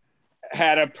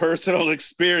had a personal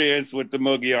experience with the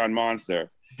Mugion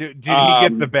monster. Did he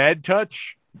get the bad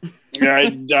touch?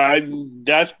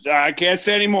 I can't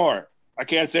say anymore.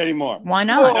 Why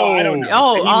not? No, I don't know.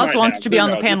 Oz wants to be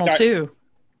on the panel too.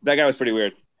 That guy was pretty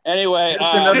weird. Anyway,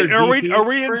 are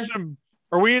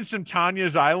we in some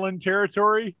Tanya's Island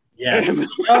territory? Yes.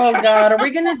 Oh God, are we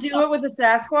gonna do it with a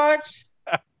Sasquatch?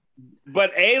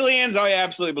 But aliens, I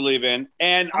absolutely believe in,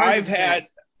 and I've had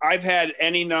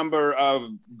any number of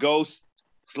ghost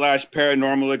 /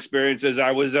 paranormal experiences.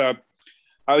 I was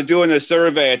doing a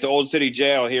survey at the Old City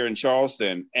Jail here in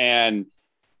Charleston, and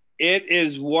it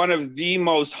is one of the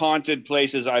most haunted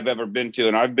places I've ever been to,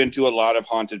 and I've been to a lot of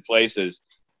haunted places.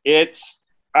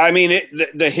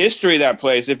 The history of that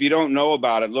place, if you don't know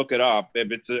about it, look it up.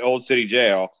 It's the Old City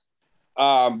Jail.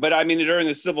 But I mean, during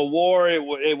the Civil War, it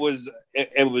was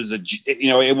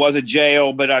a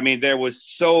jail. But I mean, there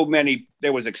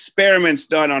was experiments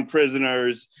done on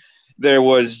prisoners. There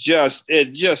was just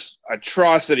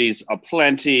atrocities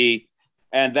aplenty.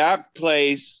 And that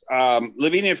place,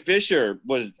 Lavinia Fisher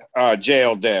was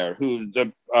jailed there, who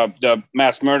the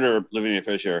mass murderer, Lavinia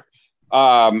Fisher.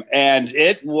 And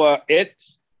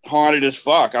it's haunted as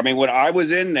fuck. I mean, when I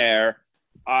was in there,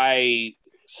 I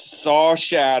saw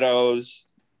shadows.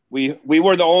 We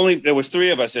were the only. There was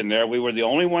 3 of us in there. We were the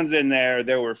only ones in there.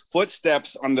 There were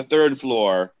footsteps on the 3rd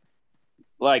floor,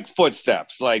 like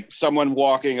footsteps, like someone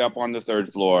walking up on the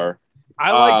 3rd floor.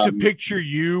 I like to picture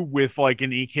you with like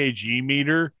an EKG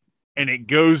meter, and it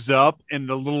goes up, and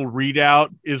the little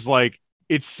readout is like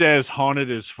it says haunted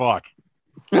as fuck.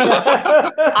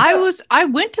 I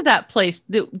went to that place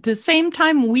the same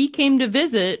time we came to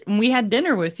visit, and we had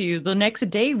dinner with you. The next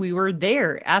day, we were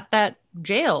there at that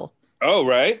jail. Oh,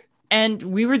 right. And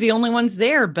we were the only ones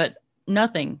there, but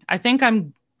nothing. I think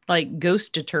I'm like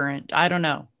ghost deterrent. I don't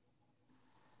know.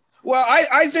 Well,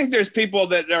 I think there's people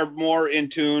that are more in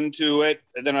tune to it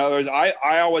than others.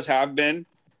 I always have been.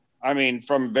 I mean,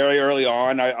 from very early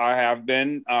on, I have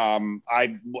been.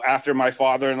 After my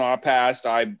father-in-law passed,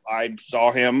 I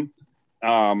saw him,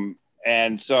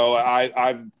 and so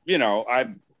I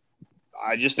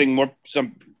just think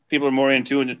some people are more in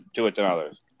tune to it than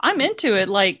others. I'm into it,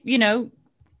 like,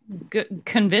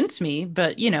 convince me,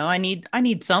 but I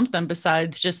need something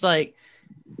besides just like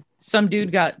some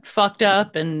dude got fucked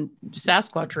up and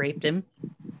Sasquatch raped him.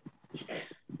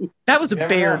 That was a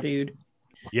bear, dude.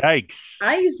 Yikes.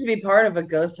 I used to be part of a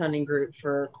ghost hunting group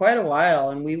for quite a while,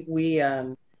 and we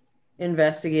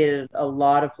investigated a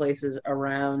lot of places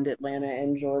around Atlanta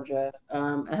and Georgia.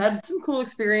 I had some cool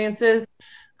experiences.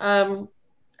 I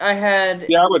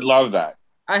would love that.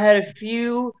 I had a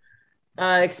few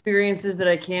experiences that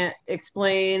I can't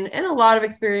explain, and a lot of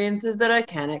experiences that I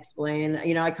can explain.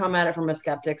 I come at it from a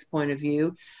skeptic's point of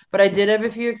view, but I did have a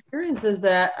few experiences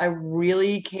that I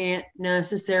really can't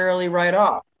necessarily write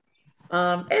off.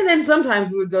 And then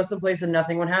sometimes we would go someplace and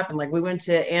nothing would happen. Like we went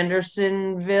to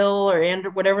Andersonville or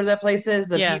whatever that place is,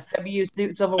 the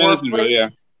PW Civil War place.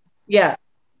 Yeah.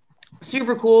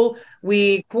 Super cool.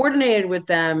 We coordinated with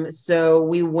them, so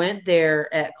we went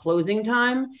there at closing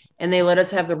time, and they let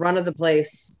us have the run of the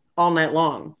place all night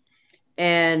long.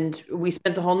 And we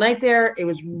spent the whole night there. It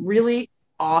was really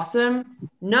awesome.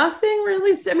 Nothing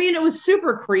really, it was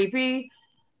super creepy,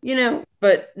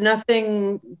 but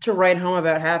nothing to write home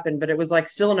about happened. But it was like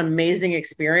still an amazing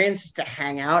experience just to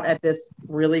hang out at this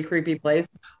really creepy place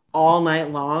all night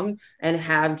long and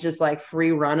have just like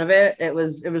free run of it. It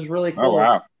was really cool. Oh,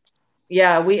 wow.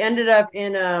 Yeah, we ended up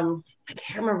in I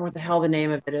can't remember what the hell the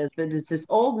name of it is, but it's this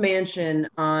old mansion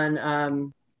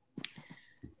on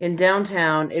in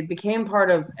downtown. It became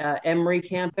part of Emory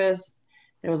campus.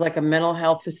 It was like a mental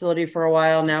health facility for a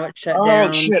while. Now it's shut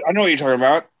down. Oh shit! I know what you're talking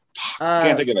about.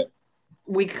 Can't think of it.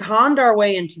 We conned our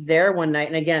way into there one night,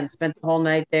 and again, spent the whole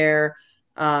night there.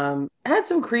 Had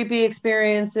some creepy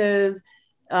experiences.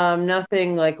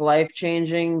 Nothing like life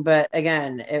changing, but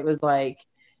again, it was like.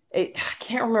 I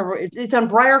can't remember. It's on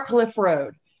Briarcliff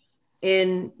Road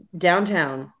in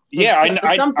downtown. Yeah, I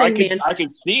can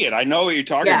see it. I know what you're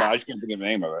talking about. I just can't think of the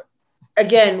name of it.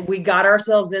 Again, we got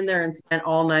ourselves in there and spent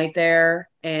all night there.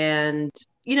 And,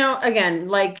 again,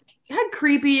 like had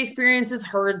creepy experiences,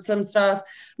 heard some stuff.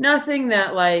 Nothing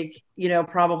that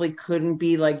probably couldn't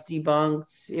be like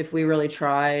debunked if we really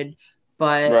tried.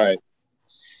 But right.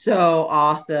 So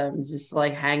awesome, just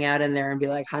like hang out in there and be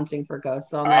like hunting for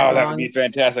ghosts all night long. That would be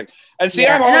fantastic. And see,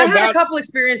 I had a couple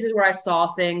experiences where I saw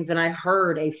things and I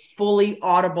heard a fully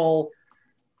audible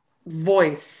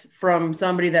voice from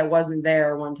somebody that wasn't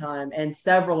there one time, and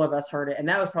several of us heard it, and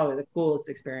that was probably the coolest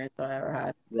experience that I ever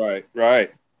had.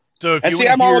 Right. So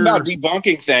I'm all about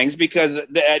debunking things because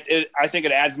I think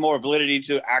it adds more validity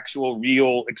to actual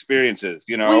real experiences.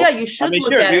 Well, yeah, you should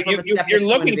look at it. You're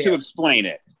looking to explain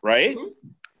it, right? Mm-hmm.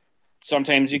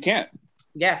 Sometimes you can't.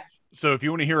 Yeah. So if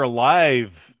you want to hear a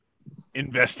live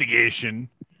investigation,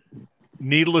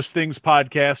 Needless Things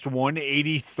Podcast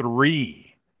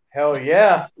 183. Hell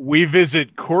yeah. We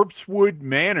visit Corpsewood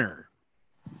Manor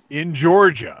in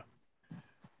Georgia.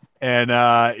 And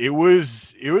it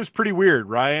was pretty weird.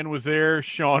 Ryan was there,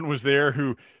 Sean was there,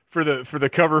 who for the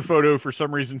cover photo for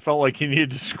some reason felt like he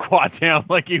needed to squat down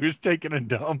like he was taking a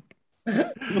dump.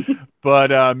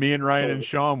 But me and Ryan and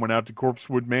Sean went out to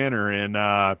Corpsewood Manor,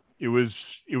 and it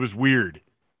was weird.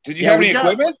 Did you have any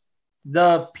equipment?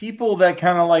 The people that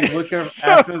kind of like look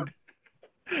after.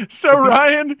 So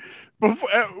Ryan,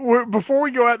 before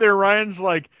we go out there, Ryan's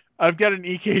like, "I've got an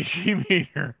EKG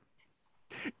meter,"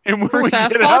 and when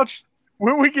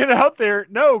we get out there,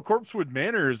 no, Corpsewood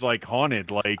Manor is like haunted.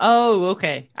 Like, oh,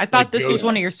 okay. I thought this was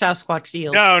one of your Sasquatch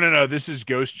deals. No, this is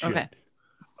ghost shit. Okay.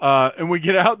 And we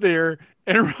get out there,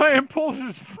 and Ryan pulls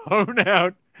his phone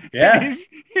out. Yeah.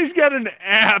 He's got an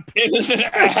app. It's an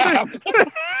app.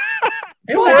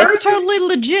 It's totally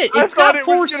legit. I It's thought got it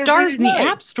was 4 gonna stars be in the nice.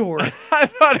 App Store. I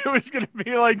thought it was going to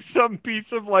be like some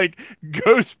piece of like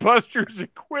Ghostbusters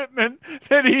equipment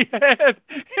that he had,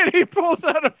 and he pulls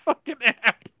out a fucking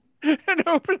app and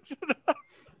opens it up.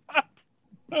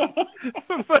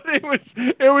 But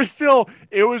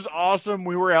it was awesome.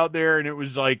 We were out there, and it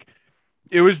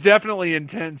was definitely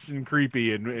intense and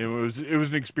creepy, and it was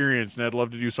an experience, and I'd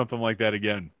love to do something like that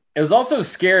again. It was also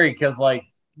scary because like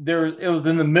it was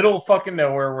in the middle of fucking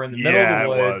nowhere. We're in the middle of the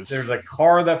woods. There's a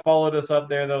car that followed us up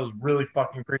there that was really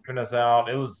fucking creeping us out.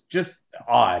 It was just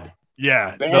odd.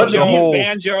 Yeah,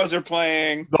 banjos are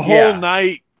playing. The whole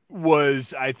night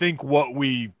was, I think, what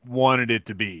we wanted it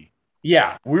to be.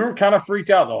 Yeah, we were kind of freaked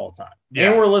out the whole time. Yeah.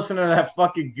 And we're listening to that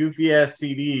fucking goofy ass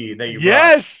CD that you brought.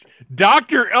 Yes,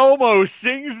 Dr. Elmo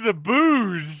sings the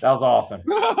booze. That was awesome.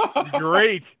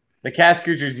 Great. The Cast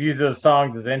Creatures used those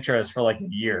songs as intros for like a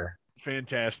year.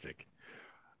 Fantastic.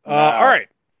 Wow. All right.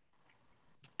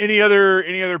 Any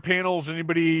other panels?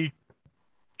 Anybody?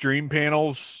 Dream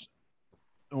panels?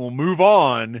 And we'll move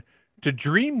on to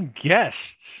dream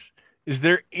guests. Is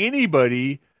there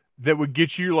anybody that would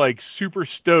get you like super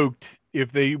stoked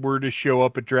if they were to show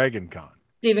up at Dragon Con?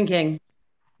 Stephen King.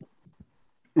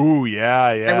 Ooh,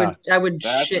 yeah. I would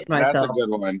shit myself. That's a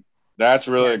good one. That's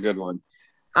really a good one.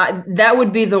 That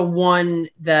would be the one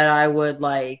that I would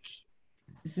like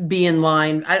be in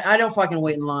line. I don't fucking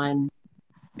wait in line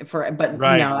for, but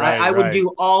I would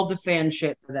do all the fan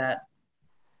shit for that.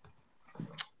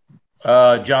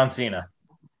 John Cena.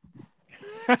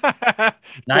 Not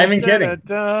even kidding.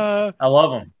 I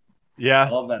love him. Yeah, I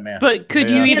love that man. But could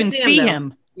you even see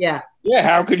him? Yeah. Yeah.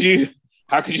 How could you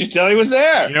tell he was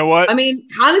there? You know what? I mean,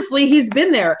 honestly, he's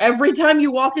been there. Every time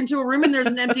you walk into a room and there's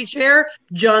an empty chair,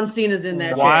 John Cena's in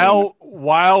that chair.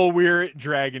 While we're at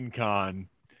Dragon Con,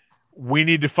 we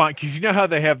need to find, because you know how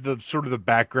they have the sort of the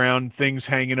background things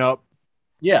hanging up?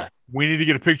 Yeah. We need to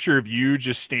get a picture of you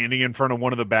just standing in front of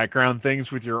one of the background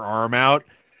things with your arm out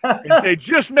and say,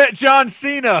 just met John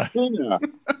Cena.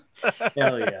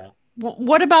 Hell yeah.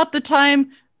 What about the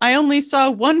time I only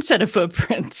saw one set of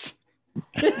footprints?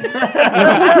 That's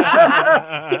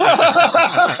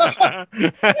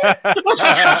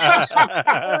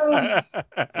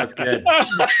good.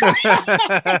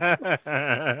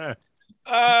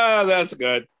 That's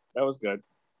good. That was good.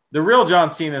 The real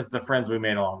John Cena is the friends we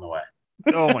made along the way.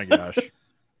 Oh my gosh.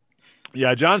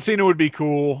 Yeah, John Cena would be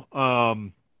cool. I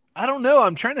don't know.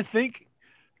 I'm trying to think.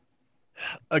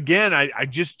 Again, I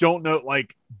just don't know.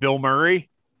 Like Bill Murray,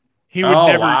 he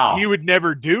would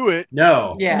never do it.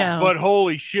 No. Yeah. But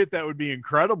holy shit, that would be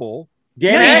incredible.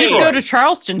 You just go to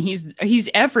Charleston. He's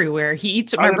everywhere. He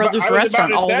eats at my brother's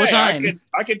restaurant all the time.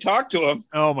 I could talk to him.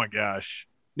 Oh my gosh.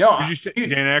 No. Did you say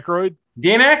Dan Aykroyd?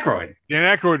 Dan Aykroyd. Dan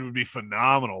Aykroyd would be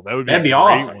phenomenal. That'd be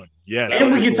awesome. One. Yes.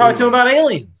 And we could talk to him about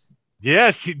aliens.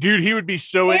 Yes, dude, he would be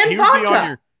so.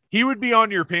 He would be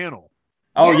on your panel.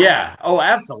 Oh yeah. Oh,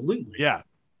 absolutely. Yeah,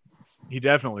 he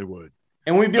definitely would.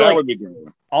 And we'd be that like, would be great.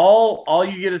 all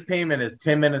you get as payment is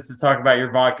 10 minutes to talk about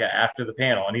your vodka after the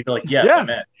panel, and he'd be like, yes, I'm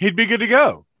in. He'd be good to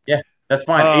go. Yeah, that's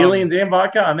fine. Aliens and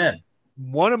vodka, I'm in.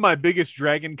 One of my biggest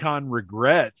Dragon Con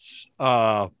regrets,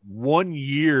 1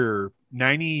 year,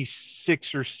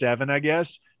 96 or 7, I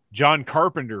guess, John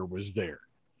Carpenter was there.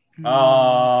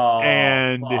 Oh,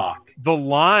 and fuck. The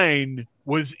line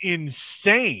was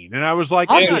insane. And I was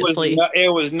like, obviously,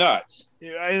 it was nuts.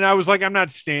 And I was like, I'm not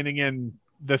standing in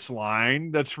this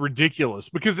line. That's ridiculous.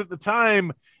 Because at the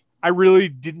time, I really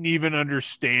didn't even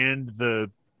understand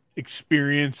the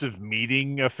experience of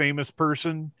meeting a famous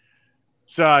person.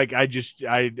 So I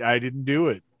didn't do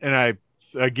it. And I,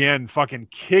 again, fucking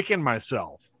kicking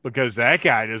myself because that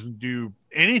guy doesn't do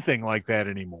anything like that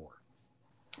anymore.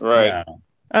 Right. Yeah.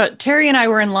 Terry and I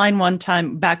were in line one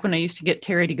time back when I used to get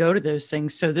Terry to go to those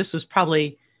things. So this was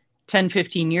probably 10,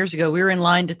 15 years ago. We were in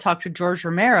line to talk to George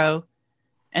Romero,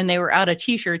 and they were out of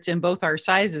T-shirts in both our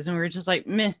sizes. And we were just like,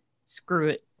 meh, screw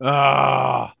it.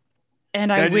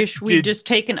 And I wish we'd just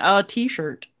taken a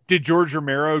T-shirt. Did George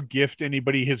Romero gift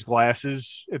anybody his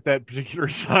glasses at that particular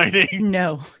signing?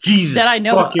 No. Jesus that I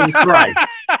know fucking Christ.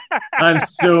 I'm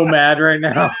so mad right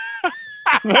now.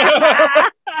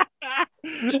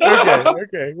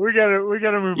 Okay. We gotta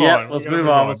move on.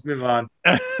 Let's move on.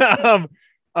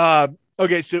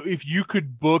 Okay, so if you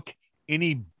could book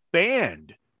any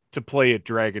band to play at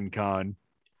Dragon Con,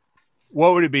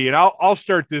 what would it be? And I'll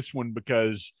start this one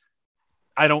because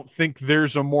I don't think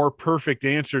there's a more perfect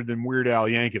answer than Weird Al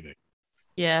Yankovic.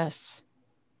 Yes.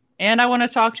 And I want to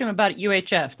talk to him about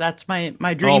UHF. That's my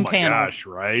dream panel. Oh my gosh,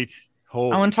 right? I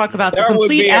want to talk about the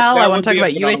complete Al. I want to talk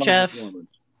about UHF.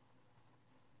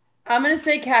 I'm going to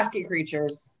say Casket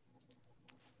Creatures.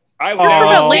 I You're from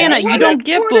well, Atlanta. You don't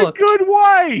get What booked. a good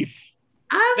wife.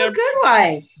 I'm They're- a good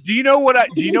wife. Do you know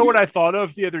what I thought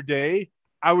of the other day?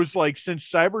 I was like, since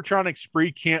Cybertronic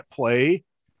Spree can't play,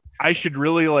 I should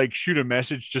really like shoot a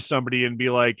message to somebody and be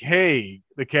like, hey,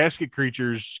 the Casket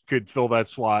Creatures could fill that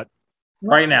slot.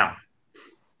 Right now.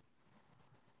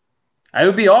 It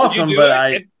would be awesome, do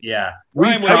but it? yeah.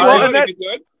 Ryan, We've would you tried- do it that- if you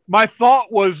could? My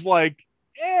thought was like,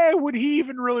 would he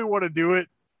even really want to do it?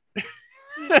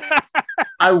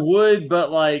 I would, but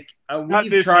like Not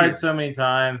we've this tried year. so many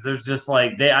times. There's just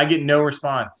like I get no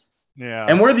response, Yeah.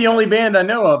 and we're the only band I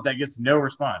know of that gets no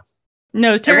response.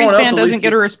 No, Terry's Everyone else band at doesn't least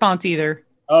get a response either.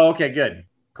 Oh, okay, good,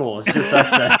 cool. It's just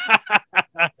us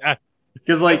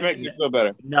because That like makes you feel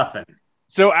better. nothing.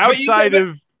 So But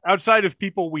you outside of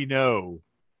people we know,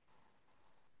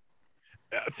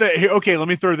 okay, let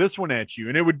me throw this one at you,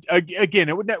 and it would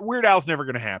Weird Al's never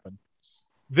going to happen.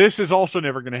 This is also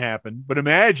never going to happen. But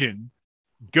imagine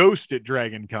Ghost at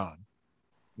Dragon Con.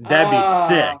 That'd be Oh.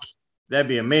 sick. That'd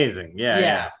be amazing.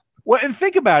 Yeah. Well, and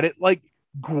think about it. Like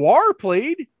Guar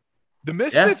played, the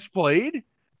Misfits played.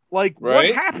 Like what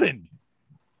Right. happened?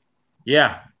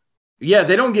 Yeah.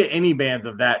 They don't get any bands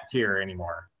of that tier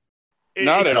anymore.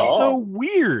 Not at It's all. So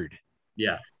weird.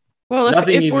 Yeah, Well,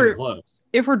 nothing if even we're close.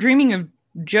 dreaming of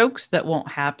jokes that won't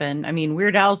happen, I mean,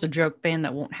 Weird Al's a joke band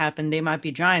that won't happen. They Might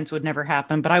Be Giants would never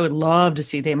happen, but I would love to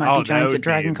see They Might Be that Giants would at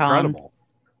Dragon be Con. incredible.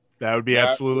 That would be Yeah.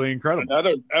 absolutely incredible.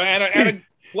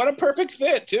 What a perfect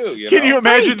fit too. Can you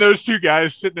imagine Right. those two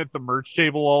guys sitting at the merch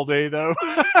table all day though?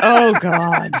 Oh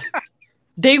God.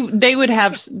 They would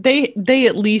have they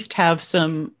at least have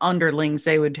some underlings.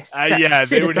 They would sit they at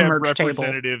would the have merch table.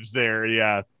 representatives there.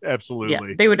 Yeah, absolutely.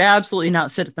 Yeah, they would absolutely not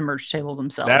sit at the merch table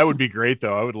themselves. That would be great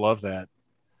though. I would love that.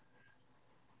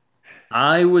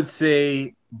 I would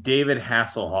say David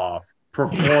Hasselhoff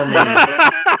performing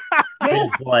his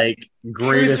like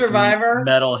greatest Survivor?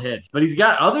 metal hits, but he's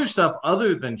got other stuff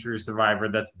other than True Survivor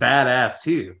that's badass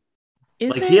too.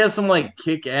 Is Like it? he has some like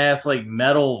kick ass like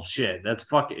metal shit. That's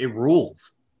fucking it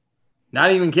rules.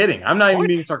 Not even kidding. I'm not What? even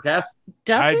being sarcastic.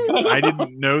 Does it? I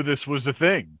didn't know this was a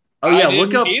thing. Oh I yeah, look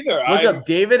didn't up either. look I'm up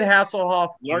David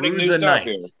Hasselhoff learning Through new the stuff Night.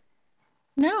 here.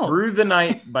 No. Through the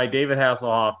Night by David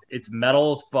Hasselhoff. It's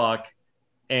metal as fuck,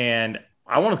 and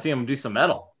I want to see him do some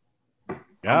metal. I'm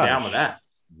down Gosh, with that.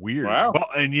 Weird. Wow. Well,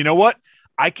 and you know what?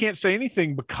 I can't say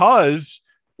anything because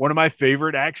one of my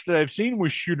favorite acts that I've seen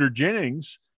was Shooter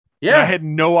Jennings. And I Yeah, had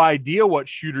no idea what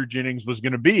Shooter Jennings was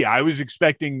going to be. I was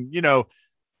expecting,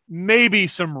 maybe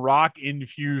some rock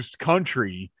infused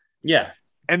country. yeah.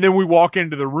 And then we walk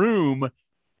into the room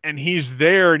and he's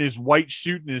there in his white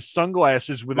suit and his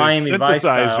sunglasses with Miami a Vice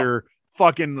synthesizer,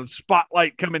 fucking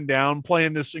spotlight coming down,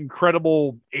 playing this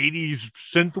incredible 80s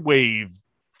synthwave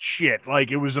shit.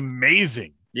 Like it was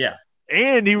amazing. Yeah.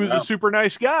 And he was Wow. a super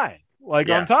nice guy. Like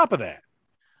Yeah. on top of that.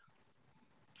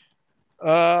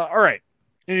 All right.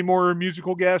 Any more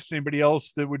musical guests? Anybody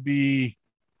else that would be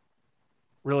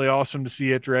really awesome to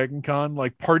see at Dragon Con?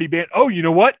 Like party band. Oh, you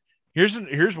know what? Here's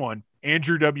one.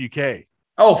 Andrew WK.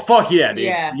 Oh fuck yeah, dude.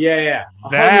 Yeah. Yeah.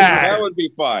 That That would be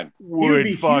fun. would be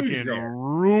huge fucking there.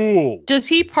 rule. Does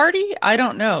he party? I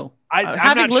don't know. I'm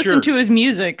Having not listened sure. to his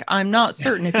music, I'm not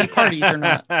certain if he parties or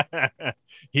not.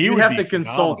 He You would have be to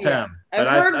consult phenomenal. him. I've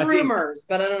but heard I think- rumors,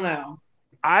 but I don't know.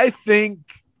 I think,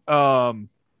 and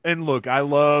look, I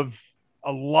love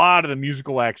a lot of the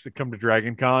musical acts that come to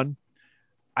Dragon Con.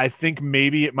 I think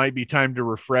maybe it might be time to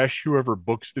refresh whoever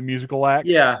books the musical acts.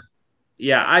 Yeah.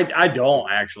 I don't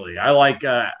actually. I like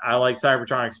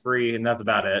Cybertronic Spree, and that's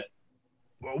about it.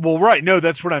 Well, right. No,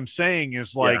 that's what I'm saying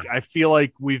is like, I feel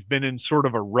like we've been in sort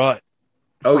of a rut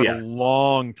Oh, for yeah. a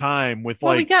long time with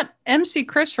Well, we like, got MC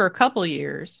Chris for a couple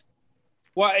years.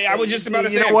 Well, I was just about to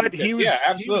say. you know what? He was, yeah,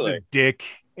 he was absolutely. a dick,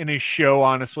 and his show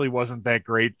honestly wasn't that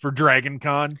great for Dragon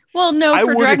Con. Well, no, I for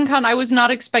would've- Dragon Con, I was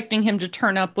not expecting him to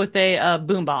turn up with a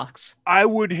boombox. I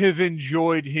would have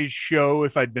enjoyed his show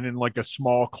if I'd been in like a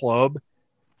small club.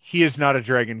 He is not a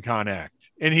Dragon Con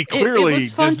act, and he It clearly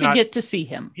was fun does to not. get to see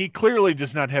him. He clearly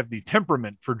does not have the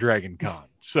temperament for Dragon Con.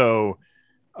 So,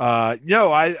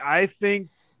 I think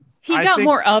He I got think-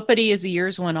 more uppity as the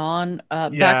years went on.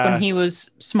 Back Yeah. when he was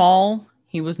small,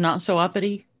 he was not so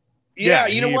uppity. Yeah,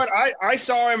 Yeah, you know he- what? I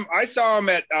saw him. I saw him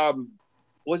at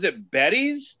was it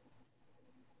Betty's?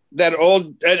 That old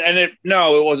and it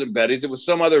it wasn't Betty's. It was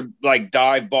some other like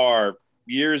dive bar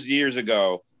years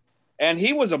ago, and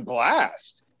he was a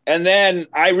blast. And then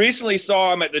I recently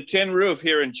saw him at the Tin Roof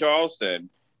here in Charleston,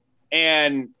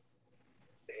 and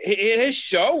his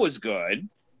show was good,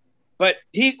 but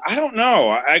I don't know.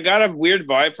 I got a weird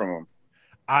vibe from him.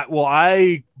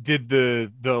 I did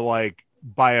the like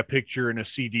buy a picture and a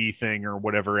CD thing or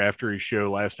whatever after his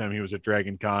show last time he was at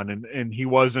Dragon Con, and he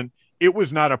wasn't. It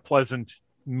was not a pleasant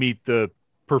meet the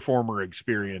performer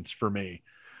experience for me.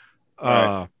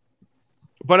 Right.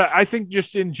 But I think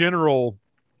just in general,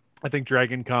 I think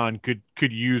Dragon Con could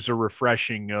use a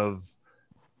refreshing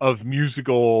of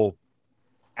musical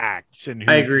acts. And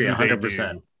I agree, who they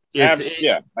 100%. do. I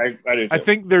do. I Too.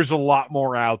 think there's a lot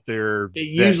more out there. It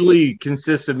usually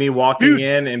consists of me walking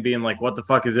in and being like, "What the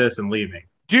fuck is this?" and leaving.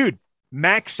 Dude,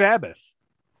 Max Sabbath.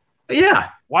 Yeah.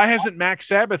 Why hasn't Max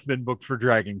Sabbath been booked for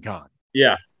Dragon Con?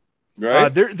 Yeah. Right.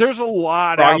 There's a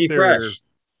lot Froggy out there.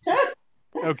 Fresh.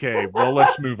 Okay, well,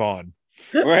 let's move on.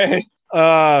 Right.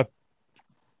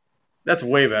 That's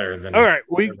way better than. All right,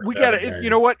 we got Dragon to. Con You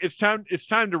know what? It's time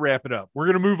to wrap it up. We're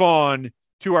going to move on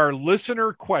to our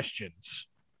listener questions.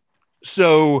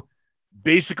 So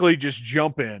basically, just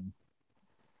jump in.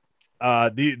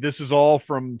 This is all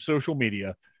from social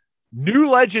media. New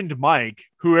Legend Mike,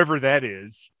 whoever that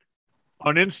is,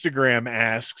 on Instagram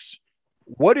asks,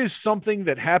 what is something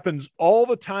that happens all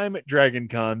the time at Dragon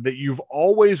Con that you've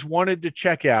always wanted to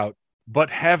check out but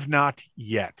have not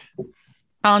yet?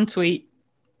 Con Suite.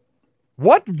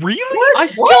 What? Really? I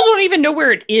still don't even know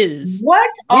where it is. What?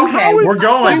 Okay, We're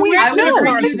going. I would agree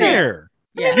Right with you there.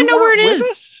 there. I don't even know where it With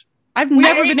is. us? I've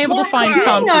never been able to find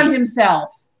Con on Suite.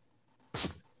 himself.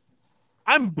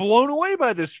 I'm blown away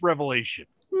by this revelation.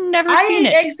 Never I seen ate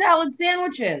it. egg salad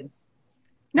sandwiches.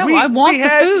 No, We- I want we the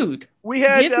had- food. We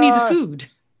had Give me the food.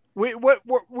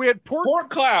 We had Pork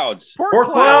clouds. pork Pork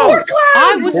clouds. clouds.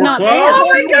 I was Pork not clouds. there. Oh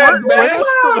my God, With us Beth.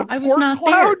 for the I was pork not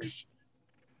there. clouds?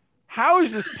 How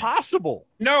is this possible?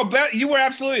 No, Beth, you were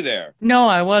absolutely there. No,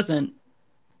 I wasn't.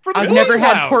 For the I've pork never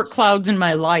had clouds. pork clouds in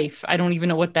my life. I don't even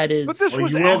know what that is. But this Well,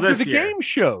 was you will after this the year. game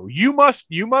show. You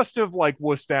must have like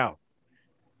wussed out.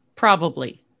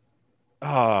 Probably.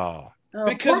 Oh. Oh,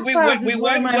 Because pork we clouds went- we is went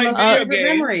one and of my played most video favorite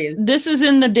games. memories. This is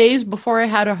in the days before I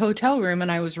had a hotel room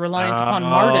and I was reliant upon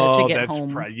Marta to get home.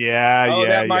 Oh,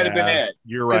 that might have been it.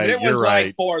 You're Because right. it was You're like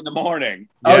right. 4 a.m. Oh, yeah.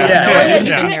 No, I Yeah, didn't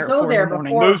you even can't there at go 4 there in the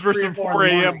morning. before- Those were 3 some or 4 in 4 the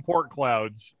a.m. morning. pork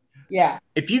clouds. Yeah.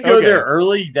 If you go Okay. there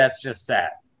early, that's just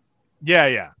sad.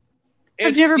 Yeah.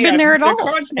 I've never been there at the all,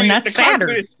 Con Suite- and that's the Con sadder.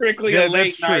 Suite is strictly Yeah, a late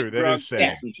that's night true. That drunk is sad.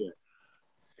 dance shit.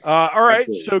 All right.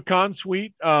 Absolutely. So Con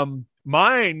Suite.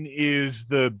 Mine is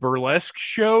the burlesque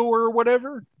show or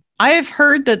whatever. I have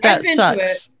heard that I've been to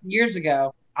sucks. it years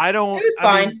ago. I don't. It was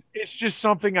I mean, fine. it's just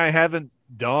something I haven't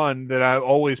done that I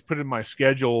always put in my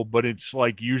schedule, but it's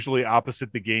like usually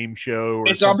opposite the game show. Or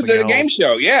It's opposite the something game else.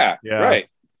 show. Yeah. Yeah. Right.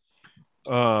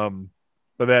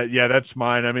 But that's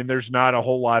mine. I mean, there's not a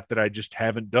whole lot that I just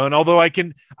haven't done. Although I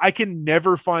can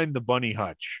never find the bunny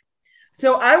hutch.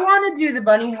 So I want to do the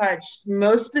bunny hutch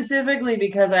most specifically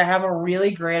because I have a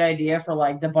really great idea for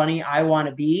like the bunny I want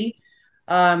to be.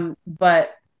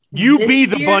 But You this be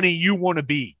the year, bunny you want to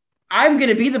be. I'm going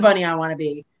to be the bunny I want to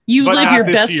be. You But live not your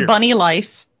this best year. bunny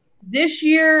life. This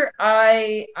year,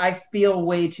 I feel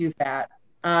way too fat.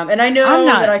 And I know I'm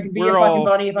not- that I can be a We're fucking all-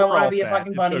 bunny if I we're want to all be a fat.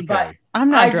 fucking It's bunny, okay. but I'm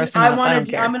not I dressing up. I don't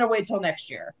care. I'm gonna wait till next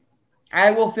year. I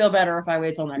will feel better if I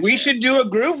wait till next year. We should do a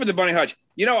group for the bunny hutch.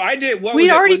 You know, I did. What We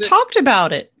was it? already Was it- talked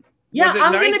about it. Yeah, Was it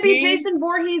I'm gonna be 19? Jason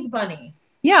Voorhees bunny.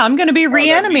 Yeah, I'm going to be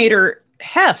that'd be- Reanimator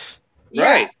Hef.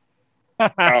 Right. Oh,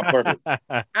 perfect.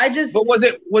 I just But was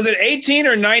it 18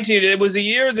 or 19? It was the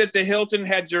year that the Hilton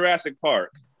had Jurassic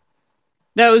Park.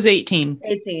 That was 18.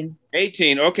 18.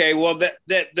 18. Okay. Well,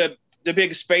 the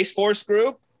big Space Force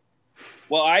group.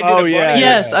 Well, I did Oh, a bunny yeah, hutch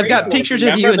Yes, for I've got Space Force. pictures of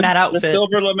you Remember in that the outfit.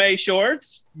 silver lame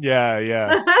shorts.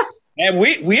 Yeah. And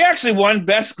we actually won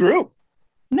best group.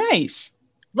 Nice.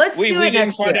 Let's We do it didn't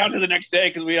next find year. out to the next day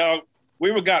because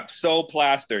we got so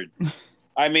plastered.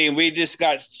 I mean, we just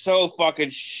got so fucking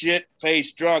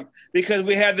shit-faced drunk because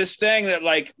we had this thing that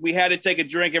like we had to take a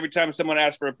drink every time someone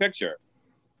asked for a picture.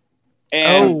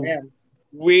 And Oh. Yeah.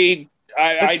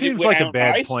 That seems like a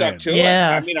bad I plan. stuck to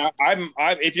Yeah. it. I mean,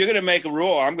 I'm if you're gonna make a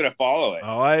rule, I'm gonna follow it.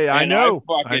 Oh, I And know.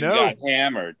 I fucking got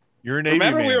hammered. You're a Navy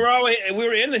Remember, man. we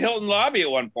were in the Hilton lobby at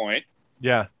one point,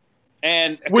 Yeah.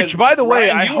 and Which, by the way,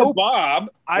 Ryan, I you were hope- Bob.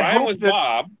 I Ryan hope was that-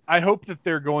 Bob. I hope that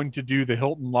they're going to do the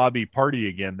Hilton lobby party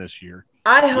again this year.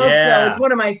 I hope Yeah. so. It's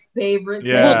one of my favorite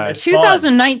Yeah. Well, things. it's fun.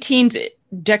 2019's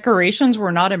decorations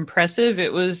were not impressive.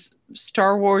 It was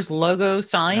Star Wars logo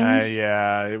signs.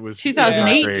 Yeah, it was.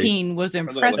 2018 was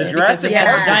impressive The because it Jurassic had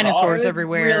Park the was dinosaurs It was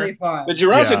everywhere. Really fun. The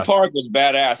Jurassic Yeah. Park was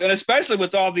badass, and especially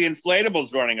with all the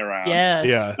inflatables running around. Yes.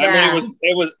 Yeah. I mean, Yeah.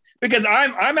 it was because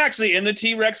I'm actually in the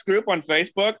T-Rex group on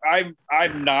Facebook.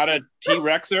 I'm not a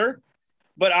T-Rexer,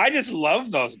 but I just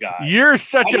love those guys. You're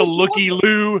such I a just looky love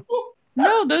loo.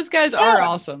 No, those guys are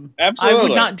awesome. I absolutely.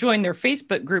 would not join their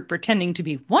Facebook group pretending to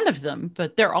be one of them,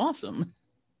 but they're awesome.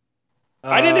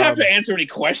 I didn't have to answer any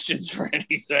questions for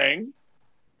anything.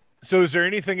 So is there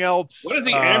anything else? What is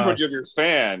the average of your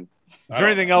span? Is there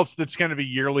anything else that's kind of a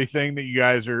yearly thing that you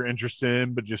guys are interested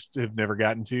in but just have never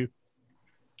gotten to?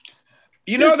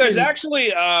 You know, there's actually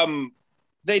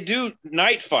they do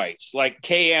night fights, like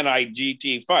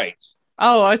KNIGT fights.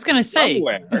 Oh, I was gonna say.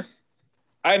 Somewhere.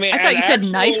 I mean, I thought you said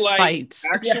actual, knife like, fights.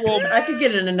 Actual. I could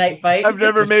get in a night fight. I've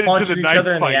never made it to Punching the each knife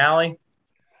other in the fights. alley.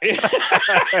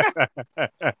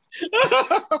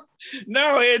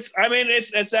 No,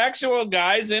 it's actual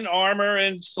guys in armor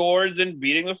and swords and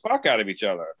beating the fuck out of each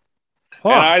other. Huh.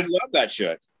 And I love that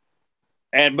shit.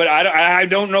 But I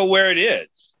don't know where it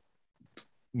is.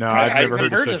 No, I've never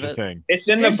I've heard of of such a it. thing. It's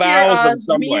in the This year, bowels of Oz,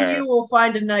 me and somewhere. you will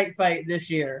find a night fight this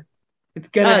year. It's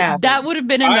gonna happen. That would have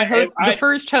been in the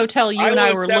first hotel you and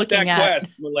I were looking at. Quest,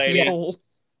 lady. No.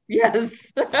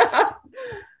 Yes. All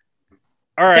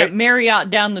right. That Marriott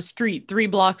down the street, 3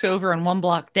 blocks over and 1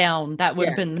 block down. That would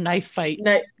have been the knife fight.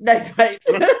 night fight.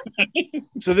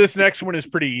 So this next one is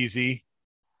pretty easy.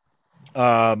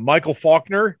 Michael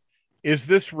Faulkner, is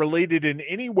this related in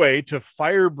any way to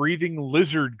fire-breathing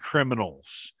lizard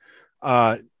criminals?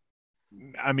 I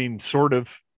mean, sort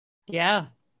of. Yeah,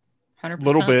 100%. A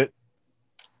little bit.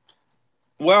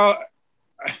 Well,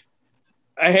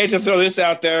 I hate to throw this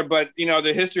out there, but you know,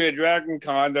 the history of Dragon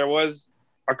Con, there was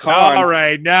a con. All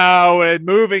right, now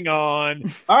moving on.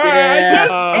 All right,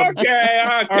 Yeah. okay.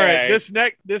 All right,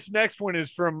 this next one is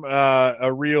from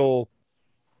a real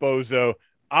bozo.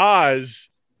 Oz,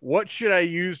 what should I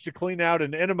use to clean out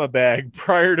an enema bag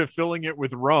prior to filling it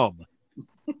with rum?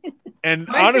 And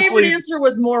My honestly, favorite answer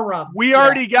was more rum. we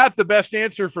already got the best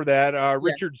answer for that.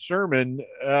 Richard Sermon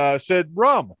said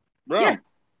rum. Rum. Yeah.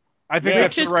 I think Yeah. that's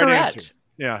Which the is right correct. answer.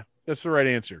 Yeah, that's the right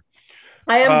answer.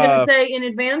 I am going to say in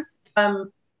advance, I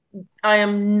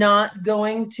am not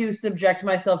going to subject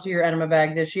myself to your enema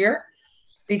bag this year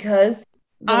because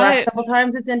the last couple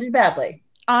times it's ended badly.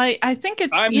 I think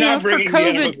it's I'm you know not for bringing the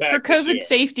enema COVID bag for this year. COVID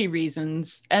safety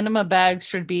reasons, enema bags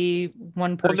should be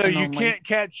one Well, person no, you only. can't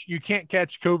catch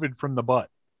COVID from the butt.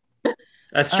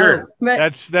 That's true. But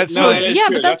That's No, so- that is yeah,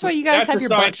 true. but that's why you guys that's have a your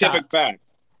butt scientific shots. fact.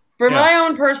 for Yeah. my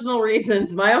own personal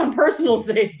reasons, my own personal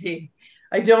safety,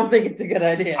 I don't think it's a good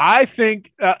idea. I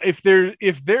think if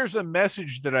there's a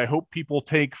message that I hope people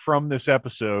take from this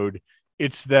episode,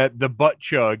 it's that the butt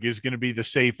chug is going to be the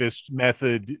safest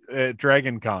method at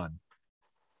Dragon Con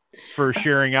for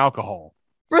sharing alcohol.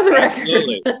 For the record.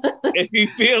 Absolutely. If you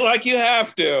feel like you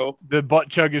have to, The butt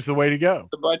chug is the way to go.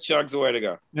 the butt chug's the way to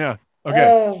go. Yeah.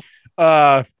 Okay.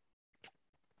 Oh,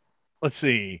 Let's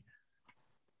see.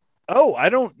 Oh, I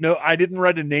don't know. I didn't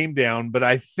write a name down, but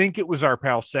I think it was our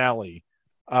pal Sally.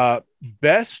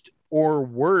 Best or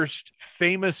worst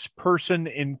famous person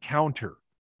encounter?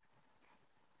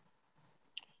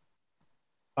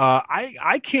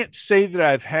 I can't say that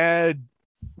I've had.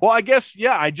 Well, I guess,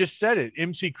 yeah, I just said it.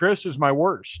 MC Chris is my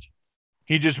worst.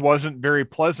 He just wasn't very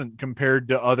pleasant compared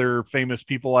to other famous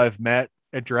people I've met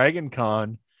at Dragon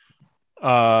Con.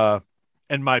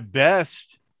 And my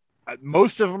best,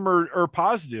 most of them are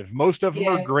positive. Most of them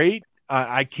are great.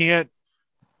 I can't,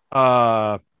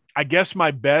 I guess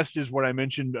my best is what I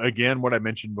mentioned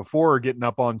before, getting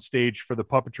up on stage for the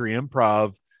Puppetry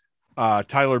Improv.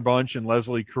 Tyler Bunch and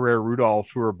Leslie Carrere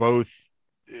Rudolph, who are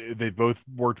they've both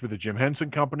worked with the Jim Henson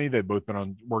Company. They've both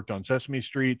worked on Sesame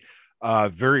Street,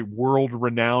 very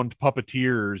world-renowned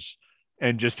puppeteers,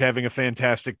 and just having a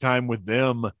fantastic time with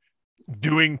them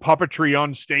doing puppetry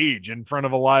on stage in front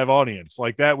of a live audience.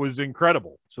 Like, that was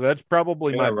incredible. So that's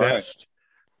probably my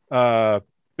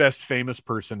best famous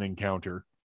person encounter.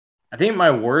 I think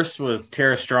my worst was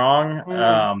Tara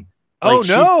Strong.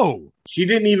 She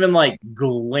didn't even like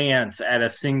glance at a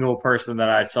single person that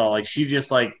I saw. Like, she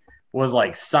just like was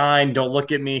like, sign, don't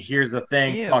look at me, here's the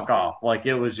thing, Ew. fuck off. Like,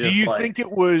 it was just Do you like, think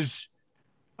it was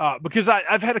because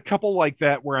I've had a couple like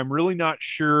that where I'm really not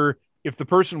sure if the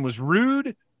person was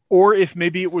rude or if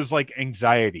maybe it was like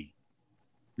anxiety.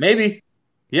 maybe.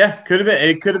 Yeah, could have been.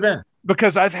 It could have been.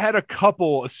 Because I've had a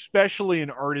couple, especially in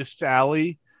Artist's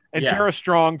Alley. And Yeah. Tara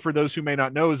Strong, for those who may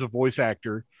not know, is a voice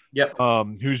actor Yep.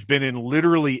 who's been in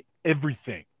literally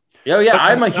everything, Oh, yeah, But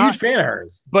I'm a not- huge fan of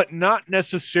hers. but not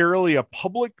necessarily a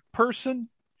public person.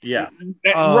 Yeah.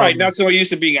 Right. Not so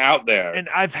used to being out there. And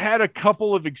I've had a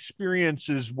couple of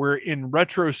experiences where, in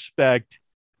retrospect,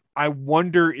 I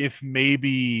wonder if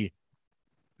maybe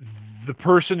the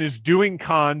person is doing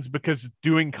cons because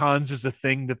doing cons is a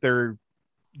thing that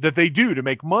they do to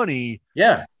make money.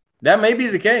 Yeah. That may be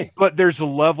the case. But there's a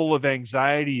level of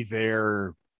anxiety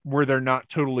there where they're not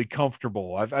totally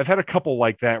comfortable. I've had a couple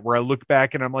like that where I look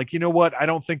back and I'm like, you know what? I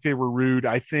don't think they were rude.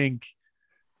 I think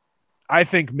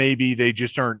maybe they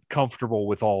just aren't comfortable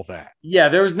with all that. Yeah,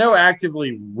 there was no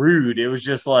actively rude. It was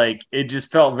just like it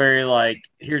just felt very like,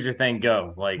 here's your thing,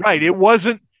 go. Like right. It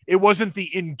wasn't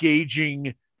the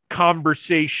engaging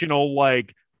conversational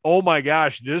like, oh my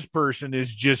gosh, this person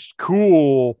is just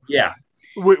cool. Yeah.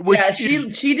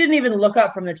 She didn't even look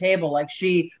up from the table. Like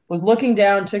she was looking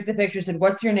down, took the picture, said,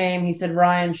 "What's your name?" He said,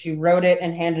 "Ryan." She wrote it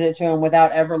and handed it to him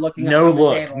without ever looking up from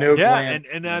the table. No glance.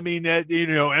 And I mean,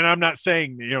 and I'm not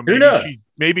saying,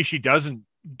 maybe she doesn't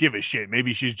give a shit.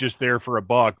 Maybe she's just there for a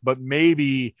buck, but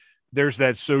maybe there's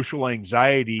that social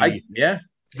anxiety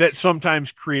that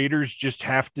sometimes creators just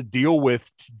have to deal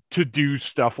with to do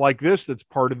stuff like this. That's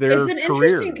part of their career. It's an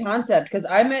interesting concept because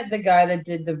I met the guy that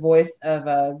did the voice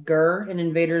of Gur in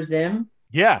Invader Zim.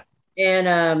 Yeah.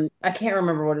 And I can't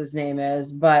remember what his name is,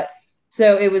 but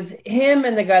so it was him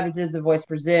and the guy that did the voice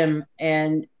for Zim.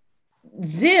 And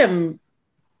Zim,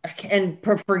 and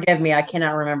forgive me, I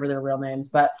cannot remember their real names,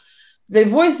 but the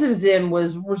voice of Zim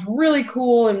was really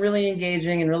cool and really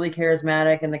engaging and really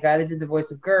charismatic. And the guy that did the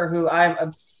voice of Gur, who I'm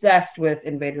obsessed with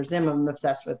Invader Zim, I'm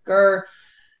obsessed with Gur.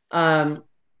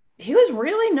 He was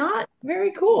really not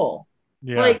very cool.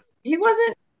 Yeah. Like he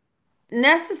wasn't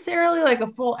necessarily like a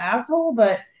full asshole,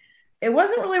 but it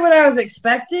wasn't really what I was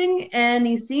expecting. And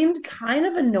he seemed kind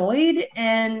of annoyed.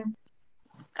 And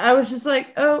I was just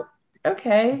like, oh,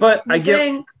 okay. But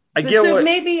thanks. I get so what,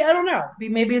 maybe I don't know.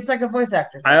 Maybe it's like a voice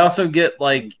actor thing. I also get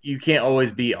like you can't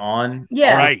always be on.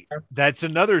 Yeah, right. That's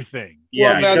another thing.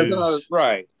 Yeah, that's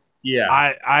right. Yeah,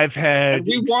 I've had. And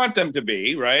we want them to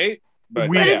be right, but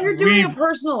if you're doing a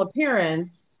personal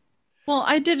appearance. Well,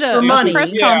 I did a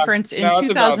press conference in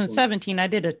 2017. I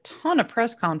did a ton of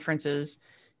press conferences,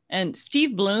 and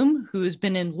Steve Bloom, who has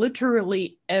been in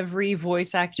literally every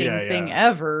voice acting thing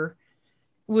ever,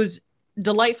 was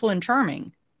delightful and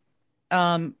charming.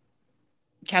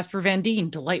 Casper Van Dien,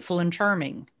 delightful and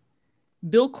charming.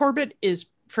 Bill Corbett is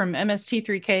from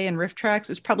MST3K and Riff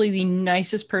Tracks is probably the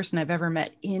nicest person I've ever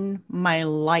met in my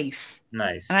life.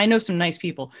 Nice. And I know some nice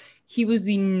people. He was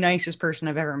the nicest person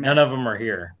I've ever met. None of them are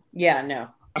here. Yeah, no.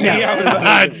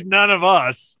 It's none of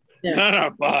us. Yeah. None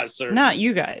of us. Not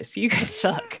you guys. You guys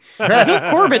suck. Bill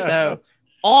Corbett, though,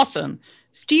 awesome.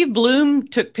 Steve Bloom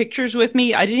took pictures with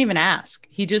me. I didn't even ask.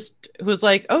 He just was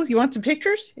like, "Oh, you want some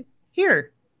pictures?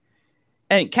 Here."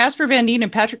 And Casper Van Dien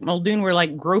and Patrick Muldoon were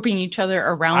like groping each other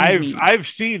around me. I've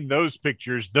seen those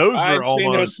pictures. Those are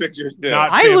almost those pictures too.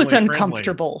 I was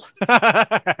uncomfortable.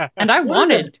 And I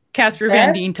wanted Casper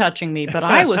Van Dien touching me, but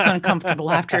I was uncomfortable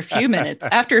after a few minutes.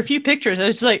 After a few pictures, I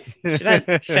was like,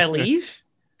 should I leave?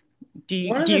 Do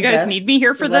you guys need me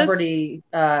here for this? Celebrity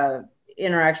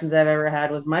interactions I've ever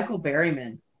had was Michael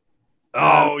Berryman.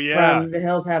 Oh, yeah. From The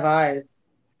Hills Have Eyes.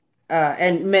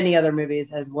 And many other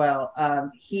movies as well.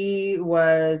 He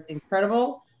was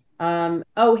incredible. Him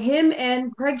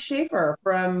and Craig Schaefer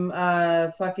from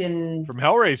from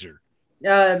Hellraiser.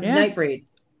 Nightbreed.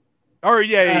 Oh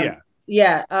yeah.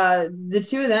 The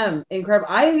two of them, incredible.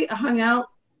 I hung out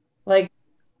like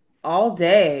all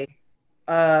day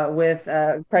with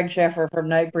Craig Schaefer from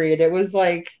Nightbreed. It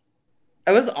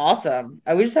was awesome.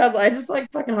 I just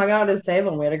fucking hung out at his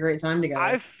table and we had a great time together.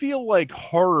 I feel like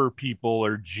horror people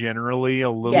are generally a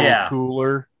little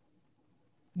cooler.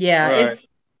 Yeah, right.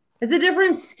 It's a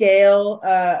different scale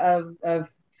of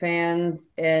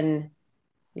fans and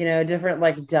different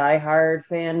like diehard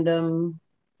fandom.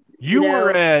 You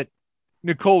were at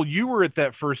Nicole. You were at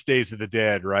that first Days of the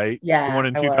Dead, right? Yeah, the one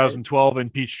in 2012 in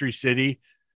Peachtree City.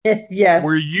 Yes.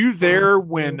 Were you there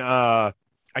when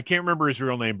I can't remember his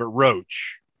real name, but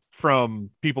Roach from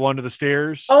People Under the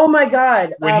Stairs. Oh my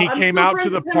God! When he came out to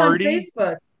the party,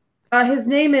 on Facebook. His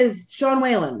name is Sean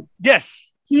Whalen.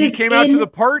 Yes, he came out to the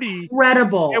party.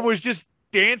 Incredible! It was just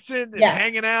dancing and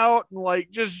hanging out and like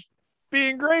just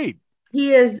being great.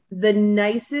 He is the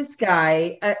nicest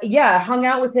guy. Hung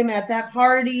out with him at that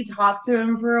party, talked to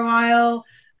him for a while.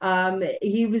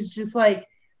 He was just like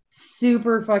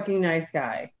super fucking nice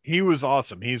guy. He was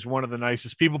awesome. He's one of the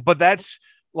nicest people. But that's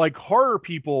like horror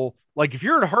people. Like if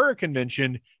you're at a horror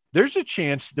convention, there's a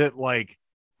chance that like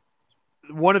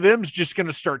one of them's just going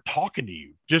to start talking to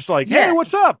you. Just like, hey,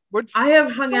 what's up? I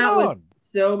have hung out with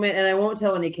so many, and I won't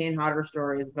tell any Kane Hodder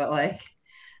stories, but like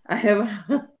I have.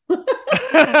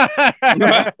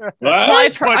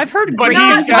 I've heard but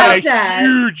he's got a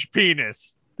huge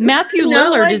penis. Matthew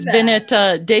Lillard has been at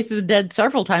Days of the Dead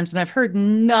several times, and I've heard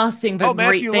nothing but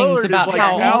great things about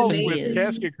how awesome he is.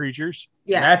 Casket Creatures.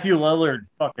 Yeah, Matthew Lillard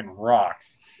fucking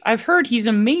rocks. I've heard he's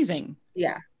amazing.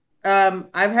 Yeah,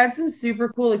 I've had some super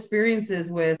cool experiences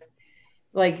with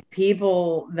like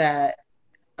people that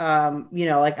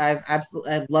like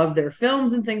I love their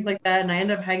films and things like that, and I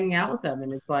end up hanging out with them,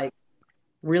 and it's like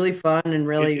really fun and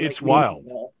really It's like, wild.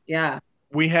 meaningful. Yeah.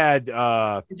 We had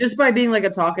Just by being like a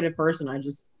talkative person, I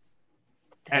just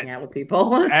hang out with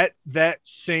people. At that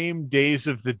same Days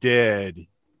of the Dead,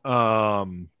 I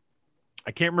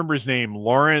can't remember his name,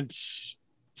 Lawrence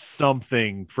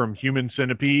something from Human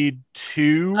Centipede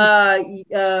 2.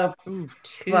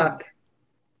 Fuck.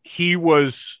 He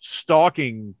was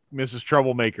stalking Mrs.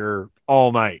 Troublemaker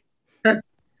all night.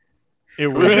 He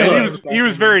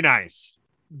was very nice.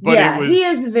 But he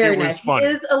is very nice. Funny.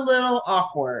 He is a little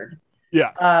awkward.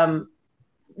 Yeah.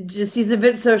 He's a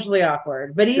bit socially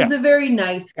awkward, but he's a very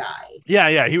nice guy.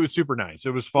 Yeah, he was super nice.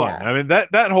 It was fun. Yeah. I mean,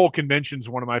 that whole convention's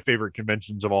one of my favorite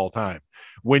conventions of all time.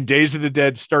 When Days of the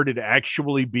Dead started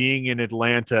actually being in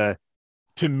Atlanta,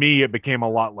 to me, it became a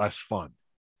lot less fun.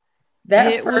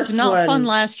 It was not fun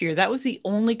last year. That was the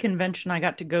only convention I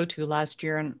got to go to last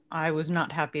year, and I was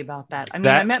not happy about that. I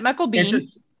mean, I met Michael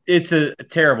Bean. It's a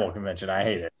terrible convention. I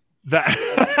hate it.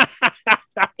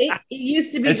 It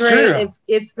used to be It's great. true.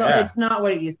 It's not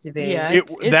what it used to be. Yeah,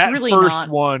 It's that really first not.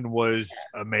 one was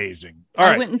amazing.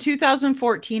 I went in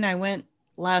 2014. I went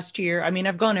last year. I mean,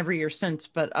 I've gone every year since,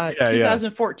 but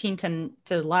 2014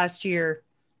 to last year,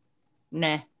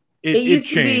 nah. It used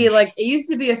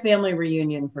to be a family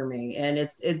reunion for me, and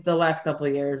it's the last couple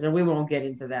of years, and we won't get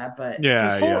into that, but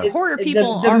horror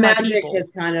people the are my magic people.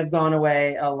 has kind of gone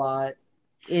away a lot,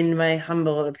 in my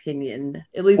humble opinion.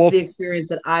 At least the experience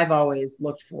that I've always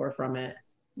looked for from it.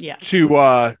 Yeah.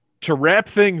 To wrap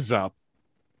things up.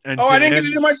 And I didn't get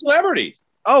into my celebrity.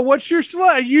 Oh, what's your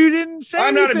celebrity? You didn't say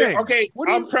I'm anything. not a big. Okay,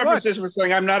 I'll preface this with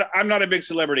saying I'm not a big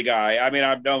celebrity guy. I mean,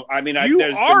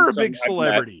 you are a big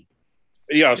celebrity.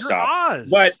 Stop. Oz.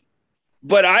 But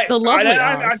The lovely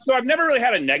Oz. so I've never really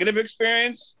had a negative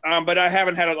experience. But I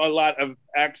haven't had a lot of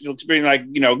actual experience,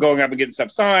 like going up and getting stuff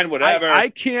signed, whatever. I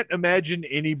can't imagine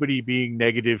anybody being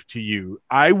negative to you.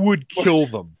 I would kill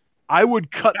them. I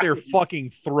would cut their fucking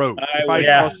throat if I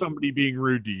saw somebody being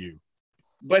rude to you.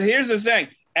 But here's the thing: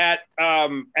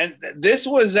 and this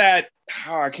was at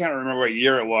I can't remember what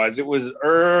year it was. It was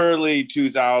early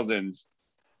 2000s.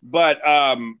 But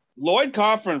Lloyd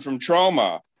Kaufman from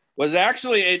Troma was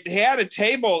actually he had a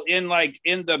table in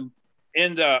the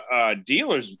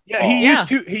dealers. He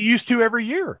used to every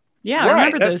year. Yeah, I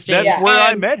remember those days. That's where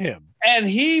I met him. And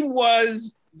he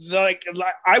was like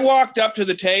I walked up to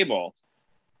the table,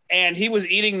 and he was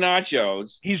eating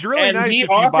nachos. He's really and nice. He if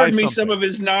you offered buy me something. some of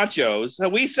his nachos. So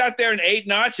we sat there and ate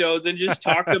nachos and just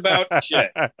talked about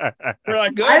shit for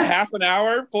like good half an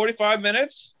hour, 45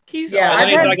 minutes. He's I've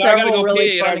he's had like, I gotta go several really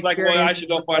pee, and I fun was like, well, I should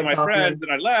go experiences find my with Lloyd friends,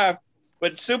 and I left.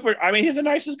 But he's the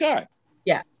nicest guy.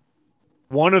 Yeah.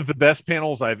 One of the best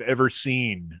panels I've ever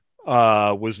seen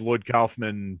was Lloyd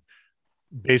Kaufman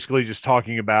basically just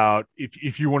talking about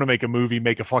if you want to make a movie,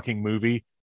 make a fucking movie.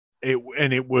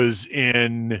 It was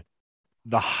in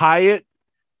the Hyatt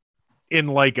in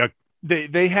like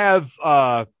they have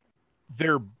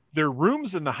their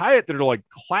rooms in the Hyatt that are like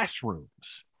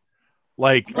classrooms.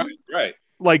 Like right.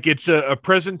 Like it's a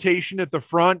presentation at the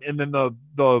front, and then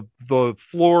the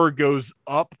floor goes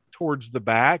up towards the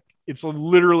back. It's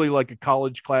literally like a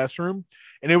college classroom,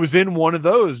 and it was in one of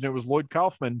those, and it was Lloyd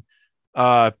Kaufman.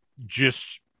 It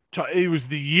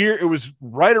was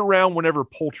right around whenever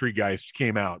Poultrygeist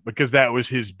came out, because that was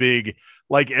his big,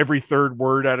 like every third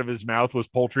word out of his mouth was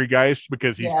Poultrygeist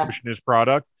because he's pushing his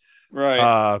product.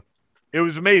 Right. It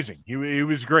was amazing. He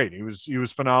was great. He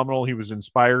was phenomenal. He was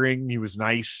inspiring. He was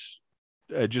nice.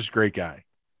 Just great guy.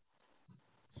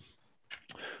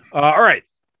 All right.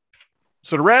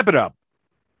 So to wrap it up,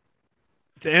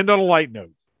 to end on a light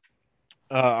note,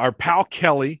 our pal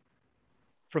Kelly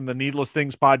from the Needless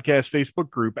Things Podcast Facebook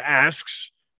group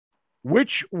asks,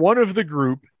 which one of the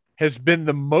group has been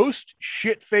the most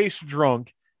shit-faced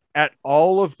drunk at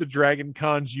all of the Dragon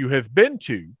Cons you have been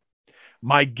to?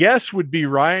 My guess would be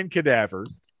Ryan Cadaver.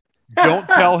 Don't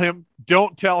tell him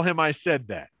I said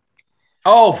that.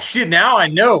 Oh shit! Now I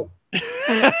know.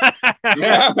 Yeah,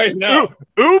 I know.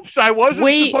 Oops, I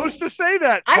wasn't supposed to say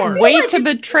that part. Way to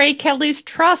betray Kelly's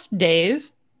trust,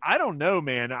 Dave. I don't know,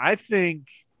 man. I think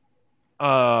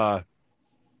I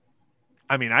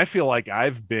feel like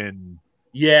I've been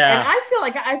Yeah. And I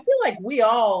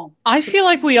feel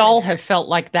like we all have felt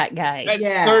like that guy.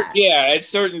 At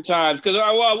certain times. Because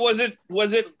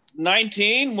was it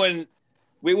 19 when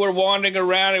we were wandering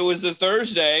around? It was the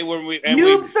Thursday when we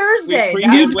Noob Thursday.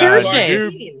 Noob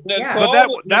Thursday. Nicole,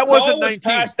 But that wasn't was 19.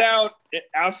 passed out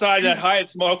outside that Hyatt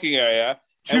smoking area,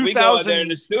 And we go there,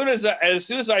 and as soon as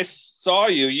I saw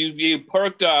you, you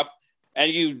perked up, and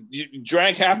you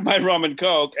drank half my rum and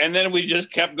coke, and then we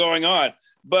just kept going on.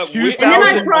 But and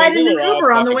then I cried in the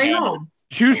Uber on the way home.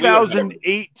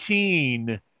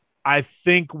 2018, I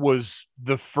think, was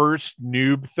the first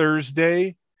Noob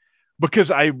Thursday,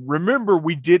 because I remember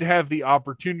we did have the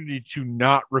opportunity to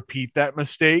not repeat that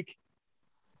mistake.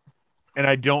 And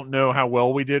I don't know how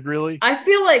well we did, really. I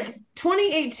feel like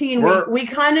 2018, we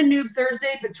kind of Noob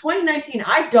Thursday, but 2019,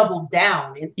 I doubled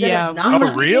down instead of not.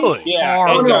 Oh, really? Yeah.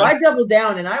 Oh, no, I doubled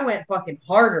down and I went fucking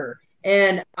harder.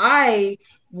 And I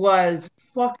was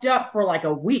fucked up for like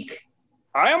a week.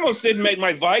 I almost didn't make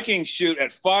my Viking shoot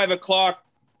at 5:00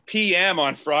 p.m.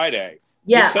 on Friday.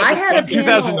 Yeah, I had a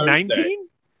 2019.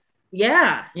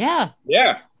 Yeah.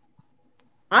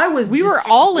 We were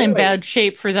all in bad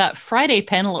shape for that Friday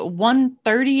panel at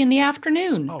 1:30 in the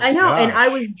afternoon. Oh, I know, gosh. and I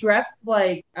was dressed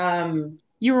like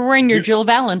You were wearing your Jill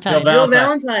Valentine. Jill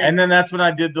Valentine. And then that's when I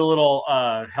did the little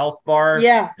health bar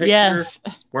picture Yes.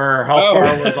 where health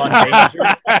bar was on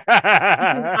danger.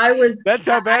 I was. That's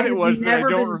how bad it was. I've That I never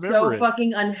don't been remember so it.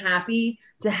 fucking unhappy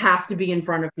to have to be in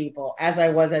front of people as I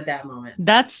was at that moment.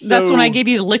 That's when I gave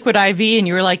you the liquid IV and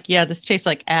you were like, yeah, this tastes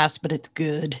like ass, but it's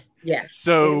good. Yeah.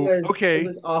 So, it okay.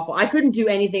 was awful. I couldn't do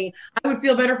anything. I would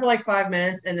feel better for like 5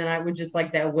 minutes, and then I would just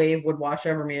like that wave would wash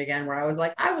over me again, where I was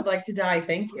like, I would like to die.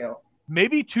 Thank you.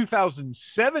 Maybe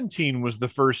 2017 was the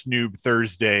first Noob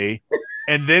Thursday,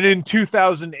 and then in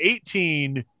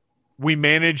 2018 we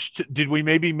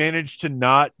maybe manage to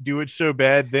not do it so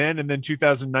bad then, and then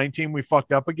 2019 we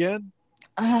fucked up again.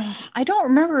 I don't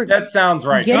remember. That sounds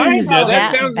right. Getting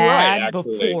that sounds bad right,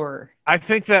 actually. before. I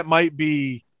think that might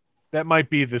be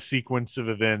the sequence of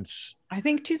events. I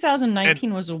think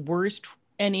 2019 was the worst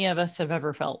any of us have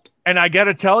ever felt. And I got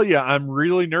to tell you, I'm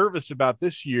really nervous about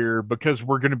this year because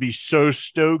we're going to be so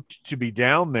stoked to be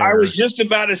down there. I was just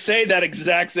about to say that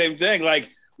exact same thing. Like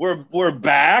we're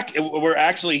back. We're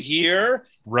actually here.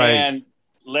 Right. And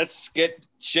let's get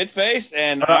shit-faced.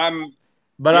 And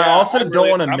But I also don't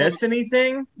want to miss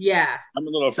anything. Yeah. I'm a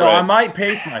little afraid. So I might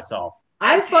pace myself.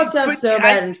 I fucked up so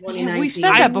bad in 2019. we've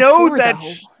said I that know before,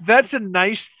 that's a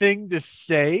nice thing to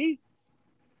say,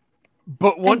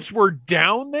 but once we're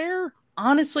down there,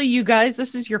 honestly, you guys,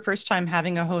 this is your first time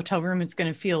having a hotel room. It's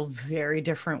going to feel very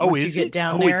different once you get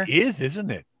down there. It is,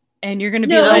 isn't it? And you're going to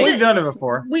be No, like, We've done it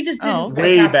before. We just did it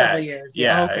way the past back. couple years.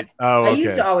 Yeah. okay. Oh, I okay.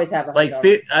 used to always have a Like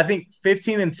hotel room. I think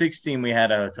 15 and 16 we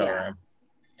had a hotel Yeah. room.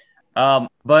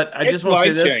 But I it's just want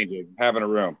to say this. life-changing having a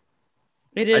room.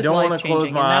 it is don't wanna life close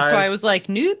changing. my And that's why I eyes. was like,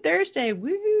 Nude Thursday,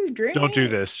 woohoo, drink. Don't do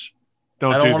this. I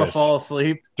Don't don't do want to this. fall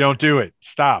asleep. Don't do it.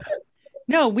 Stop.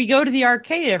 No, we go to the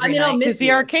arcade every I'll night miss because the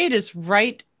you. arcade is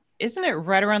right, isn't it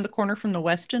right around the corner from the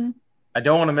Westin? I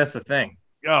don't want to miss a thing.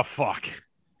 Oh, fuck.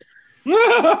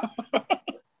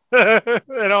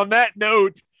 And on that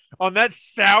note, on that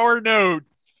sour note,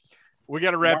 we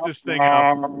got to wrap this thing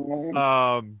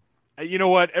up. You know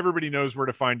what? Everybody knows where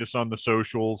to find us on the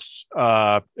socials.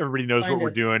 Everybody knows Find what we're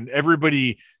us. doing.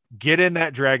 Everybody get in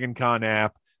that Dragon Con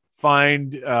app.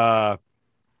 Find,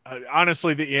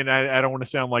 honestly, and I don't want to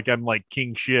sound like I'm like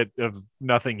king shit of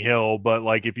Nothing Hill, but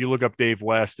like if you look up Dave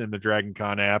West in the Dragon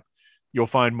Con app, you'll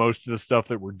find most of the stuff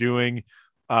that we're doing.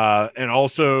 And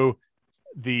also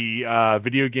the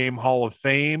Video Game Hall of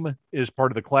Fame is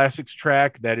part of the Classics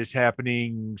track that is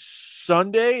happening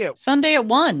Sunday at Sunday at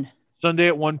 1.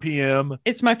 1 p.m.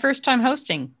 It's my first time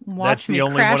hosting. Watch That's the me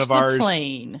only crash one of the ours.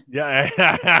 plane.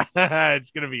 Yeah,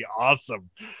 it's gonna be awesome.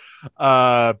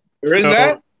 Where is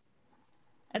that?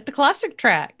 At the Classic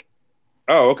track.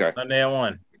 Oh, okay. Sunday at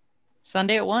 1.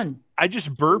 Sunday at 1. I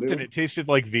just burped and it tasted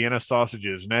like Vienna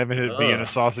sausages, and I haven't had Vienna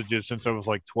sausages since I was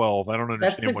like 12. I don't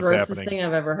That's the understand what's grossest happening. thing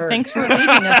I've ever heard. Thanks for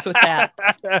leaving us with that.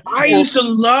 I used to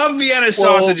love Vienna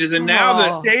sausages, and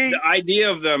now Oh. the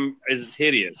idea of them is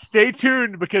hideous. Stay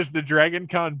tuned because the Dragon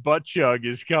Con butt chug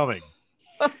is coming.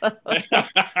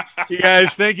 You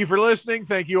guys, thank you for listening.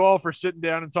 Thank you all for sitting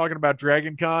down and talking about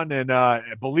Dragon Con. And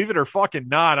believe it or fucking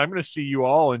not, I'm going to see you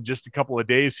all in just a couple of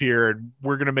days here, and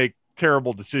we're going to make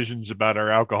terrible decisions about our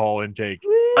alcohol intake.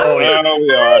 Oh, yeah,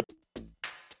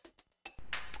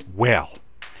 we are.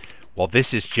 Well,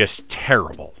 this is just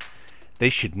terrible. They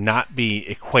should not be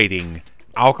equating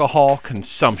alcohol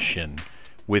consumption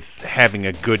with having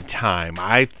a good time.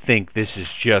 I think this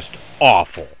is just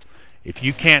awful. If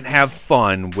you can't have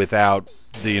fun without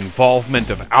the involvement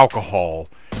of alcohol,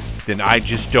 then I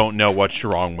just don't know what's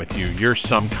wrong with you. You're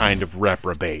some kind of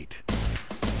reprobate.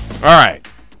 All right.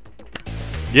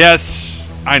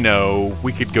 Yes, I know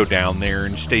we could go down there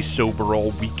and stay sober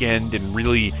all weekend and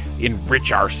really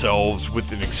enrich ourselves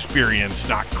with an experience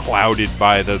not clouded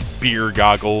by the beer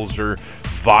goggles or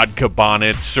vodka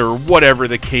bonnets or whatever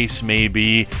the case may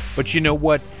be. But you know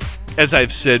what? As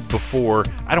I've said before,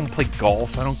 I don't play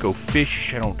golf, I don't go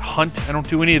fish, I don't hunt, I don't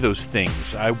do any of those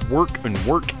things. I work and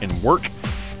work and work.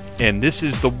 And this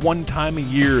is the one time a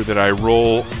year that I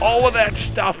roll all of that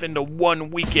stuff into one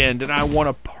weekend, and I want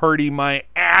to party my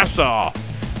ass off.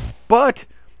 But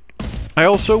I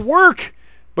also work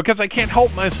because I can't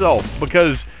help myself,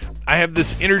 because I have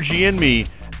this energy in me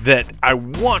that I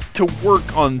want to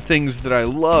work on things that I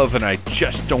love, and I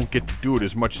just don't get to do it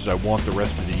as much as I want the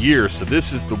rest of the year. So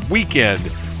this is the weekend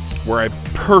where I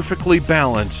perfectly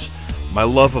balance my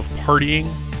love of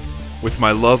partying with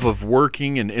my love of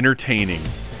working and entertaining.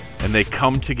 And they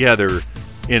come together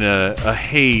in a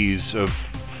haze of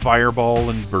Fireball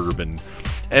and bourbon.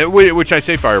 Which I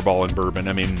say Fireball and bourbon,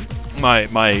 I mean,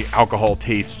 my alcohol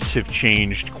tastes have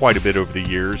changed quite a bit over the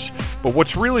years. But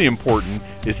what's really important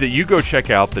is that you go check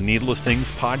out the Needless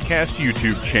Things podcast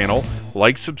YouTube channel.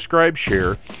 Like, subscribe,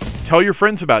 share. Tell your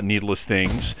friends about Needless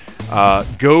Things.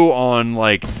 Go on,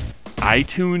 like,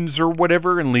 iTunes or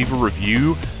whatever and leave a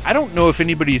review. I don't know if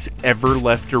anybody's ever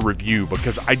left a review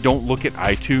because I don't look at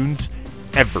iTunes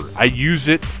ever. I use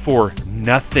it for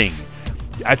nothing.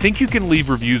 I think you can leave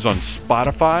reviews on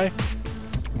Spotify.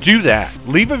 Do that.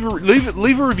 Leave a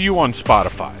review on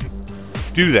Spotify.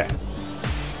 Do that.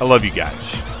 I love you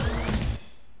guys.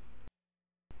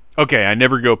 Okay, I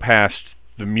never go past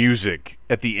the music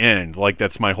at the end, like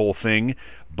that's my whole thing.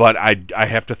 But I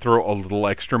have to throw a little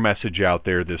extra message out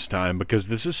there this time because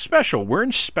this is special. We're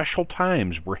in special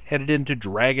times. We're headed into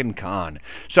Dragon Con.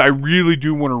 So I really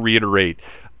do want to reiterate,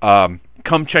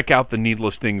 come check out the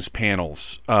Needless Things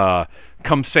panels.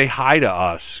 Come say hi to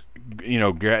us. You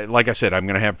know, like I said, I'm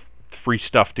going to have free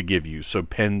stuff to give you. So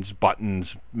pens,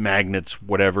 buttons, magnets,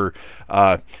 whatever.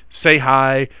 Say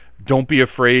hi. Don't be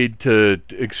afraid to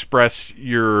express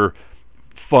your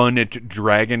fun at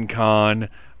Dragon Con.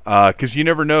 Because you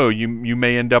never know, you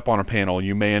may end up on a panel,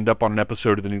 you may end up on an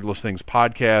episode of the Needless Things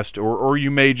podcast, or you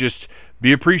may just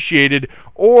be appreciated,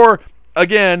 or,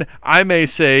 again, I may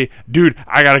say, dude,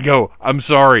 I gotta go, I'm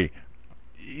sorry.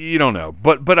 You don't know,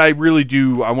 but I really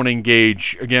do, I want to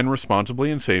engage, again,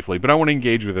 responsibly and safely, but I want to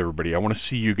engage with everybody. I want to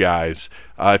see you guys.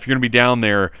 If you're going to be down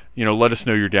there, you know, let us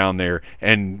know you're down there,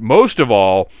 and most of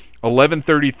all,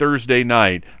 11:30 Thursday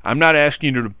night, I'm not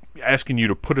asking you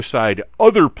to put aside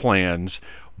other plans.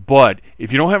 But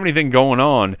if you don't have anything going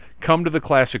on, come to the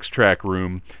Classics Track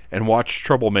Room and watch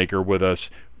Troublemaker with us.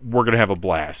 We're going to have a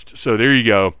blast. So there you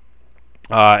go.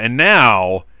 And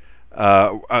now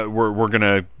we're going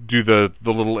to do the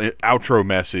little outro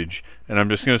message. And I'm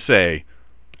just going to say,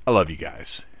 I love you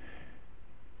guys.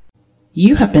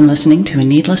 You have been listening to a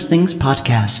Needless Things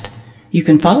podcast. You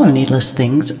can follow Needless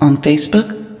Things on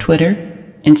Facebook, Twitter,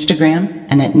 Instagram,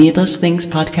 and at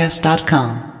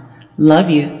needlessthingspodcast.com.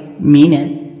 Love you. Mean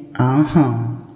it. Uh-huh.